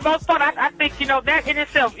 hey, for the most part, I think, that in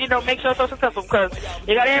itself, makes you so successful because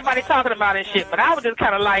you got everybody talking about it and shit. But I was just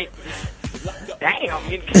kind of like,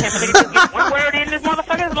 damn, you can't just get one word in this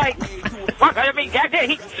motherfucker. It's like, fuck, I mean, goddamn,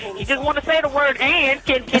 he just want to say the word and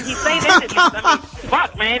can he say that? I mean,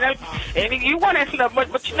 fuck, man. I mean, you want that stuff,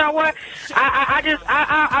 but you know what?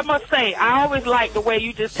 I must say, I always like the way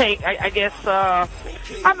you just take, I guess,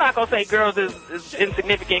 I'm not gonna say Girls is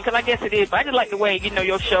insignificant, because I guess it is, but I just like the way,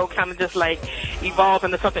 your show kind of just like evolves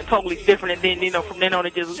into something totally different, and then, from then on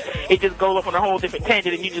it just goes off on a whole different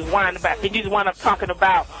tangent, and you just wind up talking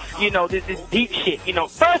about, this deep shit,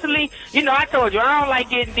 Personally, I told you, I don't like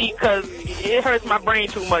getting deep because it hurts my brain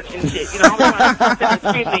too much and shit, I'm trying to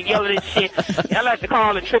scream and yell at this shit. I like to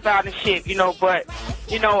call and trip out and shit, but,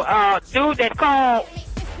 dude that called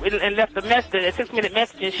and left a message, a 6-minute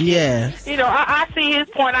message and shit. Yeah. You know, I see his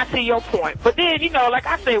point, I see your point. But then, you know, like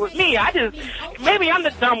I say with me, maybe I'm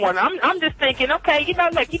the dumb one. I'm just thinking, okay, you know,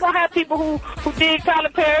 like, you gonna have people who dig Tyler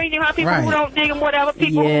Perry, you have people who don't dig him, whatever.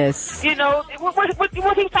 People, yes. You know, what he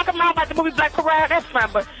was talking about the movie Black Pariah, that's fine.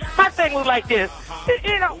 But my thing was like this,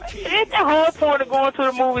 you know, it's the whole point of going to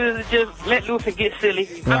the movies is just let loose and get silly.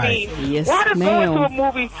 Right. I mean, yes, why does going ma'am. to a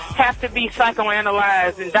movie have to be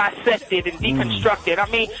psychoanalyzed and dissected and deconstructed? I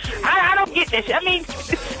mean, I don't get that shit. I mean,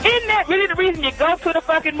 isn't that really the reason you go to the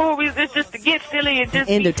fucking movies? It's just to get silly and just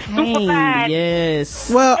entertained. be stupefied. Yes.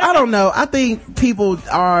 Well, I don't know. I think people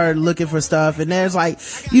are looking for stuff, and there's like,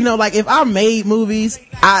 you know, like if I made movies,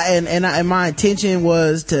 and my intention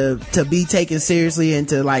was to be taken seriously and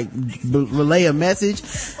to like relay a message,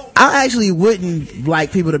 I actually wouldn't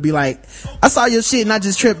like people to be like, I saw your shit and I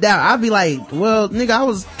just tripped out. I'd be like, well, nigga, I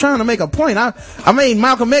was trying to make a point. I made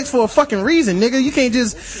Malcolm X for a fucking reason, nigga. You can't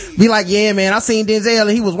just be like, yeah, man, I seen Denzel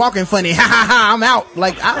and he was walking funny. Ha ha ha, I'm out.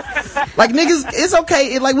 Like, niggas, it's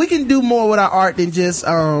okay. Like, we can do more with our art than just,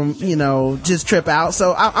 you know, just trip out.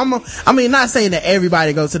 So I mean, not saying that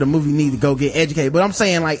everybody goes to the movie need to go get educated, but I'm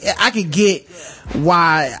saying like, I could get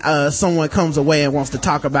why, someone comes away and wants to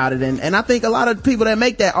talk about it. And I think a lot of people that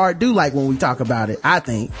make that art do like when we talk about it, I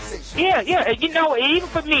think. Yeah, you know, even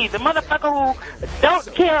for me, the motherfucker who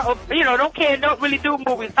don't care, you know, don't care, don't really do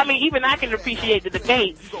movies. I mean, even I can appreciate the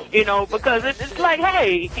debate, you know, because it's like,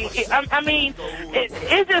 hey, I mean,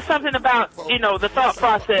 it's just something about, you know, the thought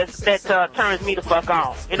process that turns me the fuck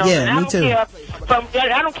on. You know, yeah, and I me too.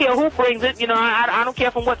 I don't care who brings it. You know, I don't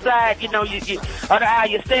care from what side, you know, you or the aisle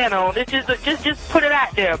you stand on. It's just put it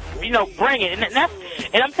out there. You know, bring it,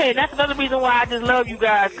 and I'm saying that's another reason why I just love you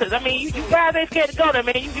guys, because I mean, you guys ain't scared to go there,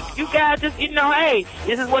 man. You guys just, you know, hey,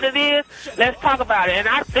 this is what it is. Let's talk about it. And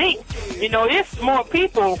I think, you know, if more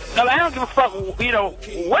people, I don't give a fuck, you know,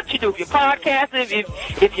 what you do. If you podcast,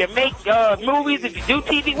 if you make movies, if you do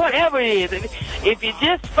TV, whatever it is, if you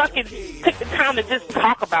just fucking take the time to just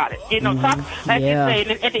talk about it, you know, talk, like you say.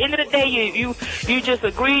 And at the end of the day, you just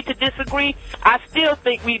agree to disagree. I still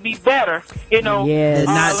think we'd be better, you know. Yeah,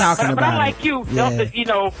 not talking about it. But I'm like you, you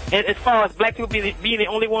know, as far as black people being the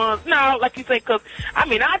only ones, no, like you say, because, I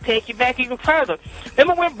mean, I'll take you back even further.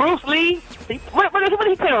 Remember when Bruce Lee, what did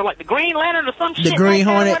he play on, like the Green Lantern or some shit? The Green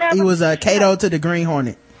like Hornet, that, he was Kato to the Green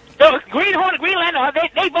Hornet. No, Green Hornet, Green Lantern,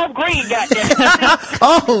 they both green, goddamn.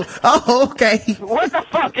 Oh, okay. What the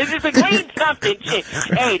fuck? Is this a green something shit?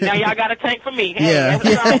 Hey, now y'all got a tank for me. Hey,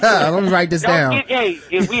 yeah. Let me write this down. Hey,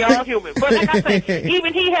 we all human. But like I say,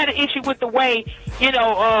 even he had an issue with the way, you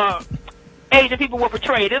know, Asian people were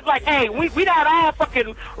portrayed. It's like, hey, we not all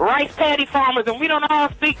fucking rice paddy farmers, and we don't all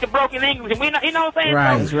speak the broken English, and we not, you know what I'm saying?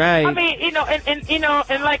 Right, so, right. I mean, you know, and you know,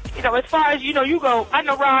 and like, you know, as far as, you know, you go, I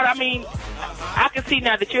know, Rod, I mean, I can see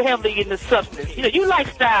now that you're heavily into substance. You know, you like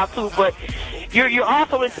style too, but you're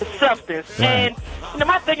also into substance. Right. And, you know,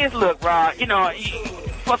 my thing is, look, Rod, you know,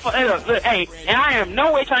 look, hey, and I am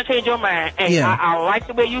no way trying to change your mind. Hey, yeah. I like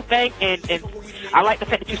the way you think, and I like the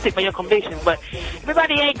fact that you stick by your convictions, but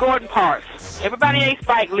everybody ain't Gordon Parks. Everybody ain't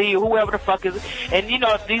Spike Lee or whoever the fuck is. And, you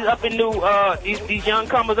know, these up and new, these young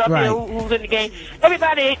comers up here who's in the game,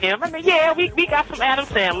 everybody ain't them. I mean, yeah, we got some Adam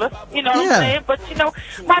Sandler, you know what I'm saying? But, you know,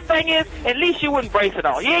 my thing is, at least you embrace it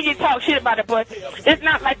all. Yeah, you talk shit about it, but it's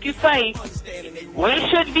not like you say, well, they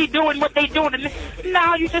shouldn't be doing what they doing.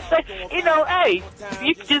 No, you just say, you know, hey,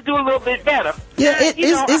 you can just do a little bit better. Yeah,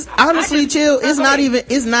 it's honestly, chill.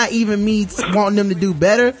 It's not even me wanting them to do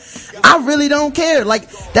better. I really don't care. Like,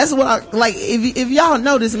 that's what I, like, if y'all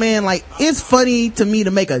notice, man, like, it's funny to me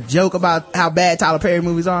to make a joke about how bad Tyler Perry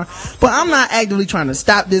movies are, but I'm not actively trying to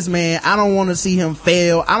stop this man. I don't want to see him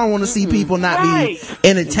fail. I don't want to see people not be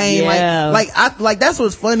entertained. Yeah. Like that's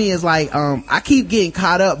what's funny is like, I keep getting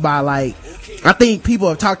caught up by like, I think people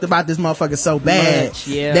have talked about this motherfucker so bad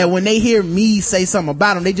that when they hear me say something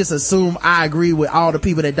about him, they just assume I agree with all the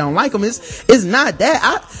people that don't like him. It's not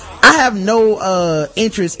that. I have no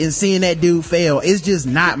interest in seeing that dude fail. It's just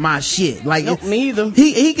not my shit. Like, nope, me either.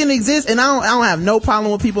 He can exist, and I don't have no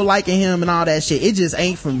problem with people liking him and all that shit. It just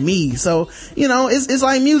ain't for me. So, you know, it's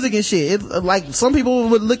like music and shit. Like, some people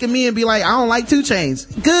would look at me and be like, I don't like 2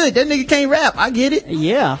 Chainz. Good, that nigga can't rap. I get it.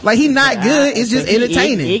 Yeah. Like, he not good. It's just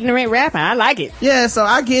entertaining. Ignorant rapping. I like it. Yeah, so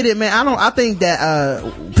I get it, man. I think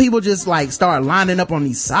that people just like start lining up on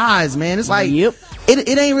these sides, man. It's like,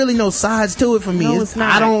 it ain't really no sides to it for me. No, it's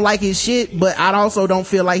not. I don't like his shit, but I also don't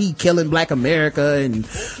feel like he killing Black America and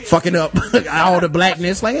fucking up all the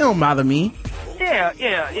blackness. Like, it don't bother me. Yeah,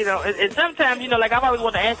 you know, and sometimes, you know, like I've always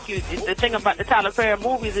wanted to ask you, the thing about the Tyler Perry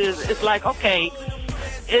movies is, it's like, okay,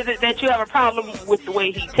 is it that you have a problem with the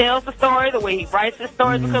way he tells the story, the way he writes the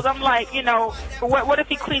story? Because I'm like, you know, what if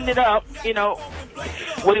he cleaned it up? You know,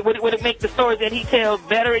 would it make the stories that he tells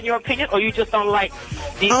better in your opinion, or you just don't like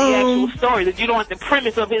the actual story, that you don't like the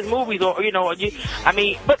premise of his movies, or you know,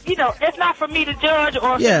 but you know, it's not for me to judge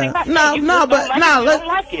or something like that.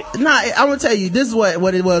 I'm gonna tell you, this is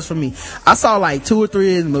what it was for me. I saw like 2 or 3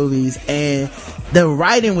 of his movies, and the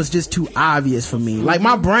writing was just too obvious for me. Like,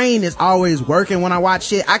 my brain is always working when I watch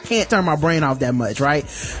shit. I can't turn my brain off that much, right?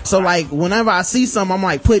 So like, whenever I see something, I'm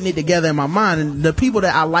like putting it together in my mind. And the people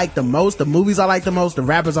that I like the most, the movies I like the most, the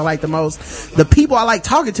rappers I like the most, the people I like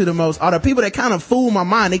talking to the most are the people that kind of fool my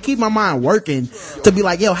mind. They keep my mind working to be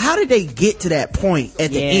like, yo, how did they get to that point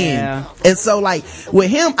at the end? And so like,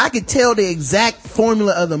 with him, I could tell the exact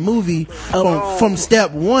formula of the movie from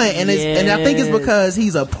step one. And I think it's because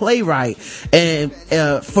he's a playwright. And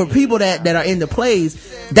for people that are into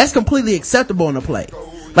plays, that's completely acceptable in a play.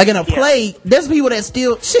 Like, in a play, there's people that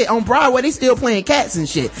still shit on Broadway, they still playing Cats and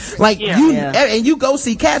shit. Like, and you go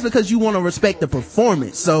see Cats because you want to respect the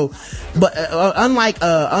performance. So, but unlike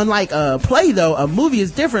a play though, a movie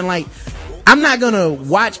is different. Like, I'm not gonna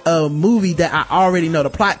watch a movie that I already know the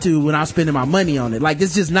plot to when I'm spending my money on it. Like,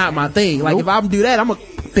 it's just not my thing. Like, if I'm do that, I'm gonna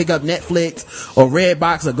pick up Netflix or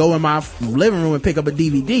Redbox or go in my living room and pick up a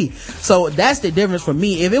DVD. So that's the difference for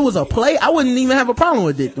me. If it was a play, I wouldn't even have a problem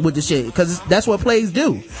with the shit, because that's what plays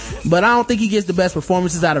do. But I don't think he gets the best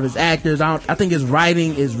performances out of his actors. I think his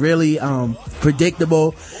writing is really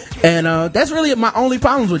predictable, and that's really my only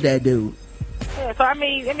problems with that dude. Yeah, so I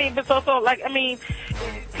mean,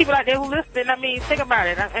 people out there who listen, think about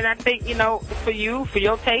it. And I think, you know, for your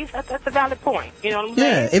taste, that's a valid point. You know what I'm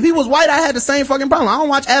saying? Yeah, if he was white, I had the same fucking problem. I don't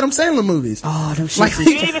watch Adam Sandler movies. Oh, them shit.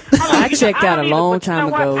 I checked out a long time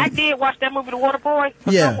ago. I did watch that movie, The Waterboy.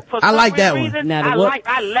 Yeah, I like that one.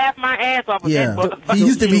 I laughed my ass off of that motherfucker. He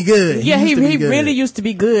used to be good. Yeah, he really used to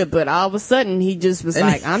be good, but all of a sudden, he just was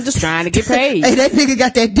like, I'm just trying to get paid. Hey, that nigga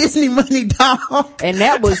got that Disney money, dog. And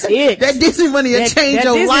that was it. That Disney money will change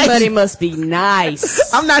your life. That Disney money must be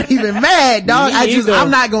nice. I'm not even mad, dog.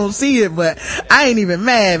 I'm not gonna see it, but I ain't even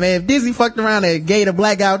mad, man. If Disney fucked around and gave the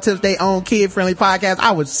Blackout Tips their own kid-friendly podcast,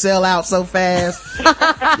 I would sell out so fast.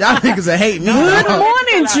 Y'all niggas are hating me. Good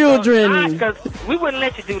morning, children. Because we wouldn't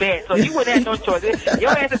let you do that, so you wouldn't have no choice.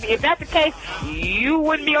 If that's the case, you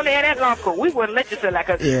wouldn't be on the air that long, because we wouldn't let you sell that,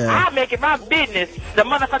 because I make it my business, the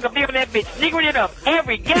motherfucker be on that bitch, niggering it up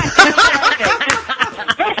every goddamn Saturday.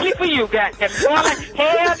 Especially for you, goddamn.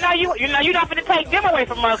 Hell no, you're not gonna take them away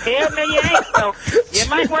from us. Hell no, you ain't. So you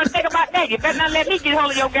might want to think about that. You better not let me get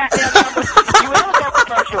hold of your goddamn number. You ever go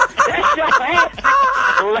commercial? That's your ass.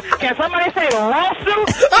 Can somebody say lawsuit?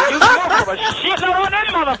 You go for a shitload of them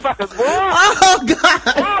motherfuckers, boy. Oh God.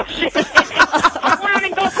 Oh shit. Fuck around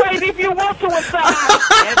and go crazy if you want to inside.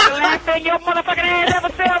 That's the last thing your motherfucking ass ever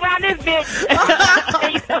said around this bitch.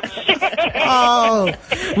 Oh,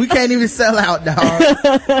 we can't even sell out, dog.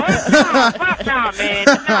 Fuck no, man.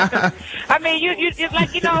 I mean, it's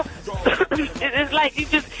like, you know, it's like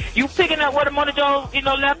you picking up what the Mona Jones, you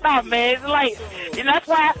know, left off, man. It's like, you know, that's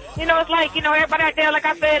why, you know, it's like, you know, everybody out there, like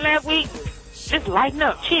I said last week, just lighten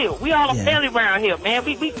up, chill. We all a family around here, man.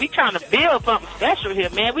 We trying to build something special here,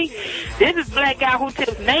 man. This is Black Guy Who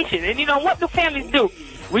Tips Nation. And you know what do families do?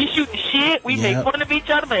 We shoot the shit, we make fun of each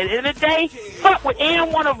other, but at the end of the day, fuck with any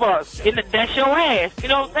one of us. That's your ass. You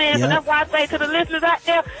know what I'm saying? So that's why I say to the listeners out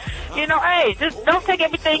there, you know, hey, just don't take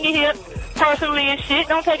everything you hear personally and shit.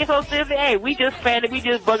 Don't take it so seriously. Hey, we just family, we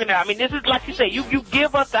just bugging out. I mean, this is like you say, you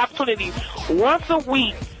give us the opportunity once a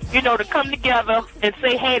week, you know, to come together and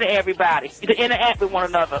say hey to everybody, to interact with one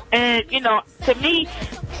another. And, you know, to me,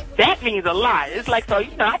 that means a lot. It's like, so,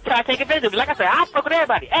 you know, I try to take advantage of it. Like I said, I fuck with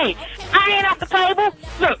everybody. Hey, I ain't off the table.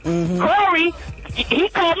 Look, Corey, he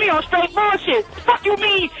called me on straight bullshit. Fuck you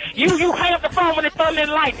mean? You hang up the phone when it's thunder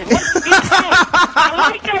and lightning. What you saying? I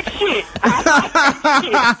like that shit.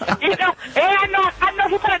 You know, and I know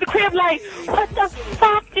he put at the crib like, what the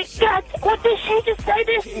fuck what did she just say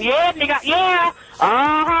this? Yeah, nigga, yeah.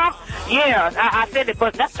 Yeah, I said it,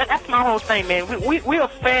 but that's my whole thing, man. We're a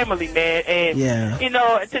family, man, and you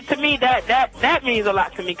know, to me that means a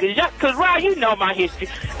lot to me, cause Rod, you know my history.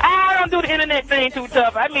 I don't do the internet thing too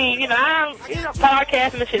tough. I mean, you know,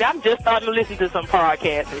 podcasting and shit. I'm just starting to listen to some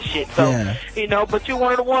podcasts and shit. So, you know, but you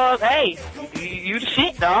one of the ones. Hey, you the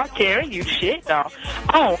shit, dog. Karen, you the shit, dog.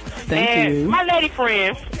 Oh, thank you. My lady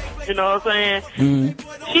friend, you know what I'm saying?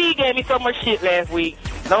 She gave me so much shit last week.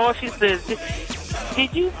 Lord, she says,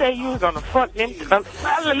 did you say you were gonna fuck them?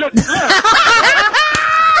 Look.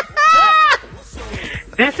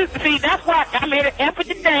 That's why I made an effort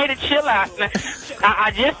today to chill out.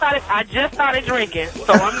 I just started drinking,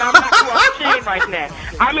 so I'm not too off the chain right now.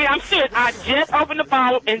 I mean, I'm serious. I just opened the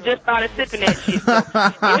bottle and just started sipping that shit. So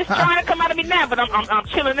it's trying to come out of me now, but I'm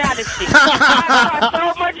chilling out this shit. I got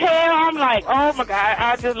so much hair. I'm like, oh my god.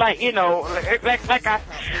 I just like, you know,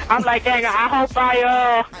 I'm like, dang, I hope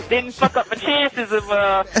I didn't fuck up my chances of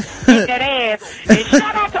getting that ass. And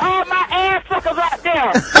shout out to all my ass suckers out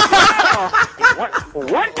there.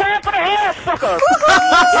 One time for the ass suckers.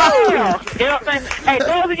 You know what I'm saying? Hey,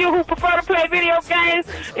 those of you who prefer to play video games,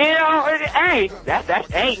 you know, hey,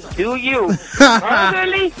 hey, do you?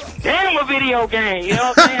 Personally, damn a video game. You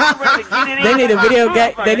know what I'm saying? I'm ready to get it in. They need a video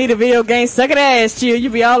game. They need a video game. Suck it ass, chill. You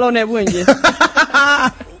be all on that, wouldn't you?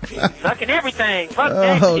 Sucking everything. Fuck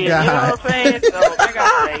that shit. God. You know what I'm saying? So I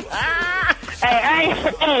gotta say.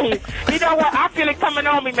 Hey, you know what? I feel it coming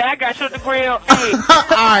on me, man. I got shit to grill. Hey.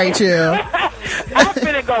 Alright, chill. I'm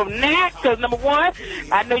finna go now, cause number one,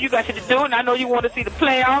 I know you got shit to do, and I know you want to see the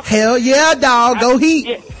playoffs. Hell yeah, dog. Go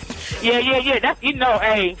Heat. Yeah. That's, you know,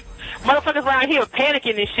 hey, motherfuckers around here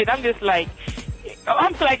panicking and shit. I'm just like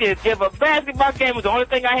this. If a basketball game was the only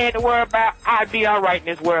thing I had to worry about, I'd be all right in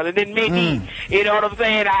this world. And then maybe, you know what I'm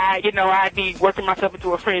saying, I'd be working myself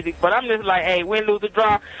into a frenzy. But I'm just like, hey, win, lose, or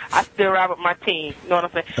draw, I still ride with my team. You know what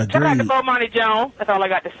I'm saying? Agreed. Shout out to Bomani Jones. That's all I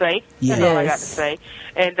got to say. Yes. That's all I got to say.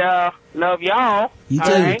 And love y'all. You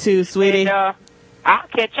too. Right? Too, sweetie. And I'll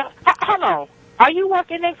catch y'all. Hold on. Are you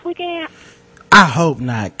working next weekend? I hope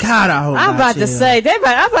not. God, I hope not. I'm about to say, I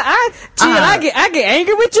get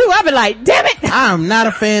angry with you. I be like, damn it. I'm not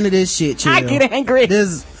a fan of this shit, chill. I get angry.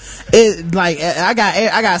 I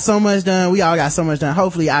got so much done. We all got so much done.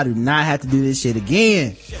 Hopefully I do not have to do this shit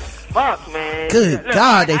again. Fuck, man. Good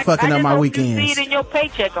God, they fucking up my weekends. I just see it in your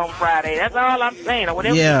paycheck on Friday. That's all I'm saying. Or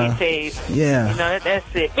whatever you get paid. Yeah. You know,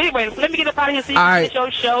 that's it. Anyway, let me get up out of here so you can finish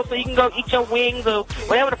your show, so you can go eat your wings or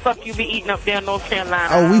whatever the fuck you be eating up there in North Carolina.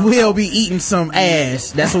 Oh, we will be eating some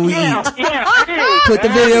ass. That's what we eat. Yeah. Put the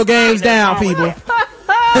video games down, people.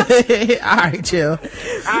 Alright, chill.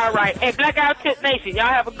 Alright. Hey, Blackout Tip Nation, y'all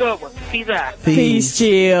have a good one. Peace out. Peace,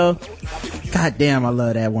 chill. God damn, I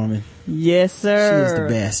love that woman. Yes, sir. She is the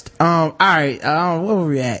best. Alright, where were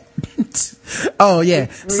we at? Oh,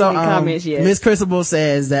 yeah. So, Miss Crucible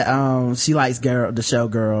says that, she likes the show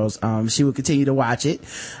Girls. She will continue to watch it.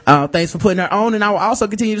 Thanks for putting her on, and I will also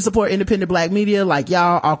continue to support independent black media like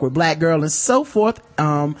y'all, Awkward Black Girl, and so forth.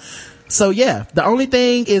 So yeah, the only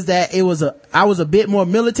thing is that I was a bit more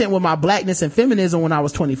militant with my blackness and feminism when I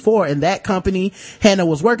was 24, and that company Hannah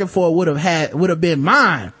was working for would have been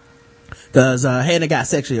mine. Cause, Hannah got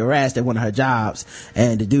sexually harassed at one of her jobs,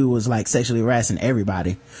 and the dude was like sexually harassing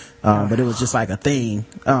everybody. But it was just like a thing.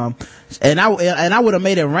 And I would have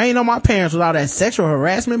made it rain on my parents with all that sexual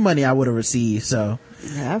harassment money I would have received. So.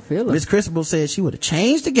 Yeah, I feel it. Miss Crucible said she would have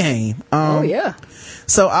changed the game. Oh yeah.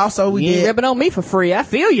 So also you ain't ripping on me for free. I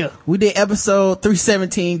feel you. We did episode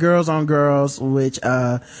 317, Girls on Girls, which,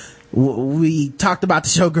 we talked about the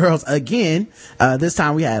show Girls again. This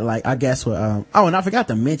time we had like, I guess what, and I forgot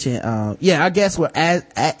to mention, I guess what,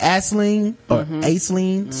 Aisling, or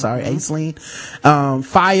Aisling, sorry, Aisling,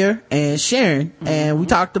 Fire and Sharon. And we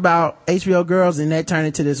talked about HBO Girls, and that turned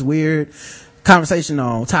into this weird conversation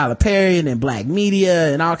on Tyler Perry and then black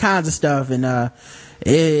media and all kinds of stuff. And,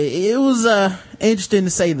 it was, interesting to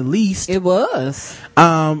say the least. It was.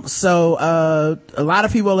 So, a lot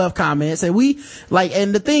of people left comments, and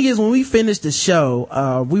and the thing is, when we finished the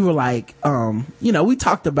show, we were like, we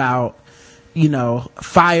talked about,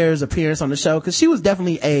 Fire's appearance on the show, cause she was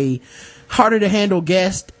definitely a harder to handle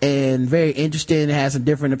guest and very interesting and had some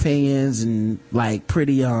different opinions and like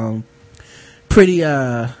pretty,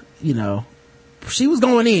 she was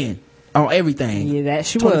going in on everything. Yeah, that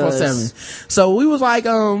she 24/7. was. So we was like,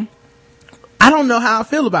 I don't know how I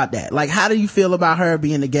feel about that. Like, how do you feel about her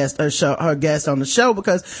being her guest on the show?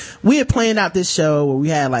 Because we had planned out this show where we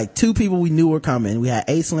had like two people we knew were coming. We had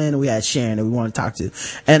Aislinn and we had Sharon that we wanted to talk to.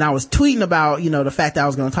 And I was tweeting about, the fact that I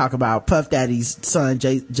was going to talk about Puff Daddy's son,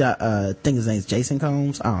 I think his name's Jason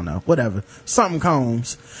Combs. I don't know. Whatever. Something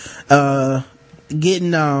Combs.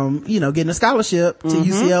 Getting a scholarship to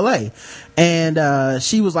UCLA. And,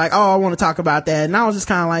 she was like, oh, I want to talk about that. And I was just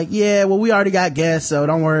kind of like, yeah, well, we already got guests, so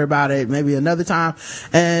don't worry about it. Maybe another time.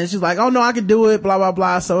 And she's like, oh no, I can do it, blah, blah,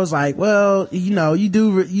 blah. So it's like, well,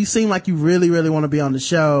 you seem like you really, really want to be on the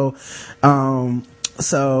show.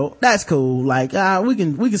 So that's cool. Like, we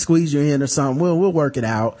can squeeze you in or something. We'll work it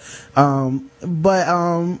out.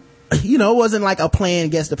 It wasn't like a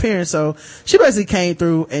planned guest appearance, so she basically came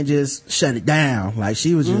through and just shut it down. Like,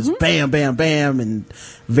 she was just bam, bam, bam, and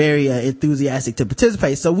very enthusiastic to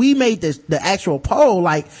participate. So we made the actual poll,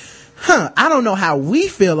 like, I don't know how we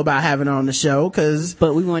feel about having her on the show,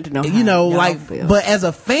 but we want to know how you know, y'all like, feel. but as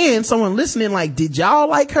a fan, someone listening, like, did y'all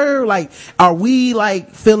like her? Like, are we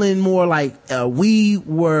like feeling more like we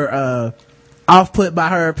were off put by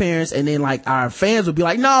her appearance, and then like our fans would be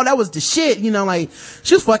like, no, that was the shit, you know, like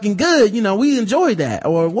she was fucking good, you know, we enjoyed that,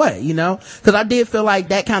 or what, you know? Because I did feel like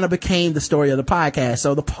that kind of became the story of the podcast.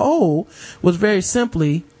 So the poll was very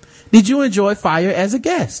simply, did you enjoy Fire as a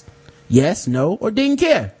guest? Yes, no, or didn't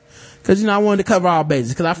care? Cause, you know, I wanted to cover all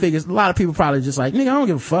bases, cause I figured a lot of people probably just like, nigga, I don't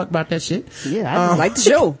give a fuck about that shit. Yeah, I just like the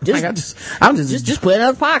show. Just put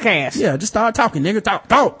another podcast. Yeah, just start talking, nigga,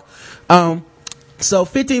 talk. So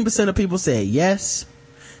 15% of people said yes.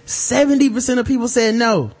 70% of people said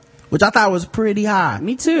no, which I thought was pretty high.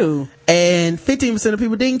 Me too. And 15% of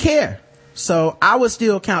people didn't care. So I would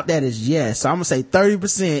still count that as yes. So I'm gonna say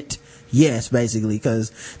 30% yes, basically,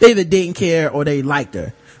 cause they either didn't care or they liked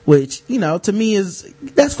her. Which, you know, to me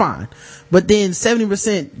that's fine. But then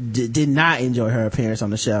 70% did not enjoy her appearance on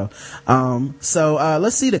the show. So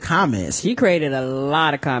let's see the comments. She created a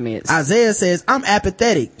lot of comments. Isaiah says, I'm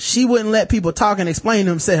apathetic. She wouldn't let people talk and explain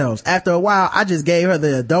themselves. After a while, I just gave her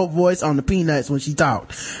the adult voice on the Peanuts when she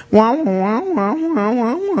talked. Wah, wah, wah, wah,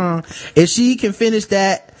 wah, wah. If she can fix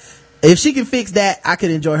that, I could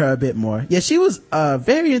enjoy her a bit more. Yeah, she was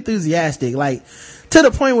very enthusiastic. Like, to the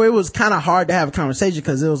point where it was kind of hard to have a conversation,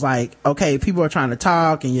 because it was like, okay, people are trying to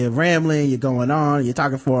talk and you're rambling, you're going on, you're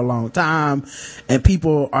talking for a long time, and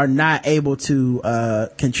people are not able to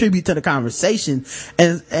contribute to the conversation.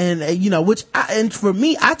 And you know, and for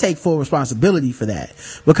me, I take full responsibility for that,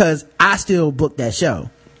 because I still booked that show.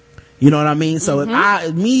 You know what I mean? So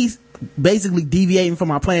if me basically deviating from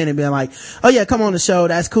my plan and being like, oh yeah, come on the show,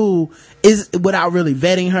 that's cool, is without really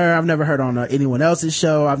vetting her. I've never heard on anyone else's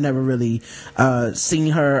show. I've never really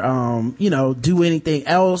seen her you know, do anything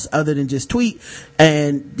else other than just tweet.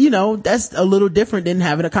 And you know, that's a little different than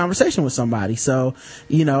having a conversation with somebody. So,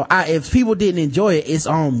 you know, if people didn't enjoy it, it's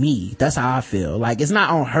on me. That's how I feel. Like, it's not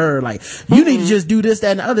on her, like, you need to just do this,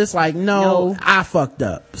 that, and the other. It's like, no, I fucked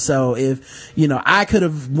up. So if, you know, I could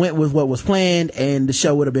have went with what was planned and the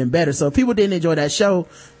show would have been better. So if people didn't enjoy that show,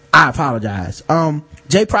 I apologize.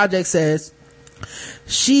 J Project says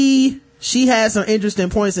she has some interesting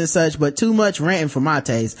points and such, but too much ranting for my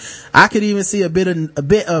taste. I could even see a bit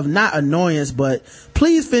of not annoyance, but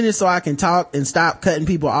please finish so I can talk and stop cutting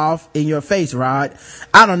people off in your face, Rod.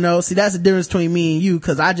 I don't know. See, that's the difference between me and you,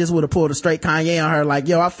 cause I just would have pulled a straight Kanye on her, like,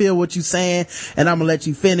 yo, I feel what you saying and I'm gonna let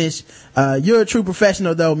you finish. You're a true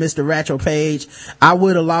professional though, Mr. Ratcho Page. I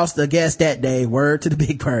would have lost a guest that day. Word to the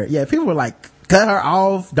Big Bird. Yeah, people were like, cut her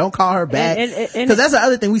off, don't call her back, because that's the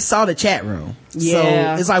other thing. We saw the chat room, so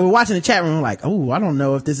it's like we're watching the chat room like, oh, I don't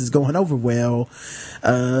know if this is going over well.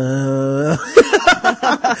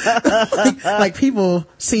 Like people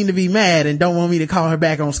seem to be mad and don't want me to call her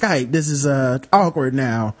back on Skype. This is awkward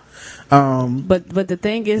now. But the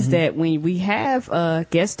thing is that when we have a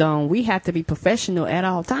guest on, we have to be professional at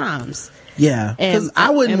all times. Yeah, because I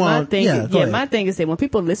wouldn't want. My thing is that when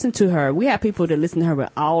people listen to her, we have people that listen to her with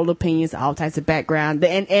all opinions, all types of background,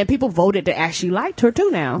 and people voted that actually liked her too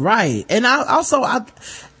now. Right, and I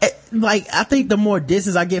think the more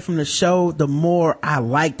distance I get from the show, the more I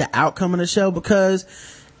like the outcome of the show, because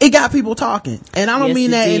it got people talking. And I don't mean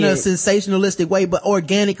that in a sensationalistic way, but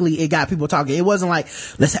organically it got people talking. It wasn't like,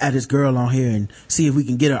 let's add this girl on here and see if we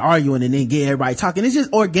can get her arguing and then get everybody talking. It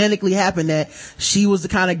just organically happened that she was the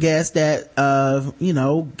kind of guest that, you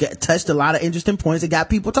know, touched a lot of interesting points. It got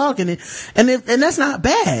people talking, and that's not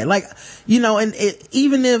bad. Like, you know, and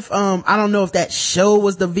even if, I don't know if that show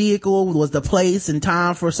was the vehicle, was the place and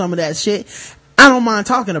time for some of that shit, I don't mind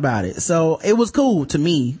talking about it. So it was cool to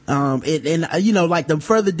me. You know, like the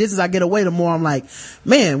further distance I get away, the more I'm like,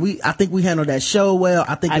 man, I think we handled that show well.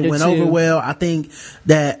 I think it went over well. I think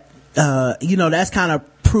that, you know, that's kind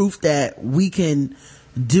of proof that we can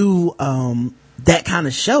do, that kind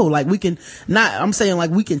of show. Like we can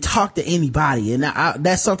we can talk to anybody. And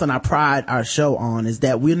that's something I pride our show on, is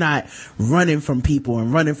that we're not running from people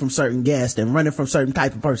and running from certain guests and running from certain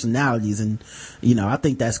type of personalities. And, you know, I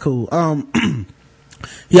think that's cool.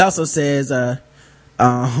 He also says,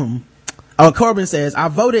 Corbin says, I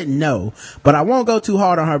voted no, but I won't go too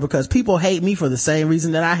hard on her because people hate me for the same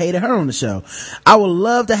reason that I hated her on the show. I would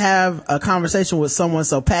love to have a conversation with someone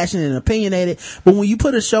so passionate and opinionated, but when you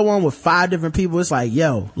put a show on with 5 different people, it's like,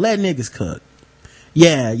 yo, let niggas cook.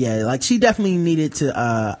 Yeah, like she definitely needed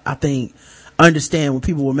to, I think, understand when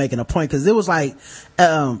people were making a point, because it was like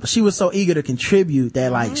she was so eager to contribute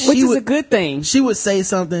that like which is a good thing. She would say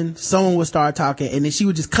something, someone would start talking, and then she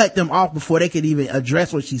would just cut them off before they could even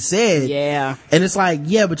address what she said. Yeah. And it's like,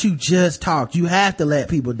 yeah, but you just talked. You have to let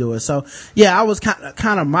people do it. So yeah, I was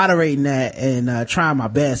kind of moderating that and trying my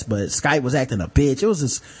best, but Skype was acting a bitch. It was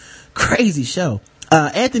this crazy show.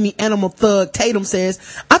 Anthony Animal Thug Tatum says,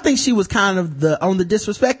 I think she was kind of on the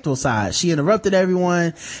disrespectful side. She interrupted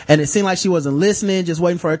everyone, and it seemed like she wasn't listening, just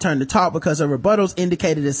waiting for her turn to talk because her rebuttals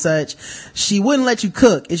indicated as such. She wouldn't let you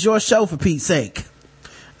cook. It's your show, for Pete's sake.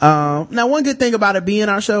 Now one good thing about it being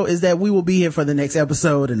our show is that we will be here for the next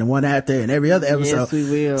episode and the one after and every other episode. Yes, we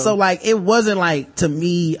will. So like, it wasn't like, to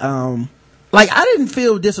me, like I didn't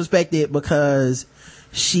feel disrespected because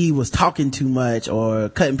she was talking too much or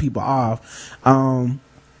cutting people off.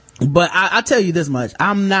 But I tell you this much,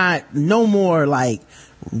 I'm not no more like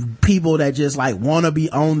people that just like want to be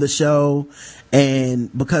on the show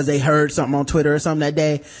and because they heard something on Twitter or something that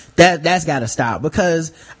day, that's got to stop,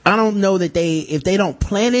 because I don't know that if they don't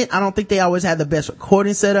plan it, I don't think they always have the best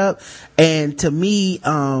recording set up. And to me,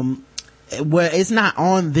 where it's not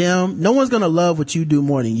on them, no one's gonna love what you do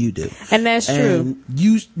more than you do, and that's true.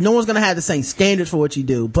 No one's gonna have the same standards for what you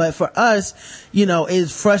do, but for us,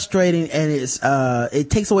 it's frustrating, and it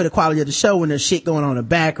takes away the quality of the show when there's shit going on in the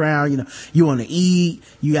background. You want to eat,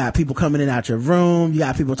 you got people coming in out your room, you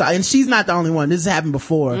got people talking, and she's not the only one. This has happened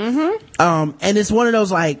before. And it's one of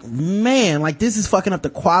those like, man, like this is fucking up the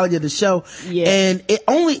quality of the show. Yeah. And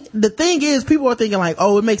the thing is, people are thinking like,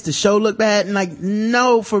 oh, it makes the show look bad, and like,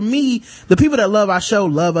 no, for me, the people that love our show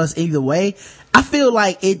love us either way. I feel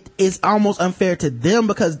like it is almost unfair to them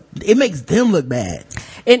because it makes them look bad.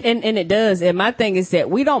 And it does. And my thing is that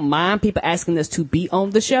we don't mind people asking us to be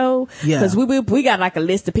on the show. Yeah. Cause we got like a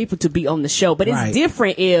list of people to be on the show, but it's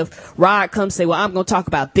different if Rod comes say, well, I'm going to talk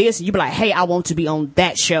about this. And you be like, hey, I want to be on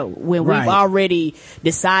that show when we've already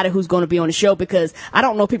decided who's going to be on the show, because I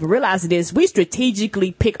don't know if people realize this. We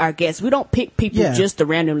strategically pick our guests. We don't pick people just to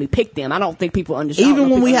randomly pick them. I don't think people understand. Even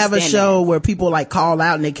when we have a show where people like call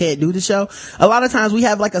out and they can't do the show, a lot of times we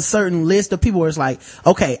have like a certain list of people where it's like,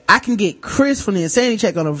 okay, I can get Chris from the Insanity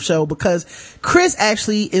Check on the show because Chris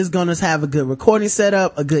actually is gonna have a good recording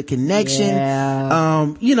setup, a good connection,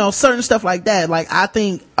 certain stuff like that. Like, I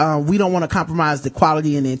think we don't want to compromise the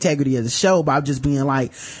quality and the integrity of the show by just being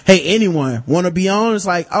like, hey, anyone want to be on? It's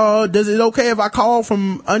like, oh, does it okay if I call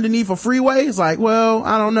from underneath a freeway? It's like, well,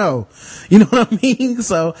 I don't know. You know what I mean?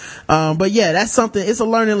 So, but yeah, that's something, it's a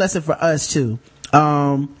learning lesson for us too.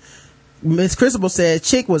 Miss Crucible says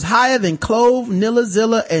Chick was higher than Clove,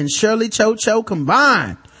 Nillazilla, and Shirley Cho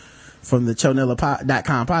combined, from the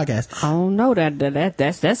chonilla.com podcast. Oh no,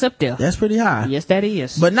 that's up there. That's pretty high. Yes, that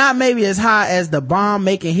is. But not maybe as high as the bomb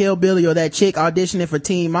making hillbilly or that chick auditioning for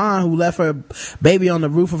Teen Mom who left her baby on the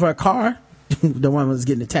roof of her car. The one was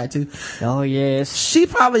getting a tattoo. Oh yes. She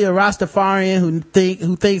probably a Rastafarian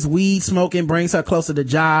who thinks weed smoking brings her closer to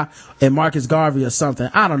Ja and Marcus Garvey or something.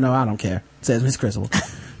 I don't know. I don't care, says Miss Crucible.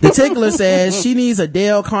 The Tickler says she needs a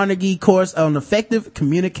Dale Carnegie course on effective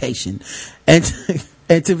communication and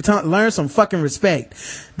to learn some fucking respect.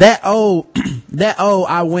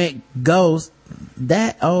 I went ghost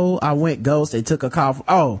and took a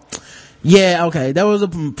call. Yeah, okay. There was a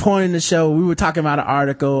point in the show we were talking about an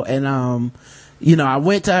article, and I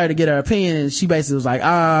went to her to get her opinion, and she basically was like,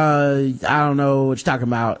 I don't know what you're talking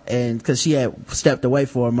about, and because she had stepped away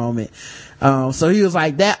for a moment. So he was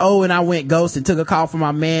like, and I went ghost and took a call from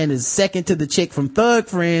my man is second to the chick from Thug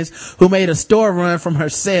Friends who made a store run from her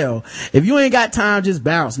cell. If you ain't got time, just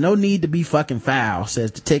bounce. No need to be fucking foul,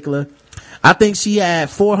 says the Tickler. I think she had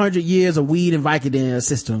 400 years of weed and Vicodin in her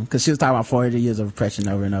system, because she was talking about 400 years of oppression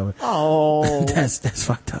over and over. Oh. That's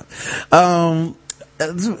fucked up.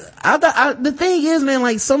 The thing is, man,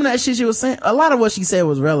 like some of that shit she was saying, a lot of what she said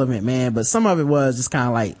was relevant, man, but some of it was just kind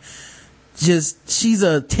of like, she's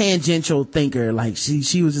a tangential thinker. Like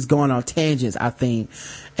she was just going on tangents, I think,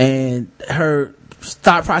 and her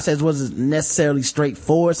thought process wasn't necessarily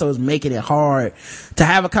straightforward, so it's making it hard to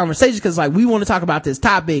have a conversation, because like we want to talk about this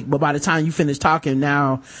topic, but by the time you finish talking,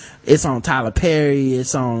 now it's on Tyler Perry,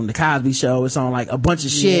 it's on the Cosby Show, it's on like a bunch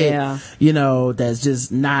of shit, that's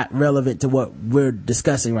just not relevant to what we're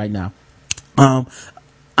discussing right now.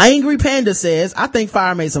 Angry Panda says, I think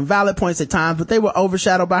Fire made some valid points at times, but they were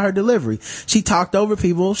overshadowed by her delivery. She talked over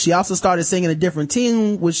people. She also started singing a different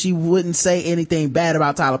tune, which she wouldn't say anything bad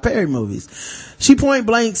about Tyler Perry movies. She point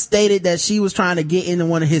blank stated that she was trying to get into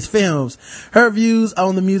one of his films. Her views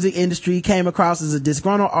on the music industry came across as a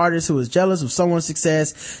disgruntled artist who was jealous of someone's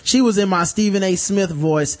success. She was, in my Stephen A. Smith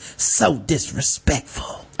voice, so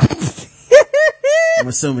disrespectful. I'm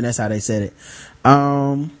assuming that's how they said it.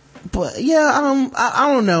 But yeah, I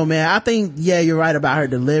don't know, man. I think, yeah, you're right about her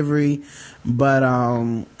delivery, but,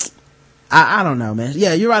 I don't know, man.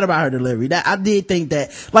 Yeah, you're right about her delivery. That, I did think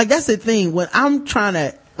that, like, that's the thing, when I'm trying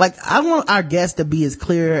to, like, I want our guests to be as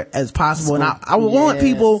clear as possible, and I want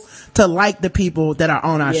people to like the people that are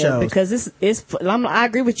on our shows. Because I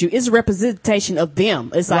agree with you. It's a representation of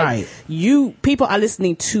them. It's like, people are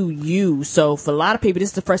listening to you. So for a lot of people, this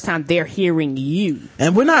is the first time they're hearing you.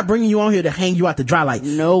 And we're not bringing you on here to hang you out to dry, like,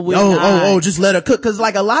 no, we're not. Just let her cook. Cause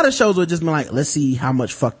like a lot of shows will just be like, let's see how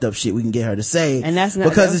much fucked up shit we can get her to say. And that's not,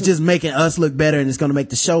 because it's just making us look better and it's going to make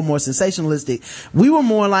the show more sensationalistic. We were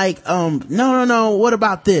more like, no, what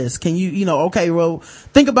about this? Can you okay, well,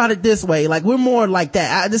 think about it this way. Like, we're more like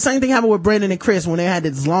that. The same thing happened with Brandon and Chris when they had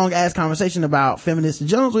this long ass conversation about Feminist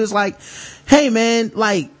Jones, where it's like, hey man,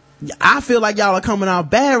 like, I feel like y'all are coming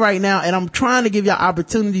out bad right now, and I'm trying to give y'all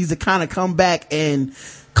opportunities to kind of come back and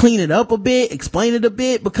clean it up a bit, explain it a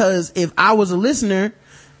bit, because if I was a listener,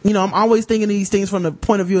 I'm always thinking of these things from the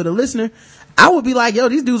point of view of the listener. I would be like, yo,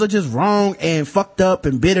 these dudes are just wrong and fucked up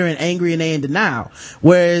and bitter and angry and they in denial.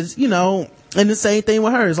 Whereas, and the same thing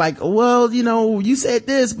with her. It's like, well, you said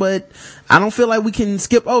this, but I don't feel like we can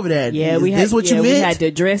skip over that. Yeah, you meant? We had to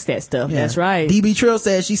address that stuff. Yeah. That's right. DB Trill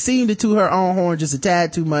says she seemed to toot her own horn just a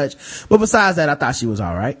tad too much, but besides that, I thought she was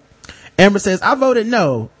all right. Amber says, I voted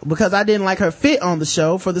no because I didn't like her fit on the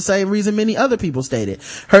show for the same reason many other people stated.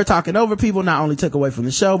 Her talking over people not only took away from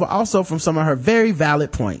the show, but also from some of her very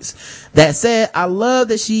valid points. That said, I love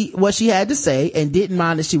that what she had to say and didn't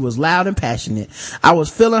mind that she was loud and passionate. I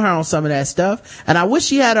was feeling her on some of that stuff, and I wish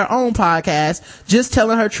she had her own podcast just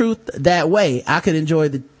telling her truth that way. I could enjoy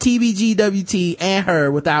the TBGWT and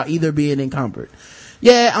her without either being encumbered.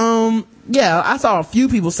 Yeah, I saw a few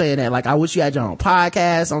people saying that, like, I wish you had your own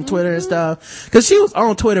podcast on Twitter and stuff. Cause she was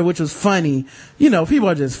on Twitter, which was funny. People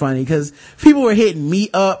are just funny, cause people were hitting me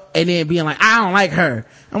up and then being like, I don't like her.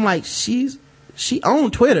 I'm like, she on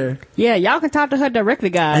Twitter. Yeah, y'all can talk to her directly,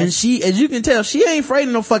 guys. And as you can tell, she ain't afraid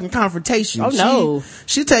of no fucking confrontation. Oh, no.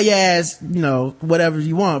 She'll tell your ass, whatever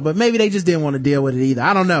you want, but maybe they just didn't want to deal with it either.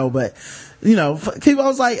 I don't know, but, people, I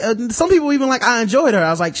was like, some people even like, I enjoyed her. I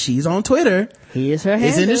was like, she's on Twitter. Here's her handle.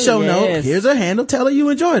 It's in the show note. Here's her handle. Tell her you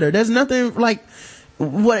enjoyed her. There's nothing like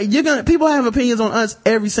people have opinions on us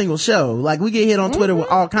every single show. Like, we get hit on Twitter with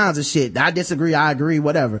all kinds of shit. I disagree. I agree.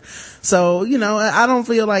 Whatever. So, I don't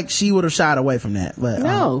feel like she would have shied away from that. But,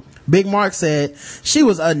 no. Big Mark said she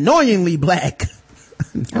was annoyingly black.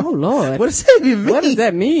 Oh Lord. What does that even mean? What does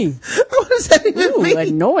that mean? What does that even mean?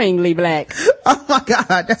 Annoyingly black. Oh my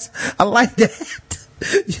God. I like that.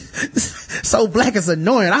 So black is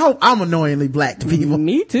annoying. I hope I'm annoyingly black to people.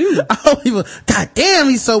 Me too. I hope people, God damn,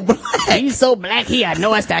 he's so black. He's so black, he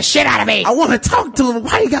annoys the shit out of me. I want to talk to him.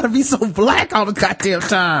 Why you gotta be so black all the goddamn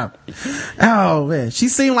time? Oh man. She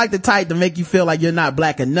seemed like the type to make you feel like you're not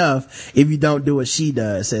black enough if you don't do what she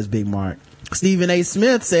does, says Big Mark. Stephen A.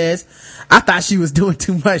 Smith says, I thought she was doing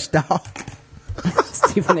too much, dog.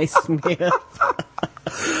 Stephen A. Smith.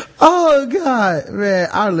 Oh God, man,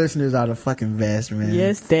 our listeners are the fucking best, man.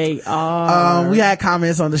 Yes, they are. We had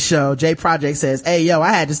comments on the show. J Project says, hey yo,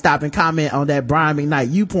 I had to stop and comment on that Brian McKnight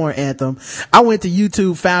YouPorn anthem. I went to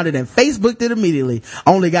YouTube, found it, and Facebooked it immediately.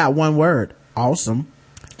 Only got one word. Awesome.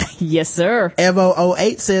 Yes, sir.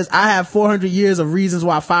 Evo08 says, I have 400 years of reasons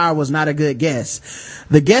why fire was not a good guess.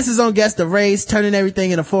 The guesses on Guess the Race, turning everything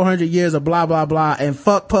into 400 years of blah, blah, blah, and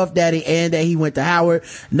fuck Puff Daddy and that he went to Howard.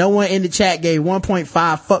 No one in the chat gave 1.5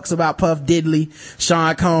 fucks about Puff Diddley,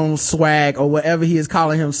 Sean Combs, swag, or whatever he is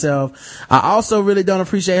calling himself. I also really don't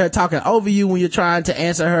appreciate her talking over you when you're trying to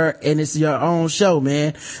answer her, and it's your own show,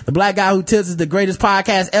 man. The Black Guy Who Tips is the greatest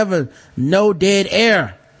podcast ever. No dead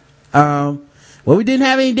air. Well, we didn't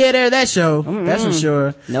have any dead air that show. That's for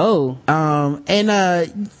sure. No. Like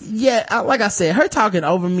I said, her talking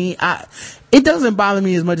over me, it doesn't bother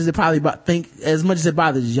me as much as it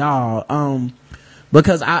bothers y'all.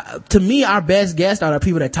 Because to me, our best guests are the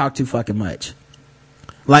people that talk too fucking much.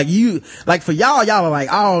 Like for y'all are like,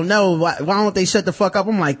 oh no, why don't they shut the fuck up?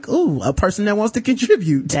 I'm like, ooh, a person that wants to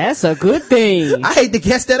contribute. That's a good thing. I hate the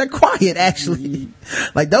guests that are quiet, actually.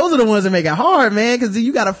 Like, those are the ones that make it hard, man, cause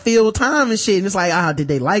you gotta fill time and shit. And it's like, did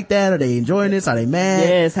they like that? Are they enjoying this? Are they mad?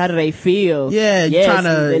 Yes, how do they feel? Yeah, yes, trying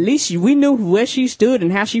to. At least we knew where she stood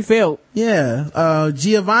and how she felt. Yeah.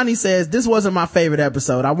 Giovanni says, this wasn't my favorite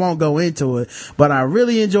episode. I won't go into it, but I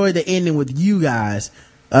really enjoyed the ending with you guys.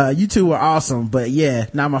 You two were awesome, but yeah,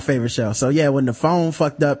 not my favorite show. So yeah, when the phone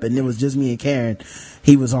fucked up and it was just me and Karen,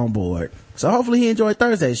 he was on board. So hopefully he enjoyed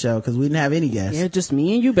Thursday's show, because we didn't have any guests. Yeah, just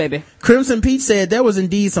me and you, baby. Crimson Peach said there was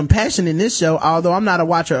indeed some passion in this show. Although I'm not a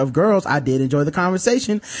watcher of girls, I did enjoy the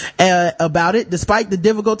conversation about it, despite the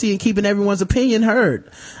difficulty in keeping everyone's opinion heard.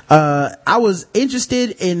 I was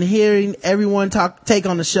interested in hearing everyone take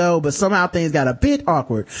on the show, but somehow things got a bit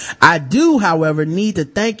awkward. I do, however, need to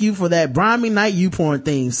thank you for that Brimy Night You Porn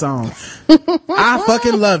theme song. I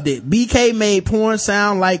fucking loved it. BK made porn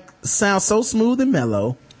sound so smooth and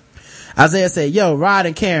mellow. Isaiah said, yo, Rod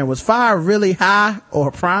and Karen, was fire really high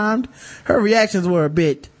or primed? Her reactions were a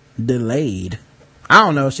bit delayed. I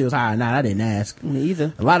don't know if she was high or not. I didn't ask. Me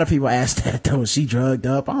either. A lot of people asked that though. Was she drugged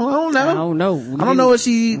up? I don't know. I don't know. I don't know what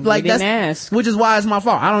she like. Didn't ask. Which is why it's my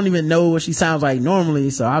fault. I don't even know what she sounds like normally,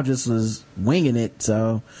 so I just was winging it.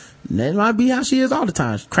 So that might be how she is all the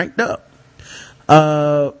time. She's cranked up.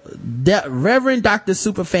 Reverend Dr.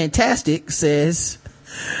 Super Fantastic says,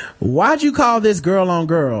 why'd you call this Girls on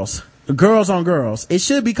Girls? It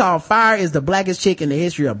should be called Fire is the Blackest Chick in the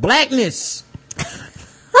History of Blackness.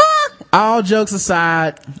 All jokes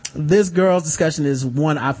aside, this girl's discussion is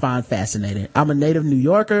one I find fascinating. I'm a native New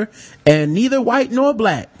Yorker and neither white nor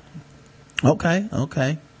black.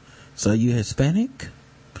 Okay. So you Hispanic?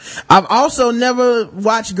 I've also never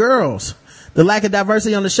watched Girls. The lack of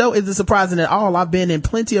diversity on the show isn't surprising at all. I've been in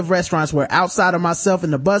plenty of restaurants where outside of myself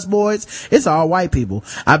and the busboys, it's all white people.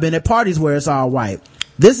 I've been at parties where it's all white.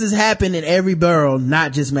 This has happened in every borough,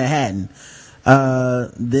 not just Manhattan.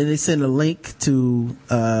 Then they send a link to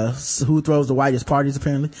who throws the whitest parties,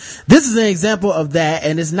 apparently. This is an example of that,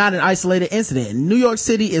 and it's not an isolated incident. New York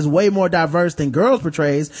City is way more diverse than Girls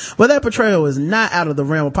portrays, but that portrayal is not out of the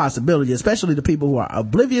realm of possibility, especially to people who are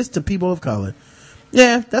oblivious to people of color.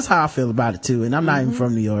 Yeah, that's how I feel about it too, and I'm not even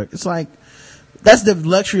from New York. It's like, that's the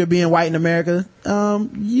luxury of being white in America.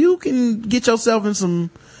 You can get yourself in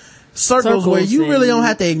some circles where you really don't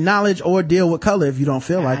have to acknowledge or deal with color if you don't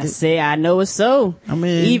feel like it. I know it's so. I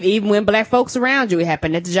mean, even when black folks around you, it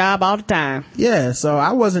happened at the job all the time. Yeah, so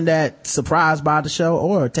I wasn't that surprised by the show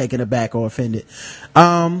or taken aback or offended.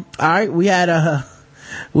 All right, we had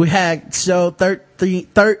show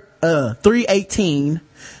 318,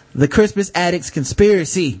 The Crispus Attucks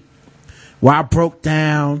Conspiracy, where I broke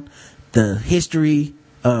down the history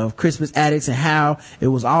of Crispus Attucks and how it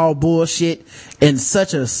was all bullshit in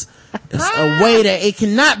such a way that it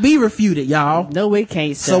cannot be refuted, y'all. No, it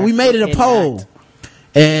can't, sir. So we made it a poll,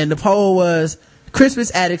 and the poll was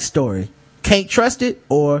Crispus Attucks story, can't trust it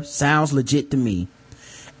or sounds legit to me.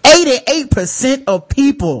 88% of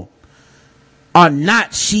people are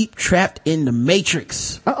not sheep trapped in the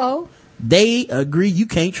matrix. They agree you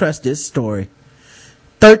can't trust this story.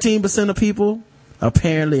 13% of people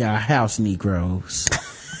apparently are house Negroes.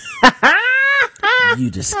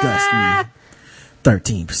 You disgust me.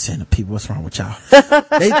 13% of people, what's wrong with y'all?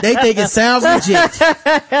 They think it sounds legit.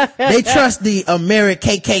 They trust the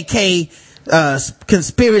American KKK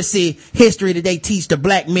conspiracy history that they teach the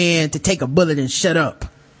black man to take a bullet and shut up.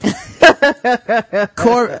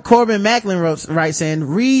 Corbin Macklin writes in,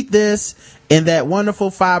 read this in that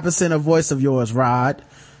wonderful 5% of voice of yours, Rod.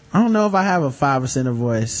 I don't know if I have a 5% of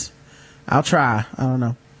voice. I'll try. I don't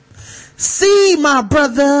know. See, my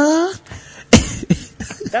brother.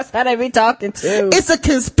 That's how they be talking too. It's a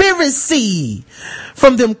conspiracy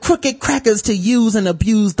from them crooked crackers to use and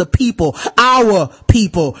abuse the people, our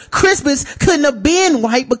people. Crispus couldn't have been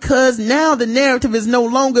white because now the narrative is no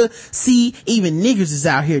longer, see, even niggers is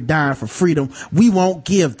out here dying for freedom we won't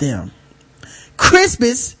give them.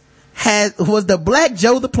 Crispus was the Black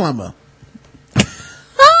Joe the plumber.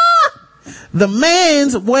 The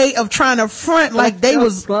man's way of trying to front like they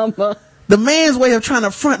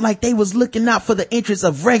was looking out for the interests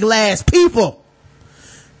of regular ass people.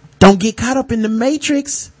 Don't get caught up in the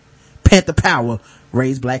matrix. Panther power,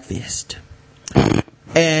 raise black fist.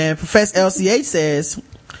 And Professor LCH says,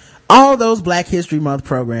 all those Black History Month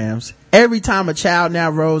programs, every time a child now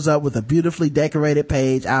rolls up with a beautifully decorated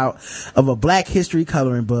page out of a Black history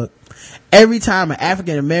coloring book, every time an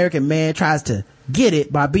African American man tries to get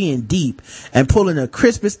it by being deep and pulling a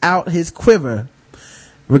Crispus out his quiver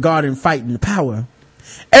regarding fighting the power,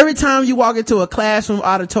 every time you walk into a classroom,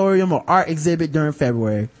 auditorium, or art exhibit during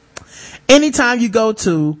February, anytime you go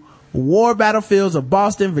to war battlefields of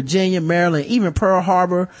Boston, Virginia, Maryland, even Pearl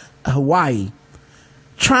Harbor, Hawaii,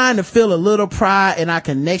 trying to feel a little pride in our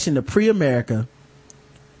connection to pre-America,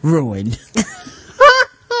 ruined.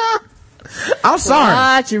 I'm sorry.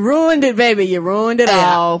 What? You ruined it, baby. You ruined it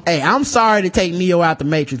all. Hey, I'm sorry to take Neo out the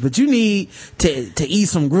Matrix, but you need to eat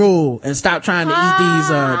some gruel and stop trying to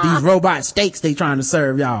eat these robot steaks they trying to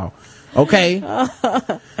serve y'all. Okay?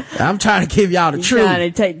 I'm trying to give y'all the truth.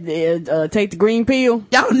 Trying to take the green pill.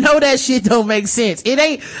 Y'all know that shit don't make sense. It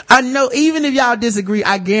ain't, I know, even if y'all disagree,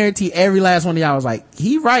 I guarantee every last one of y'all was like,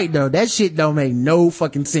 he right though. That shit don't make no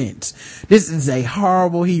fucking sense. This is a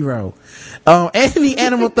horrible hero. Anthony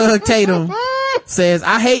Animal Thug Tatum says,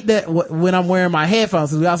 I hate that when I'm wearing my headphones,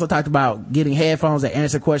 because we also talked about getting headphones that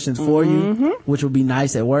answer questions for you, which would be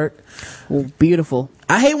nice at work. Well, beautiful.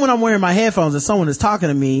 I hate when I'm wearing my headphones and someone is talking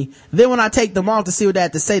to me. Then when I take them off to see what they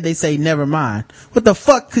have to say, they say, never mind. What the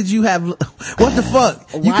fuck could you have, what the fuck?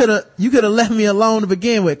 You could have left me alone to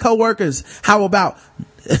begin with. Coworkers, how about,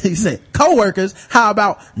 you said, coworkers, how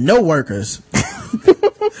about no workers?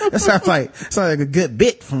 That sounds like a good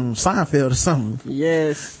bit from Seinfeld or something.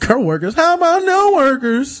 Yes. Co-workers, how about no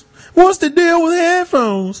workers? What's the deal with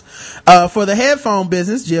headphones? For the headphone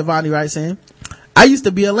business, Giovanni writes in, I used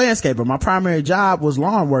to be a landscaper. My primary job was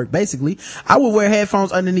lawn work, basically. I would wear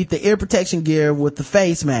headphones underneath the ear protection gear with the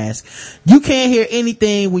face mask. You can't hear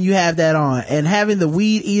anything when you have that on. And having the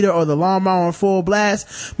weed eater or the lawnmower on full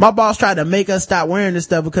blast, my boss tried to make us stop wearing this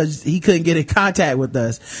stuff because he couldn't get in contact with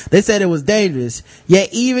us. They said it was dangerous. Yet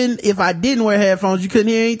even if I didn't wear headphones, you couldn't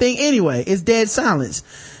hear anything anyway. It's dead silence.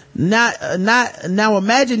 Now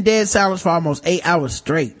imagine dead silence for almost 8 hours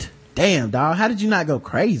straight. Damn, dog. How did you not go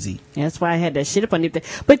crazy? That's why I had that shit up underneath there.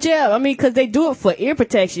 But yeah, I mean, cause they do it for ear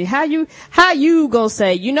protection. How you gonna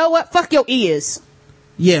say, you know what? Fuck your ears.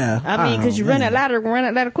 Yeah. I mean, cause you run out of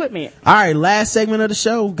equipment. All right. Last segment of the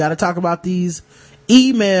show. Got to talk about these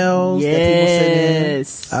emails that people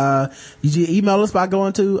send in. You email us by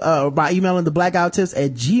going to, by emailing the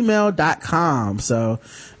blackouttips@gmail.com. So,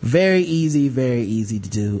 very easy to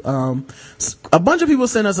do. A bunch of people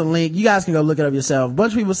sent us a link. You guys can go look it up yourself. A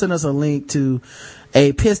bunch of people sent us a link to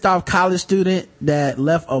a pissed off college student that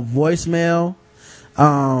left a voicemail,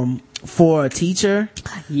 for a teacher.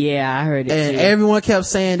 Yeah, I heard it and too. Everyone kept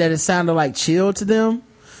saying that it sounded like Chill to them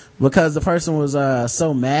because the person was,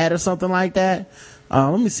 so mad or something like that.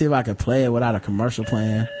 Let me see if I can play it without a commercial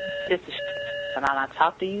playing. This is and I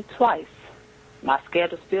talked to you twice. My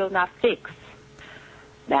schedule's still not fixed.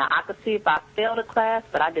 Now, I could see if I failed a class,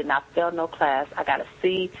 but I did not fail no class. I got a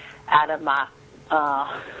C out of my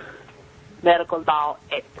medical law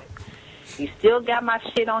ethics. You still got my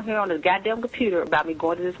shit on here on the goddamn computer about me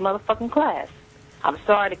going to this motherfucking class. I'm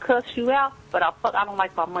sorry to cuss you out, but I don't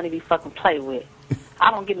like my money to be fucking played with.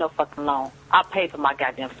 I don't get no fucking loan. I pay for my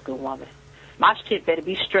goddamn school woman. My shit better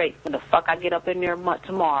be straight when the fuck I get up in there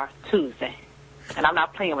tomorrow, Tuesday. And I'm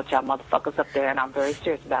not playing with y'all motherfuckers up there, and I'm very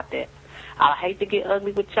serious about that. I hate to get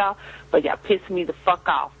ugly with y'all, but y'all piss me the fuck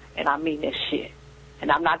off, and I mean that shit.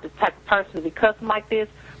 And I'm not the type of person to be cussing like this,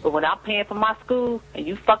 but when I'm paying for my school, and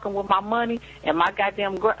you fucking with my money, and my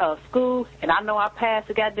goddamn school, and I know I passed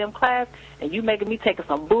the goddamn class, and you making me taking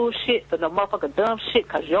some bullshit for the motherfucking dumb shit,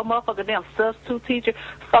 because your motherfucking damn substitute teacher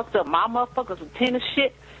fucked up my motherfuckers attendance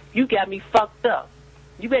shit, you got me fucked up.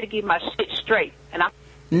 You better get my shit straight. And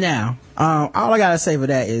Now, all I gotta say for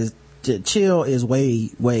that is Chill is way,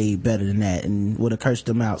 way better than that and would have cursed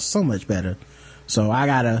them out so much better. So I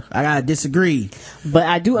gotta disagree. But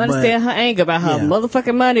I do understand her anger about her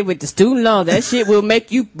motherfucking money with the student loan. That shit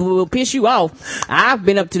will piss you off. I've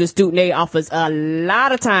been up to the student aid office a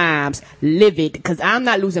lot of times, livid, because I'm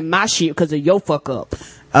not losing my shit because of your fuck up.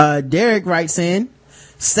 Derek writes in,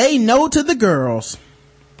 say no to the girls.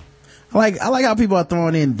 I like how people are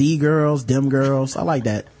throwing in the girls, them girls. I like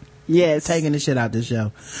that. Yes. Taking the shit out this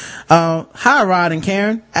show. Hi, Rod and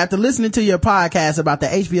Karen. After listening to your podcast about the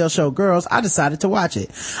HBO show Girls, I decided to watch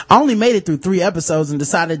it. I only made it through 3 episodes and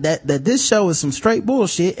decided that this show is some straight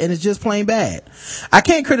bullshit and it's just plain bad. I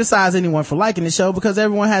can't criticize anyone for liking the show because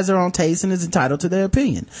everyone has their own taste and is entitled to their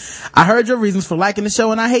opinion. I heard your reasons for liking the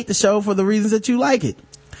show and I hate the show for the reasons that you like it.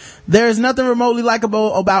 There is nothing remotely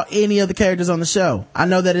likable about any of the characters on the show. I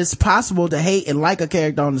know that it's possible to hate and like a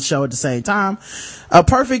character on the show at the same time. A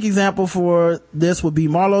perfect example for this would be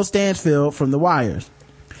Marlo Stansfield from The Wire.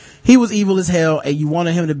 He was evil as hell and you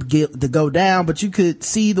wanted him to go down, but you could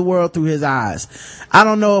see the world through his eyes. I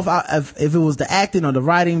don't know if it was the acting or the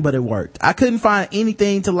writing, but it worked. I couldn't find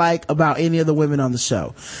anything to like about any of the women on the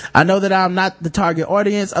show. I know that I'm not the target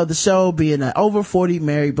audience of the show, being an over 40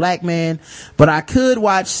 married black man, but I could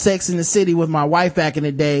watch Sex and the City with my wife back in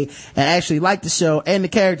the day and actually like the show and the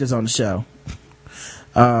characters on the show.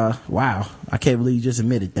 Wow. I can't believe you just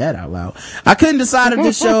admitted that out loud. I couldn't decide if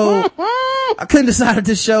this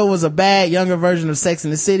show was a bad, younger version of Sex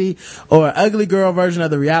and the City or an ugly girl version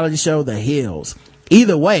of the reality show The Hills.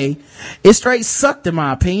 Either way, it straight sucked in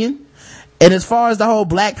my opinion. And as far as the whole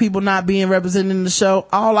black people not being represented in the show,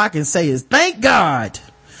 all I can say is thank God.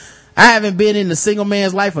 I haven't been in the single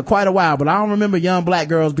man's life for quite a while, but I don't remember young black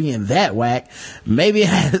girls being that whack. Maybe.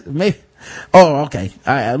 Oh, okay.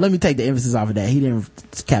 All right, let me take the emphasis off of that. He didn't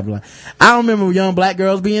capitalize. I don't remember young black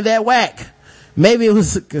girls being that whack. Maybe it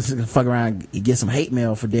was fuck around, get some hate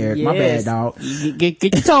mail for Derek. Yes. My bad, dog. Get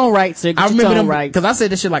your tone right, sir. I remember them right, because I said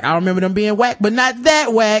this shit like I remember them being whack, but not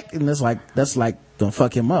that whack, and that's like gonna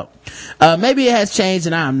fuck him up. Maybe it has changed,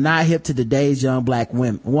 and I am not hip to today's young black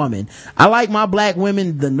woman. I like my black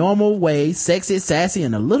women the normal way, sexy, sassy,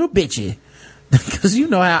 and a little bitchy. Because you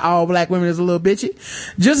know how all black women is a little bitchy.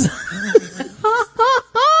 Just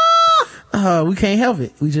we can't help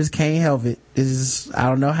it. We just can't help it. It's just, I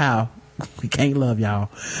don't know how. We can't love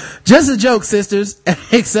y'all. Just a joke, sisters,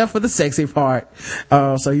 except for the sexy part.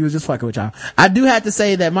 So he was just fucking with y'all. I do have to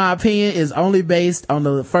say that my opinion is only based on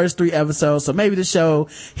the first 3 episodes, so maybe the show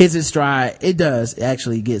hits its stride. It does. It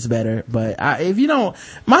actually gets better. But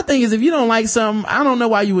my thing is, if you don't like something, I don't know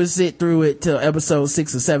why you would sit through it till episode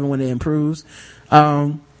 6 or 7 when it improves.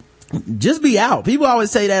 Just be out. People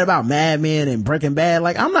always say that about Mad Men and Breaking Bad.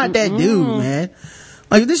 Like, I'm not that dude, man.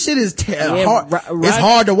 Like, this shit is hard. It's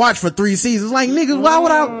hard to watch for 3 seasons. Like, niggas,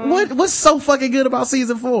 why would what's so fucking good about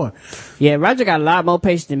season 4? Yeah, Roger got a lot more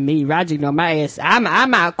patience than me. Roger, my ass, I'm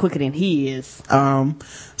out quicker than he is.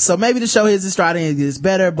 So maybe the show hits its stride and it gets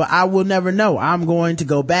better, but I will never know. I'm going to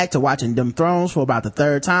go back to watching Them Thrones for about the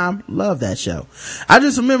 3rd time. Love that show. I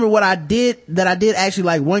just remember I did actually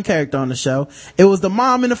like one character on the show. It was the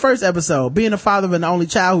mom in the first episode. Being the father of an only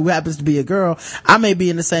child who happens to be a girl, I may be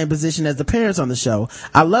in the same position as the parents on the show.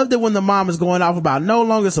 I loved it when the mom is going off about no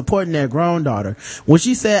longer supporting their grown daughter. When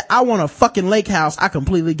she said, I want a fucking lake house, I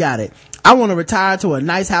completely got it. I want to retire to a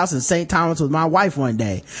nice house in St. Thomas with my wife one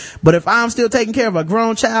day. But if I'm still taking care of a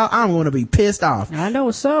grown child, I'm going to be pissed off. I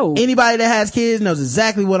know so. Anybody that has kids knows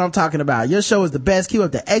exactly what I'm talking about. Your show is the best. Keep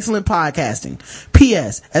up the excellent podcasting.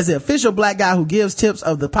 P.S. As the official black guy who gives tips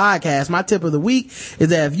of the podcast, my tip of the week is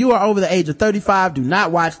that if you are over the age of 35, do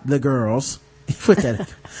not watch The Girls. Put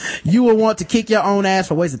that. You will want to kick your own ass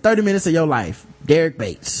for wasting 30 minutes of your life. Derek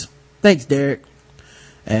Bates. Thanks, Derek.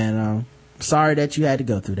 And sorry that you had to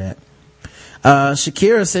go through that.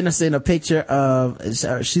 Shakira sent us in a picture of,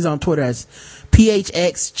 she's on Twitter as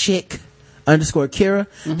PHXChick_Kira.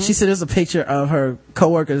 She sent us a picture of her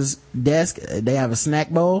coworker's desk. They have a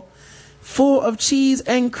snack bowl full of cheese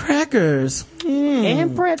and crackers.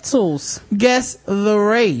 And pretzels. Guess the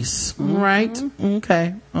race. Right?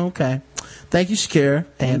 Okay. Thank you, Shakira.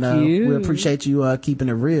 Thank you. We appreciate you keeping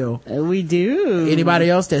it real. We do. Anybody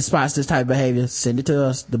else that spots this type of behavior, send it to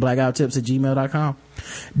us, theblackouttips@gmail.com.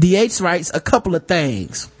 DH writes a couple of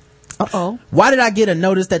things. Why did I get a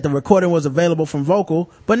notice that the recording was available from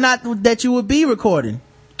Vocal, but not that you would be recording?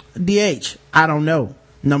 DH, I don't know.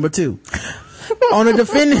 Number 2. On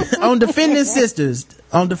defending sisters,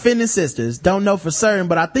 don't know for certain,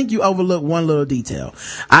 but I think you overlooked one little detail.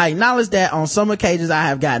 I acknowledge that on some occasions I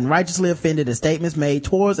have gotten righteously offended at statements made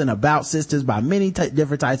towards and about sisters by many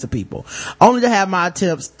different types of people, only to have my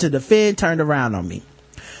attempts to defend turned around on me.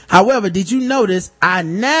 However, did you notice I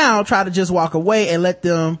now try to just walk away and let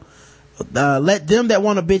them that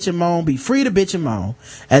want to bitch and moan be free to bitch and moan.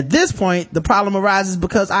 At this point, the problem arises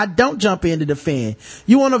because I don't jump in to defend.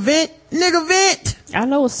 You want to vent? Nigga, vent! I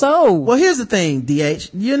know so. Well, here's the thing,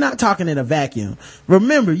 DH. You're not talking in a vacuum.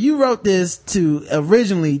 Remember, you wrote this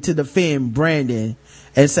originally to defend Brandon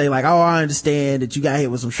and say like, oh, I understand that you got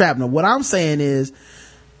hit with some shrapnel. What I'm saying is,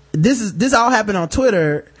 this all happened on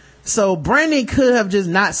Twitter, so Brandon could have just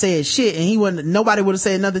not said shit and nobody would have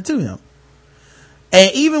said nothing to him. And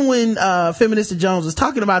even when Feminista Jones was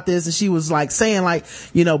talking about this and she was like saying like,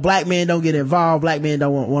 black men don't get involved, black men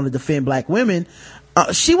don't want to defend black women,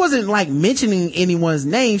 she wasn't like mentioning anyone's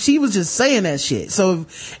name. She was just saying that shit. So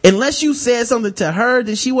unless you said something to her,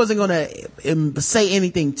 then she wasn't gonna say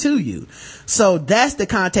anything to you. So that's the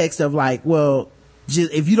context of like, well,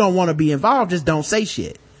 just, if you don't want to be involved, just don't say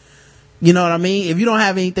shit. You know what I mean? If you don't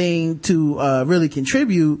have anything to really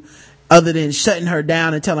contribute other than shutting her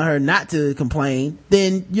down and telling her not to complain,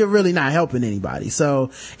 then you're really not helping anybody.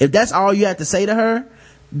 So if that's all you have to say to her,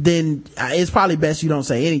 then it's probably best you don't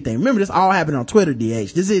say anything. Remember, this all happened on Twitter,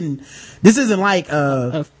 DH. This isn't like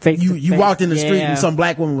you walked in the street and some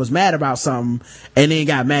black woman was mad about something and then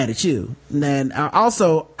got mad at you. And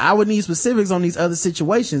also, I would need specifics on these other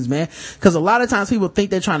situations, man, because a lot of times people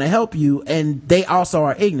think they're trying to help you and they also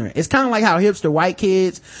are ignorant. It's kind of like how hipster white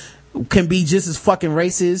kids can be just as fucking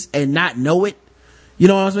racist and not know it. You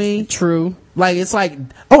know what I mean? True. Like, it's like,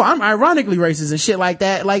 oh, I'm ironically racist and shit like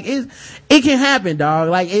that. Like, it can happen, dog.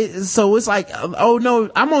 Like, so it's like, oh no,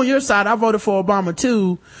 I'm on your side. I voted for Obama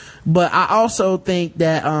too. but I also think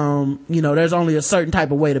that, you know, there's only a certain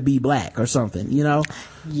type of way to be black or something, you know?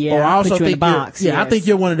 Yeah, or I also put you in think the box, I yes. think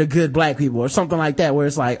you're one of the good black people or something like that, where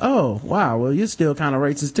it's like, oh, wow, well, you're still kind of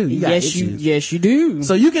racist too. You got issues. Yes, you do.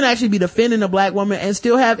 So you can actually be defending a black woman and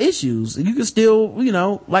still have issues. You can still, you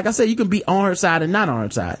know, like I said, you can be on her side and not on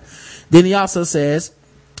her side. Then he also says,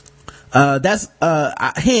 that's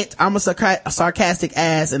hint, I'm a sarcastic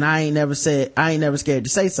ass and I ain't never scared to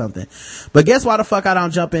say something, but guess why the fuck I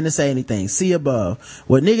don't jump in and say anything? See above.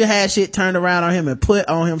 What nigga had shit turned around on him and put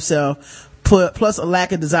on himself, plus a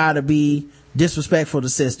lack of desire to be disrespectful to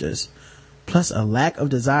sisters. Plus a lack of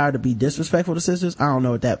desire to be disrespectful to sisters? I don't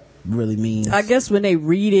know what that really means. I guess when they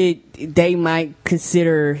read it, they might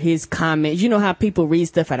consider his comments. You know how people read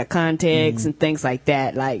stuff out of context and things like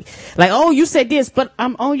that. Like, oh, you said this, but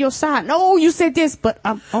I'm on your side. No, you said this, but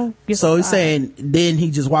I'm on your side. So he's saying then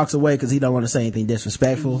he just walks away because he don't want to say anything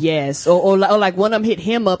disrespectful? Yes. Or like one of them hit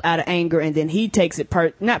him up out of anger and then he takes it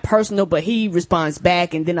not personal, but he responds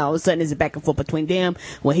back, and then all of a sudden there's a back and forth between them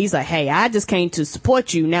when he's like, hey, I just came to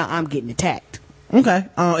support you. Now I'm getting attacked. Okay.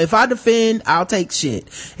 If I defend, I'll take shit.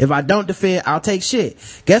 If I don't defend, I'll take shit.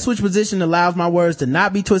 Guess which position allows my words to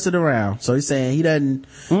not be twisted around? So he's saying he doesn't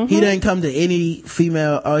come to any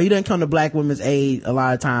female, he doesn't come to black women's aid a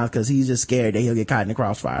lot of times because he's just scared that he'll get caught in the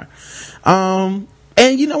crossfire. And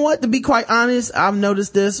you know what? To be quite honest, I've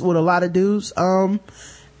noticed this with a lot of dudes.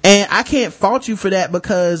 And I can't fault you for that,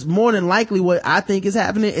 because more than likely what I think is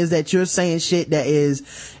happening is that you're saying shit that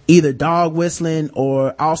is either dog whistling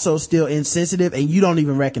or also still insensitive and you don't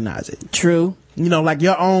even recognize it. True. You know, like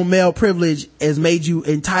your own male privilege has made you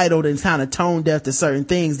entitled and kind of tone deaf to certain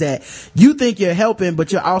things that you think you're helping,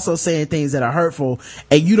 but you're also saying things that are hurtful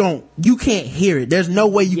and you can't hear it. There's no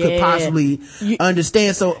way you could possibly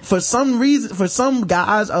understand. So for some reason, for some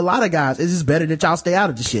guys, a lot of guys, it's just better that y'all stay out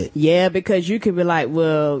of the shit. Yeah, because you could be like,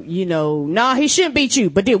 well, you know, nah, he shouldn't beat you,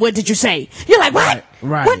 but then what did you say? You're like, what?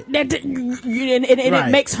 Right. What? And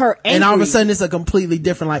it makes her angry. And all of a sudden it's a completely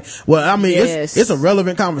different, like, well, I mean, it's a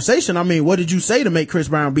relevant conversation. I mean, what did you say to make Chris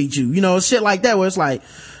Brown beat you? You know, shit like that where it's like,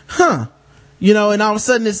 you know, and all of a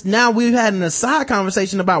sudden it's now we've had an aside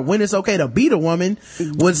conversation about when it's okay to beat a woman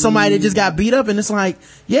with somebody that just got beat up, and it's like,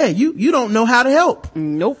 yeah, you don't know how to help.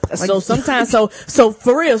 Nope. Like, so sometimes, so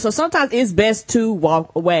for real, so sometimes it's best to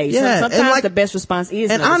walk away. Yeah. Sometimes the best response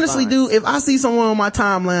is and no honestly, response. dude, if I see someone on my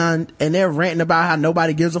timeline and they're ranting about how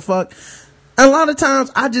nobody gives a fuck, a lot of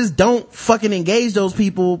times I just don't fucking engage those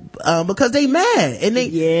people, because they mad and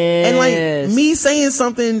and like me saying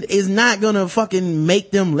something is not gonna fucking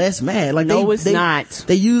make them less mad. Like it's not.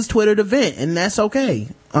 They use Twitter to vent, and that's okay.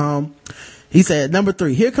 He said, number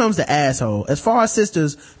 3, here comes the asshole. As far as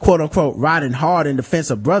sisters, quote unquote, riding hard in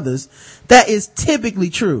defense of brothers, that is typically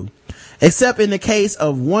true. Except in the case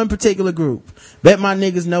of one particular group. Bet my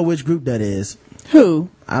niggas know which group that is. Who?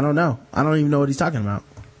 I don't know. I don't even know what he's talking about.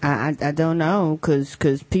 I don't know, cause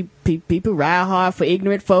people ride hard for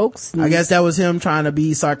ignorant folks. I guess that was him trying to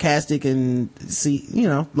be sarcastic and see, you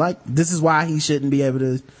know, like, this is why he shouldn't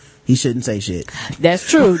say shit. That's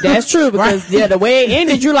true. Because the way it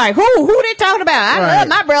ended, you're like, who they talking about? I love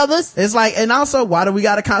my brothers. It's like, and also, why do we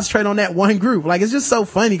gotta concentrate on that one group? Like, it's just so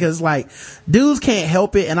funny, cause like, dudes can't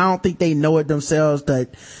help it, and I don't think they know it themselves,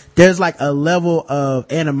 that there's like a level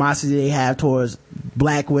of animosity they have towards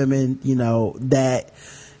black women, you know, that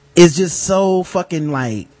is just so fucking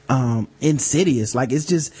like insidious. Like,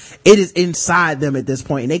 it is inside them at this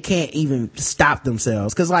point, and they can't even stop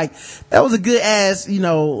themselves. Cause like, that was a good ass, you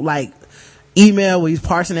know, like email where he's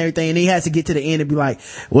parsing everything, and he has to get to the end and be like,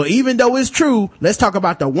 well, even though it's true, let's talk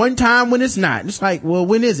about the one time when it's not. It's like, well,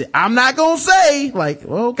 when is it? I'm not gonna say. Like,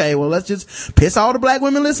 well, okay, well, let's just piss all the black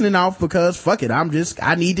women listening off, because fuck it,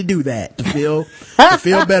 I need to do that to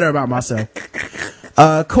feel better about myself.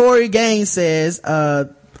 Corey Gaines says,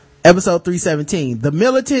 episode 317, the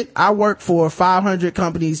militant I worked for 500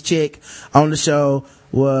 companies chick on the show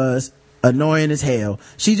was annoying as hell.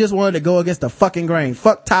 She just wanted to go against the fucking grain.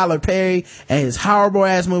 Fuck Tyler Perry and his horrible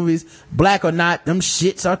ass movies. Black or not, them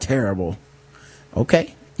shits are terrible.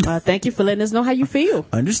 Okay. Thank you for letting us know how you feel.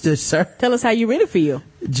 Understood, sir. Tell us how you really feel.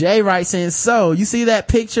 Jay writes in, so you see that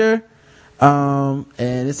picture, and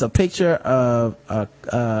it's a picture of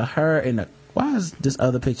her in a, why is this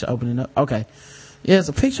other picture opening up? Okay. Yeah, it's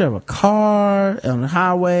a picture of a car on the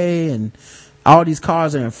highway, and all these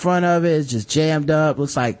cars are in front of it. It's just jammed up.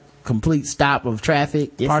 Looks like complete stop of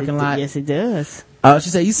traffic, parking lot. Yes, it does.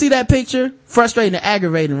 She said, you see that picture? Frustrating and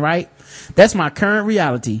aggravating, right? That's my current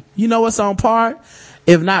reality. You know what's on par?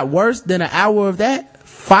 If not worse than an hour of that?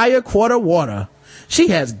 Fire, quarter, water. She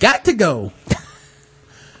has got to go.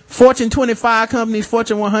 Fortune 25 companies,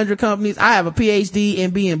 Fortune 100 companies. I have a PhD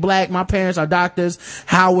in being black. My parents are doctors.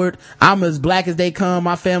 Howard. I'm as black as they come.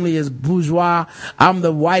 My family is bourgeois. I'm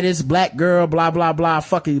the whitest black girl, blah, blah, blah,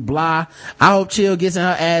 fucking blah. I hope Chill gets in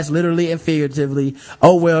her ass literally and figuratively.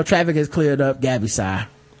 Oh well, traffic has cleared up. Gabby sigh.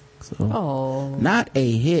 So, not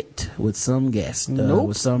a hit with some guests,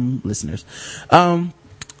 with some listeners.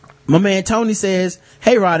 My man Tony says,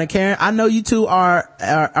 hey Rod and Karen, I know you two are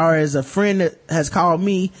as a friend that has called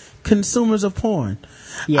me consumers of porn.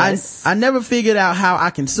 Yes. I never figured out how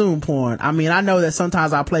I consume porn. I mean, I know that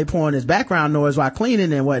sometimes I play porn as background noise while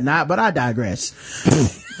cleaning and whatnot, but I digress.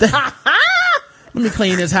 Let me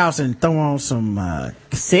clean this house and throw on some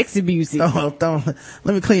sexy music. Let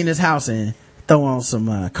me clean this house and throw on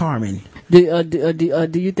some Carmen. Do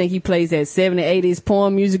you think he plays that 70s, 80s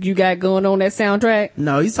porn music you got going on that soundtrack?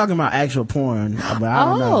 No, he's talking about actual porn. But I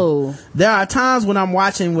don't know. There are times when I'm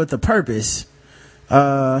watching with a purpose.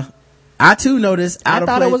 I too notice I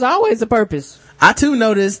thought it was always a purpose. I too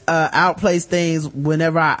notice outplace things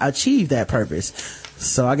whenever I achieve that purpose.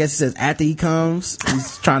 So I guess he says after he comes,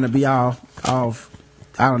 he's trying to be all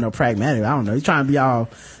I don't know, pragmatic. I don't know. He's trying to be all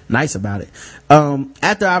nice about it.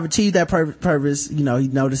 After I've achieved that purpose, he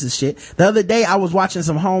notices shit. The other day I was watching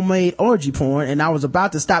some homemade orgy porn and I was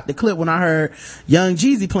about to stop the clip when I heard Young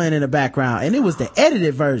Jeezy playing in the background, and it was the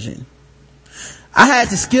edited version. I had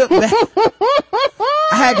to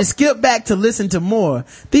skip back to listen to more.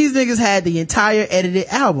 These niggas had the entire edited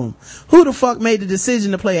album. Who the fuck made the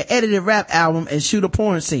decision to play an edited rap album and shoot a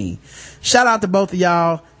porn scene? Shout out to both of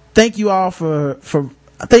y'all. Thank you all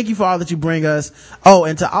thank you for all that you bring us. Oh,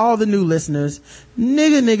 and to all the new listeners,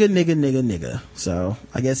 nigga. So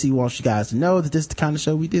I guess he wants you guys to know that this is the kind of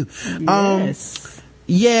show we do. Yes.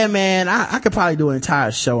 Yeah, man, I could probably do an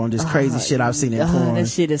entire show on this crazy shit I've seen in porn. That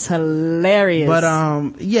shit is hilarious. But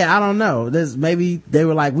yeah, I don't know. Maybe they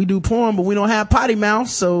were like, we do porn, but we don't have potty mouth,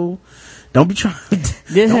 so don't be trying.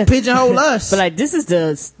 Don't pigeonhole us. But like, this is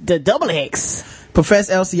the double X.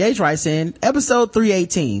 Professor LCH writes in episode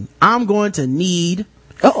 318. I'm going to need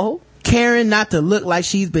Karen not to look like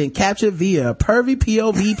she's been captured via pervy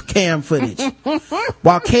POV cam footage.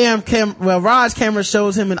 While Rod's camera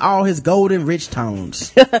shows him in all his golden rich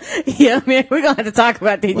tones. Yeah, man, we're gonna have to talk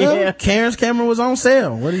about that. Well, yeah. Karen's camera was on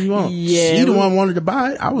sale. What do you want? Yeah. She the one wanted to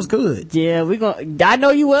buy it. I was good. Yeah, I know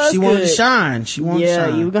you was. She wanted to shine. Yeah,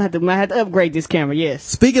 we're gonna have to upgrade this camera, yes.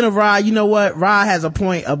 Speaking of Rod, you know what? Rod has a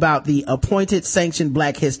point about the appointed sanctioned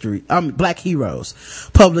black heroes.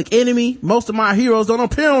 Public Enemy. Most of my heroes don't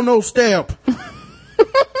appear on no stamp.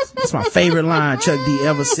 That's my favorite line Chuck D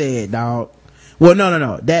ever said, dog. Well, no.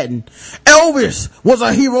 Elvis was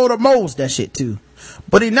a hero to most. That shit too.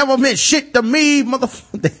 But he never meant shit to me,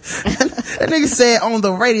 motherfucker. That nigga said on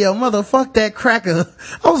the radio, motherfuck that cracker.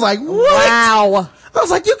 I was like, what? Wow. I was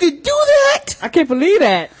like, you could do that? I can't believe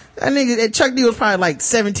that. That nigga, Chuck D was probably like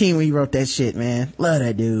 17 when he wrote that shit, man. Love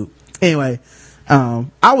that dude. Anyway,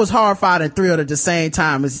 I was horrified and thrilled at the same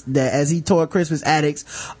time as he tore Christmas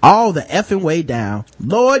Addicts all the effing way down.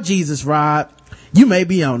 Lord Jesus, Rod, you may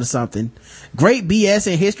be on to something. Great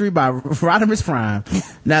BS in history by Rodimus Prime.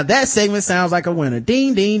 Now that segment sounds like a winner.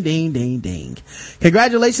 Ding, ding, ding, ding, ding.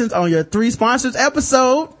 Congratulations on your 3 sponsors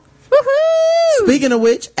episode. Woohoo! Speaking of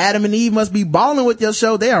which, Adam and Eve must be balling with your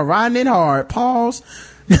show. They are riding it hard. Pause.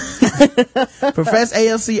 Professor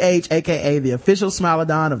ALCH, aka the official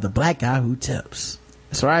Smilodon of the Black Guy Who Tips.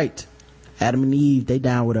 That's right. Adam and Eve, they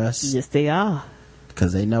down with us. Yes, they are.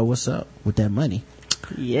 Because they know what's up with that money.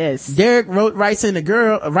 Yes. Derek writes in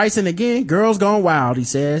again, girls gone wild, he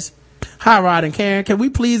says. Hi, Rod and Karen. Can we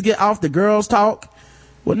please get off the girls talk?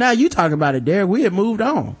 Well, now you talking about it, Derek. We have moved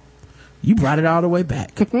on. You brought it all the way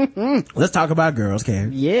back. Let's talk about girls,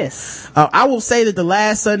 Karen. Yes. I will say that the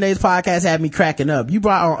last Sunday's podcast had me cracking up. You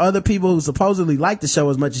brought on other people who supposedly like the show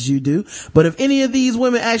as much as you do. But if any of these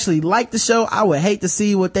women actually like the show, I would hate to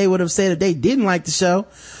see what they would have said if they didn't like the show.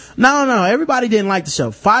 No, everybody didn't like the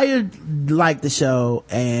show. Fire liked the show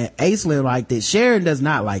and Aislinn liked it. Sharon does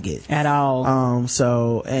not like it at all.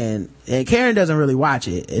 And Karen doesn't really watch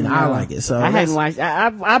it, and I like it. So I haven't watched.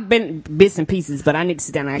 I've been bits and pieces, but I need to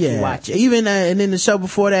sit down and actually watch it. Even and then the show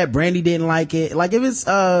before that, Brandy didn't like it. Like if it's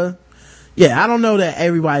I don't know that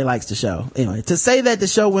everybody likes the show. Anyway, to say that the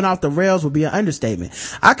show went off the rails would be an understatement.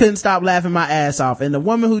 I couldn't stop laughing my ass off, and the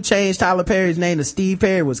woman who changed Tyler Perry's name to Steve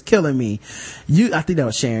Perry was killing me. I think that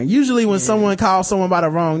was Sharon. Usually when someone calls someone by the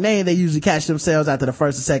wrong name, they usually catch themselves after the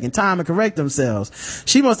first or second time and correct themselves.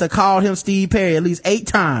 She must have called him Steve Perry at least 8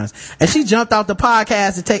 times, and she jumped off the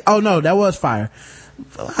podcast to take, oh no, that was Fire.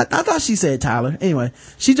 I thought she said Tyler. Anyway,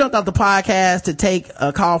 she jumped off the podcast to take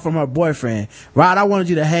a call from her boyfriend. Rod, I wanted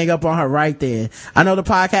you to hang up on her right then. I know the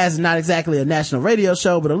podcast is not exactly a national radio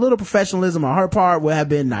show, but a little professionalism on her part would have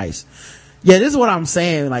been nice. Yeah, this is what I'm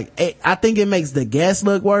saying. Like, I think it makes the guests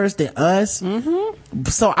look worse than us. Mm-hmm.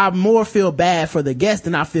 So I more feel bad for the guests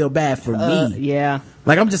than I feel bad for me. Yeah.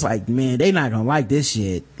 Like, I'm just like, man, they not gonna like this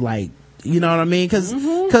shit. Like, you know what I mean?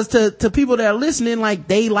 Cause to people that are listening, like,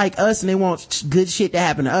 they like us and they want good shit to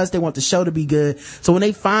happen to us. They want the show to be good. So when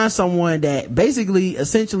they find someone that basically,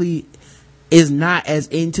 essentially is not as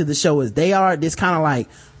into the show as they are, it's kind of like,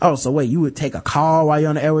 oh, so wait, you would take a call while you're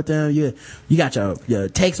on the air with them? You got your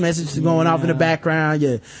text messages going off in the background.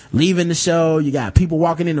 You're leaving the show. You got people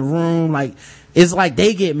walking in the room. Like, it's like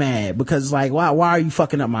they get mad because it's like, why are you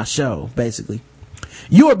fucking up my show? Basically.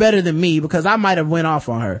 You are better than me because I might have went off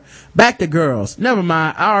on her. Back to girls. Never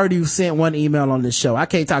mind. I already sent one email on this show. I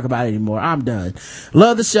can't talk about it anymore. I'm done.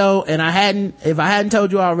 Love the show. And if I hadn't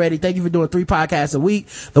told you already, thank you for doing 3 podcasts a week.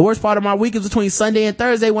 The worst part of my week is between Sunday and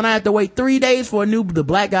Thursday when I have to wait 3 days for the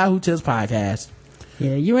Black Guy Who Tips podcast.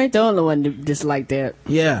 Yeah, you ain't the only one just like that.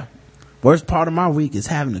 Yeah. Worst part of my week is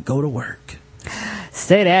having to go to work.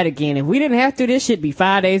 Say that again. If we didn't have to, this should be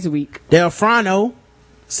 5 days a week. Delfrano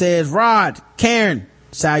says, Rod, Karen,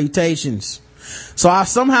 salutations. So I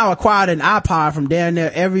somehow acquired an iPod from down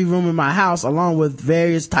there every room in my house along with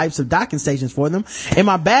various types of docking stations for them. In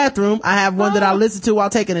my bathroom, I have one that I listen to while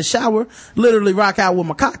taking a shower, literally rock out with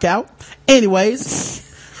my cock out. Anyways,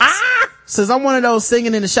 since I'm one of those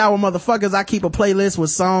singing in the shower motherfuckers, I keep a playlist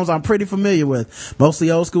with songs I'm pretty familiar with. Mostly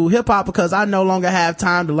old school hip hop because I no longer have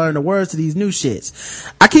time to learn the words to these new shits.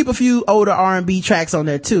 I keep a few older R&B tracks on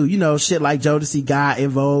there too. You know, shit like Jodeci, Guy, En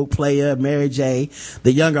Vogue, Player, Mary J.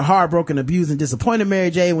 The younger, heartbroken, abused, and disappointed Mary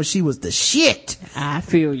J. when she was the shit. I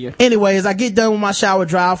feel you. Anyways, I get done with my shower,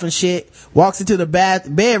 dry off and shit, walks into the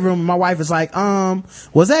bedroom, and my wife is like,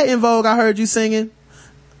 was that En Vogue I heard you singing?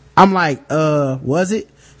 I'm like, was it?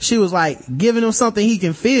 She was like, giving him something he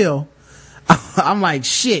can feel. I'm like,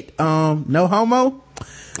 shit, no homo?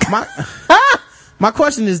 My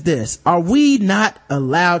question is this: are we not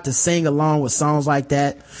allowed to sing along with songs like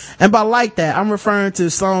that? And by like that, I'm referring to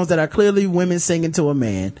songs that are clearly women singing to a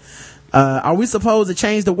man. Are we supposed to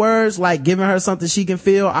change the words, like giving her something she can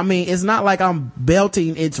feel? I mean, it's not like I'm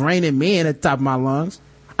belting It's Raining Men at the top of my lungs.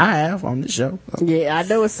 I have on this show. Yeah, I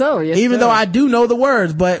know it's so. Yes, even though I do know the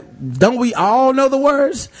words, but don't we all know the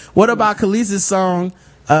words? What about Khaleesi's song,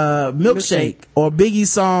 Milkshake, or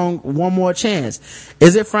Biggie's song, One More Chance?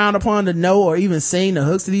 Is it frowned upon to know or even sing the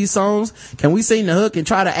hooks to these songs? Can we sing the hook and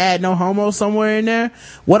try to add no homo somewhere in there?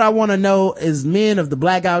 What I want to know is, men of the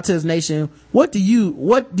Black Guy Who Tips Nation, what do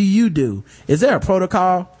you do? Is there a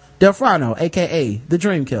protocol? Delfrano, aka the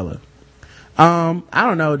Dream Killer. I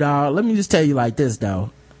don't know, dog. Let me just tell you like this, though.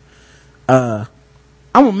 I'm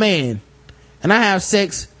a man and I have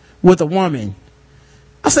sex with a woman.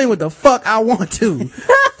 I say what the fuck I want to.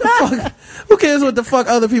 Who cares what the fuck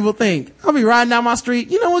other people think? I'll be riding down my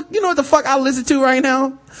street. You know what the fuck I listen to right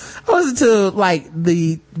now? I listen to like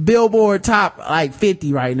the Billboard top like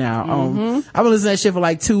 50 right now. I've been listening to that shit for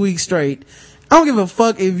like 2 weeks straight. I don't give a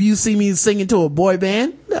fuck if you see me singing to a boy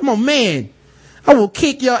band. I'm a man. I will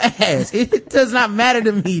kick your ass. It does not matter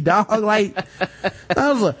to me, dog. Like,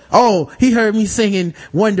 I was like, oh, he heard me singing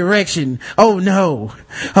One Direction. Oh no.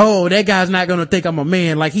 Oh, that guy's not gonna think I'm a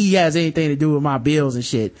man, like he has anything to do with my bills and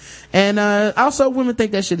shit. And also women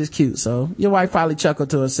think that shit is cute, so your wife probably chuckled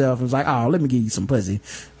to herself and was like, oh, let me give you some pussy.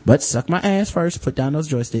 But suck my ass first, put down those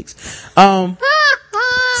joysticks.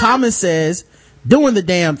 Thomas says, doing the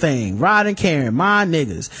damn thing. Rod and Karen, my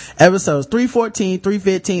niggas. Episodes 314,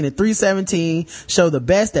 315, and 317 show the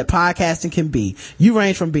best that podcasting can be. You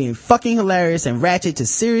range from being fucking hilarious and ratchet to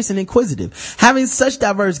serious and inquisitive. Having such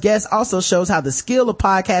diverse guests also shows how the skill of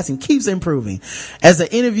podcasting keeps improving as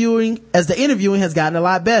the interviewing has gotten a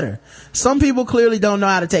lot better. Some people clearly don't know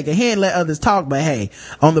how to take a hint and let others talk, but hey,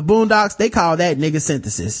 on the Boondocks, they call that nigga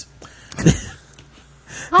synthesis.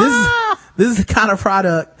 This is the kind of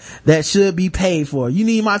product that should be paid for. You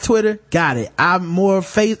need my Twitter? Got it. I'm more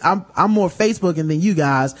Facebooking than you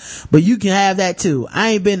guys, but you can have that too.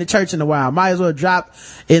 I ain't been to church in a while. Might as well drop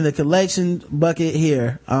in the collection bucket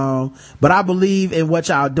here. But I believe in what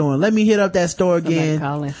y'all doing. Let me hit up that store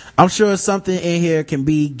again. I'm sure something in here can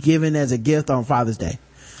be given as a gift on Father's Day.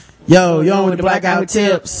 Yo, you on with the Black Guy Who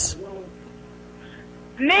Tips.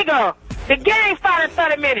 Nigga, the game started in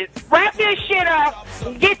 30 minutes. Wrap this shit up.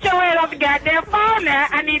 Get your head off the goddamn phone now.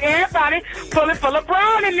 I need everybody fully full of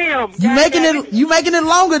brawn in them. You making it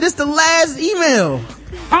longer. This the last email.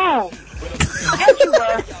 Oh. Yes, you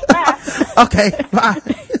were. Bye. Okay, bye.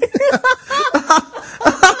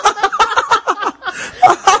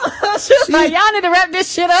 Like, y'all need to wrap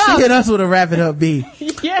this shit up. She hit us with a wrap it up beat.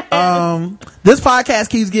 Yeah. This podcast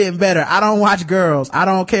keeps getting better. I don't watch girls. I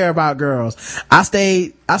don't care about girls. I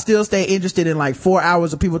still stay interested in like 4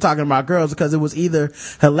 hours of people talking about girls because it was either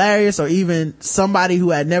hilarious or even somebody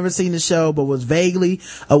who had never seen the show but was vaguely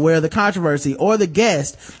aware of the controversy, or the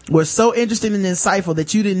guest was so interesting and insightful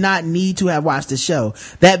that you did not need to have watched the show.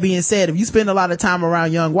 That being said, if you spend a lot of time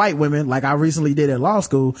around young white women, like I recently did at law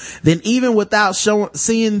school, then even without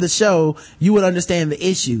seeing the show, you would understand the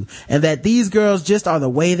issue, and that these girls just are the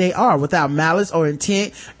way they are, without malice or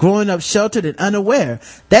intent, growing up sheltered and unaware.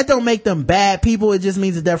 That don't make them bad people. It just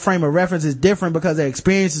means that their frame of reference is different because their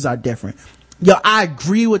experiences are different. Yo, I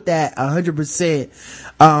agree with that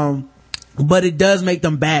 100%. But it does make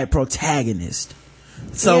them bad protagonists.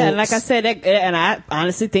 So yeah, like I said, and I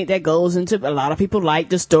honestly think that goes into, a lot of people like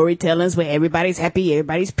the storytellings where everybody's happy,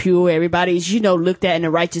 everybody's pure, everybody's, looked at in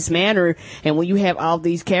a righteous manner. And when you have all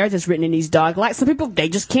these characters written in these dark lights, some people, they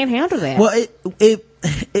just can't handle that. Well, it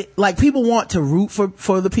like, people want to root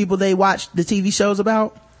for the people they watch the TV shows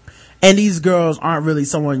about. And these girls aren't really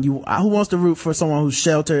someone who wants to root for someone who's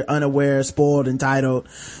sheltered, unaware, spoiled, entitled.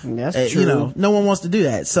 That's true. No one wants to do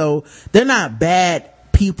that. So they're not bad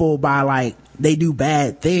people by like, they do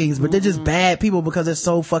bad things, but they're just bad people because they're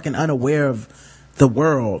so fucking unaware of the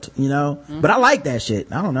world, But I like that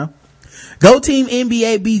shit. I don't know. Go Team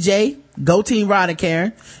NBA BJ. Go Team Rod and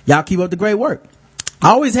Karen. Y'all keep up the great work. I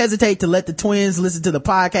always hesitate to let the twins listen to the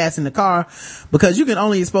podcast in the car because you can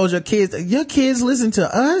only expose your kids. Your kids listen to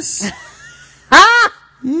us?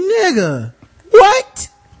 Nigga. What?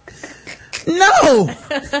 No.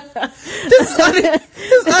 This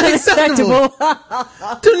is unacceptable.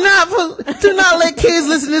 Do not let kids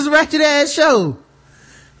listen to this ratchet ass show.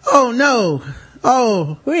 Oh no.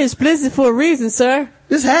 Oh. We're explicit for a reason, sir.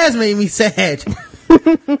 This has made me sad.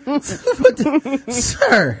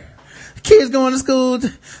 Sir. Kids going to school,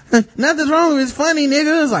 nothing's wrong, it's funny,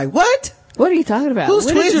 nigga. It's like, what? What are you talking about?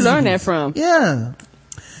 Where did you learn that from? Yeah.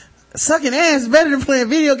 Sucking ass is better than playing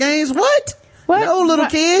video games. What? No, little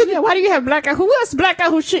kid. Yeah, why do you have black guy? Who else black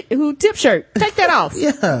guy who tip shirt? Take that off.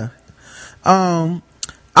 Yeah. I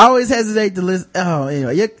always hesitate to listen. Oh,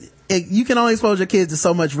 anyway, you can only expose your kids to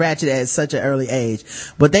so much ratchet at such an early age,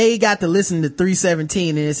 but they got to listen to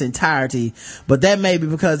 317 in its entirety. But that may be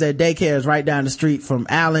because their daycare is right down the street from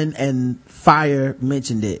Allen, and Fire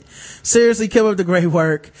mentioned it. Seriously, keep up the great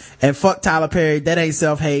work, and fuck Tyler Perry. That ain't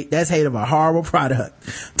self-hate. That's hate of a horrible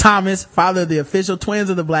product. Thomas, father of the official twins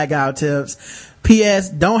of the Blackout Tips. P.S.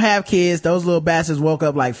 Don't have kids. Those little bastards woke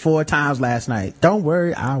up like 4 times last night. Don't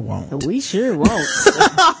worry, I won't. We sure won't.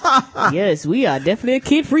 Yes, we are definitely a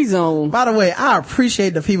kid-free zone. By the way, I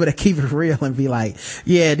appreciate the people that keep it real and be like,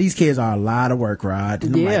 yeah, these kids are a lot of work, Rod.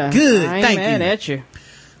 And I'm like, good, I ain't thank mad you. at you.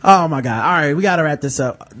 Oh my God. All right, we gotta wrap this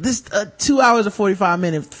up. This 2 hours and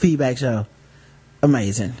 45-minute feedback show.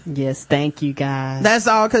 Amazing. Yes, thank you guys. That's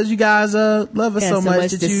all because you guys love us so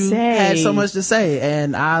much that you had so much to say.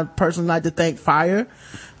 And I personally like to thank Fire.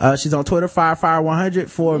 She's on Twitter, Fire100,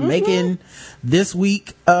 for making this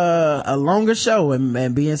week a longer show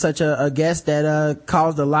and being such a guest that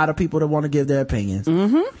caused a lot of people to want to give their opinions.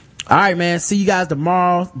 All right, man. See you guys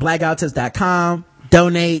tomorrow. BlackoutTips.com.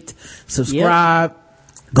 Donate, subscribe,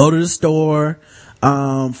 go to the store.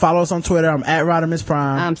 Follow us on Twitter. I'm at Rodimus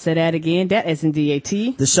Prime. I'm said that again. That is in DAT.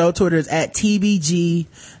 The show Twitter is at TBGWT.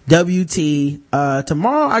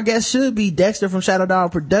 Tomorrow, I guess, should be Dexter from Shadow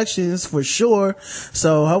Dog Productions for sure.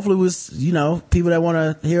 So hopefully people that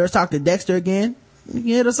want to hear us talk to Dexter again, you can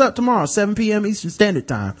hit us up tomorrow, 7 p.m. Eastern Standard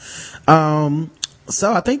Time.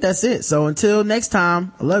 So I think that's it. So until next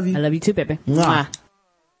time, I love you. I love you too, baby. Mwah.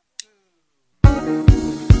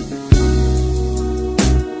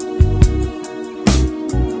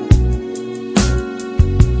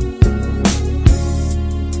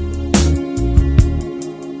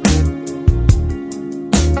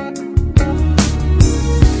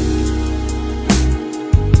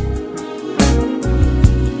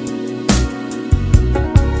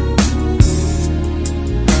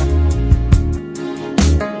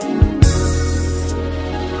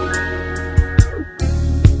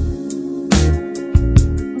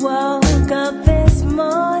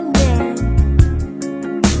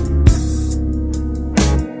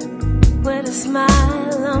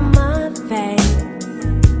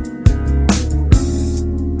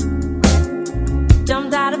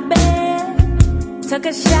 Took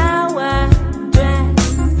a shower,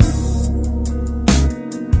 dressed,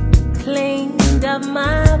 cleaned up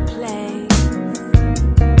my place,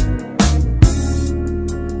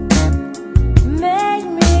 made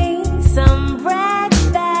me some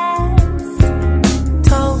breakfast,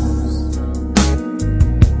 toast,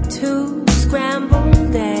 2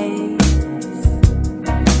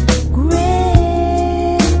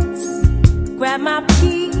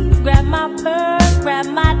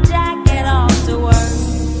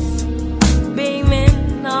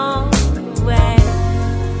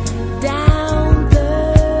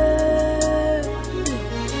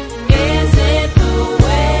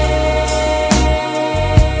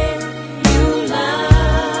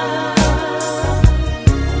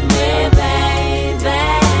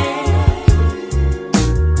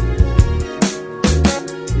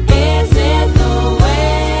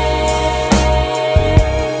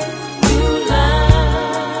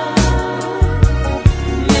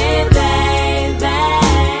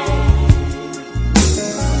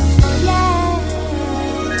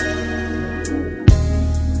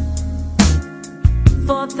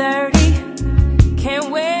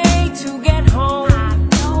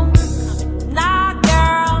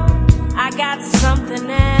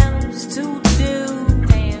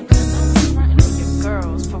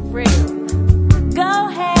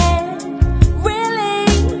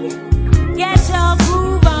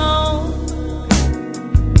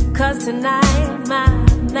 'cause tonight my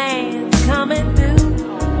man's coming through.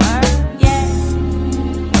 Yeah,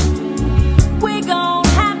 we gon'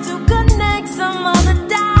 have to connect some other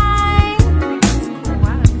time.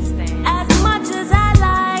 As much as I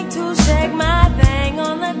like to shake my thing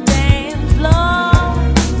on the dance floor,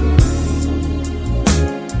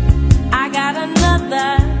 I got another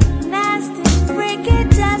nasty, freaky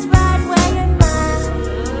just right where you're mine.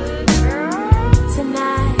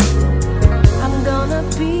 Tonight I'm gonna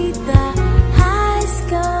beat the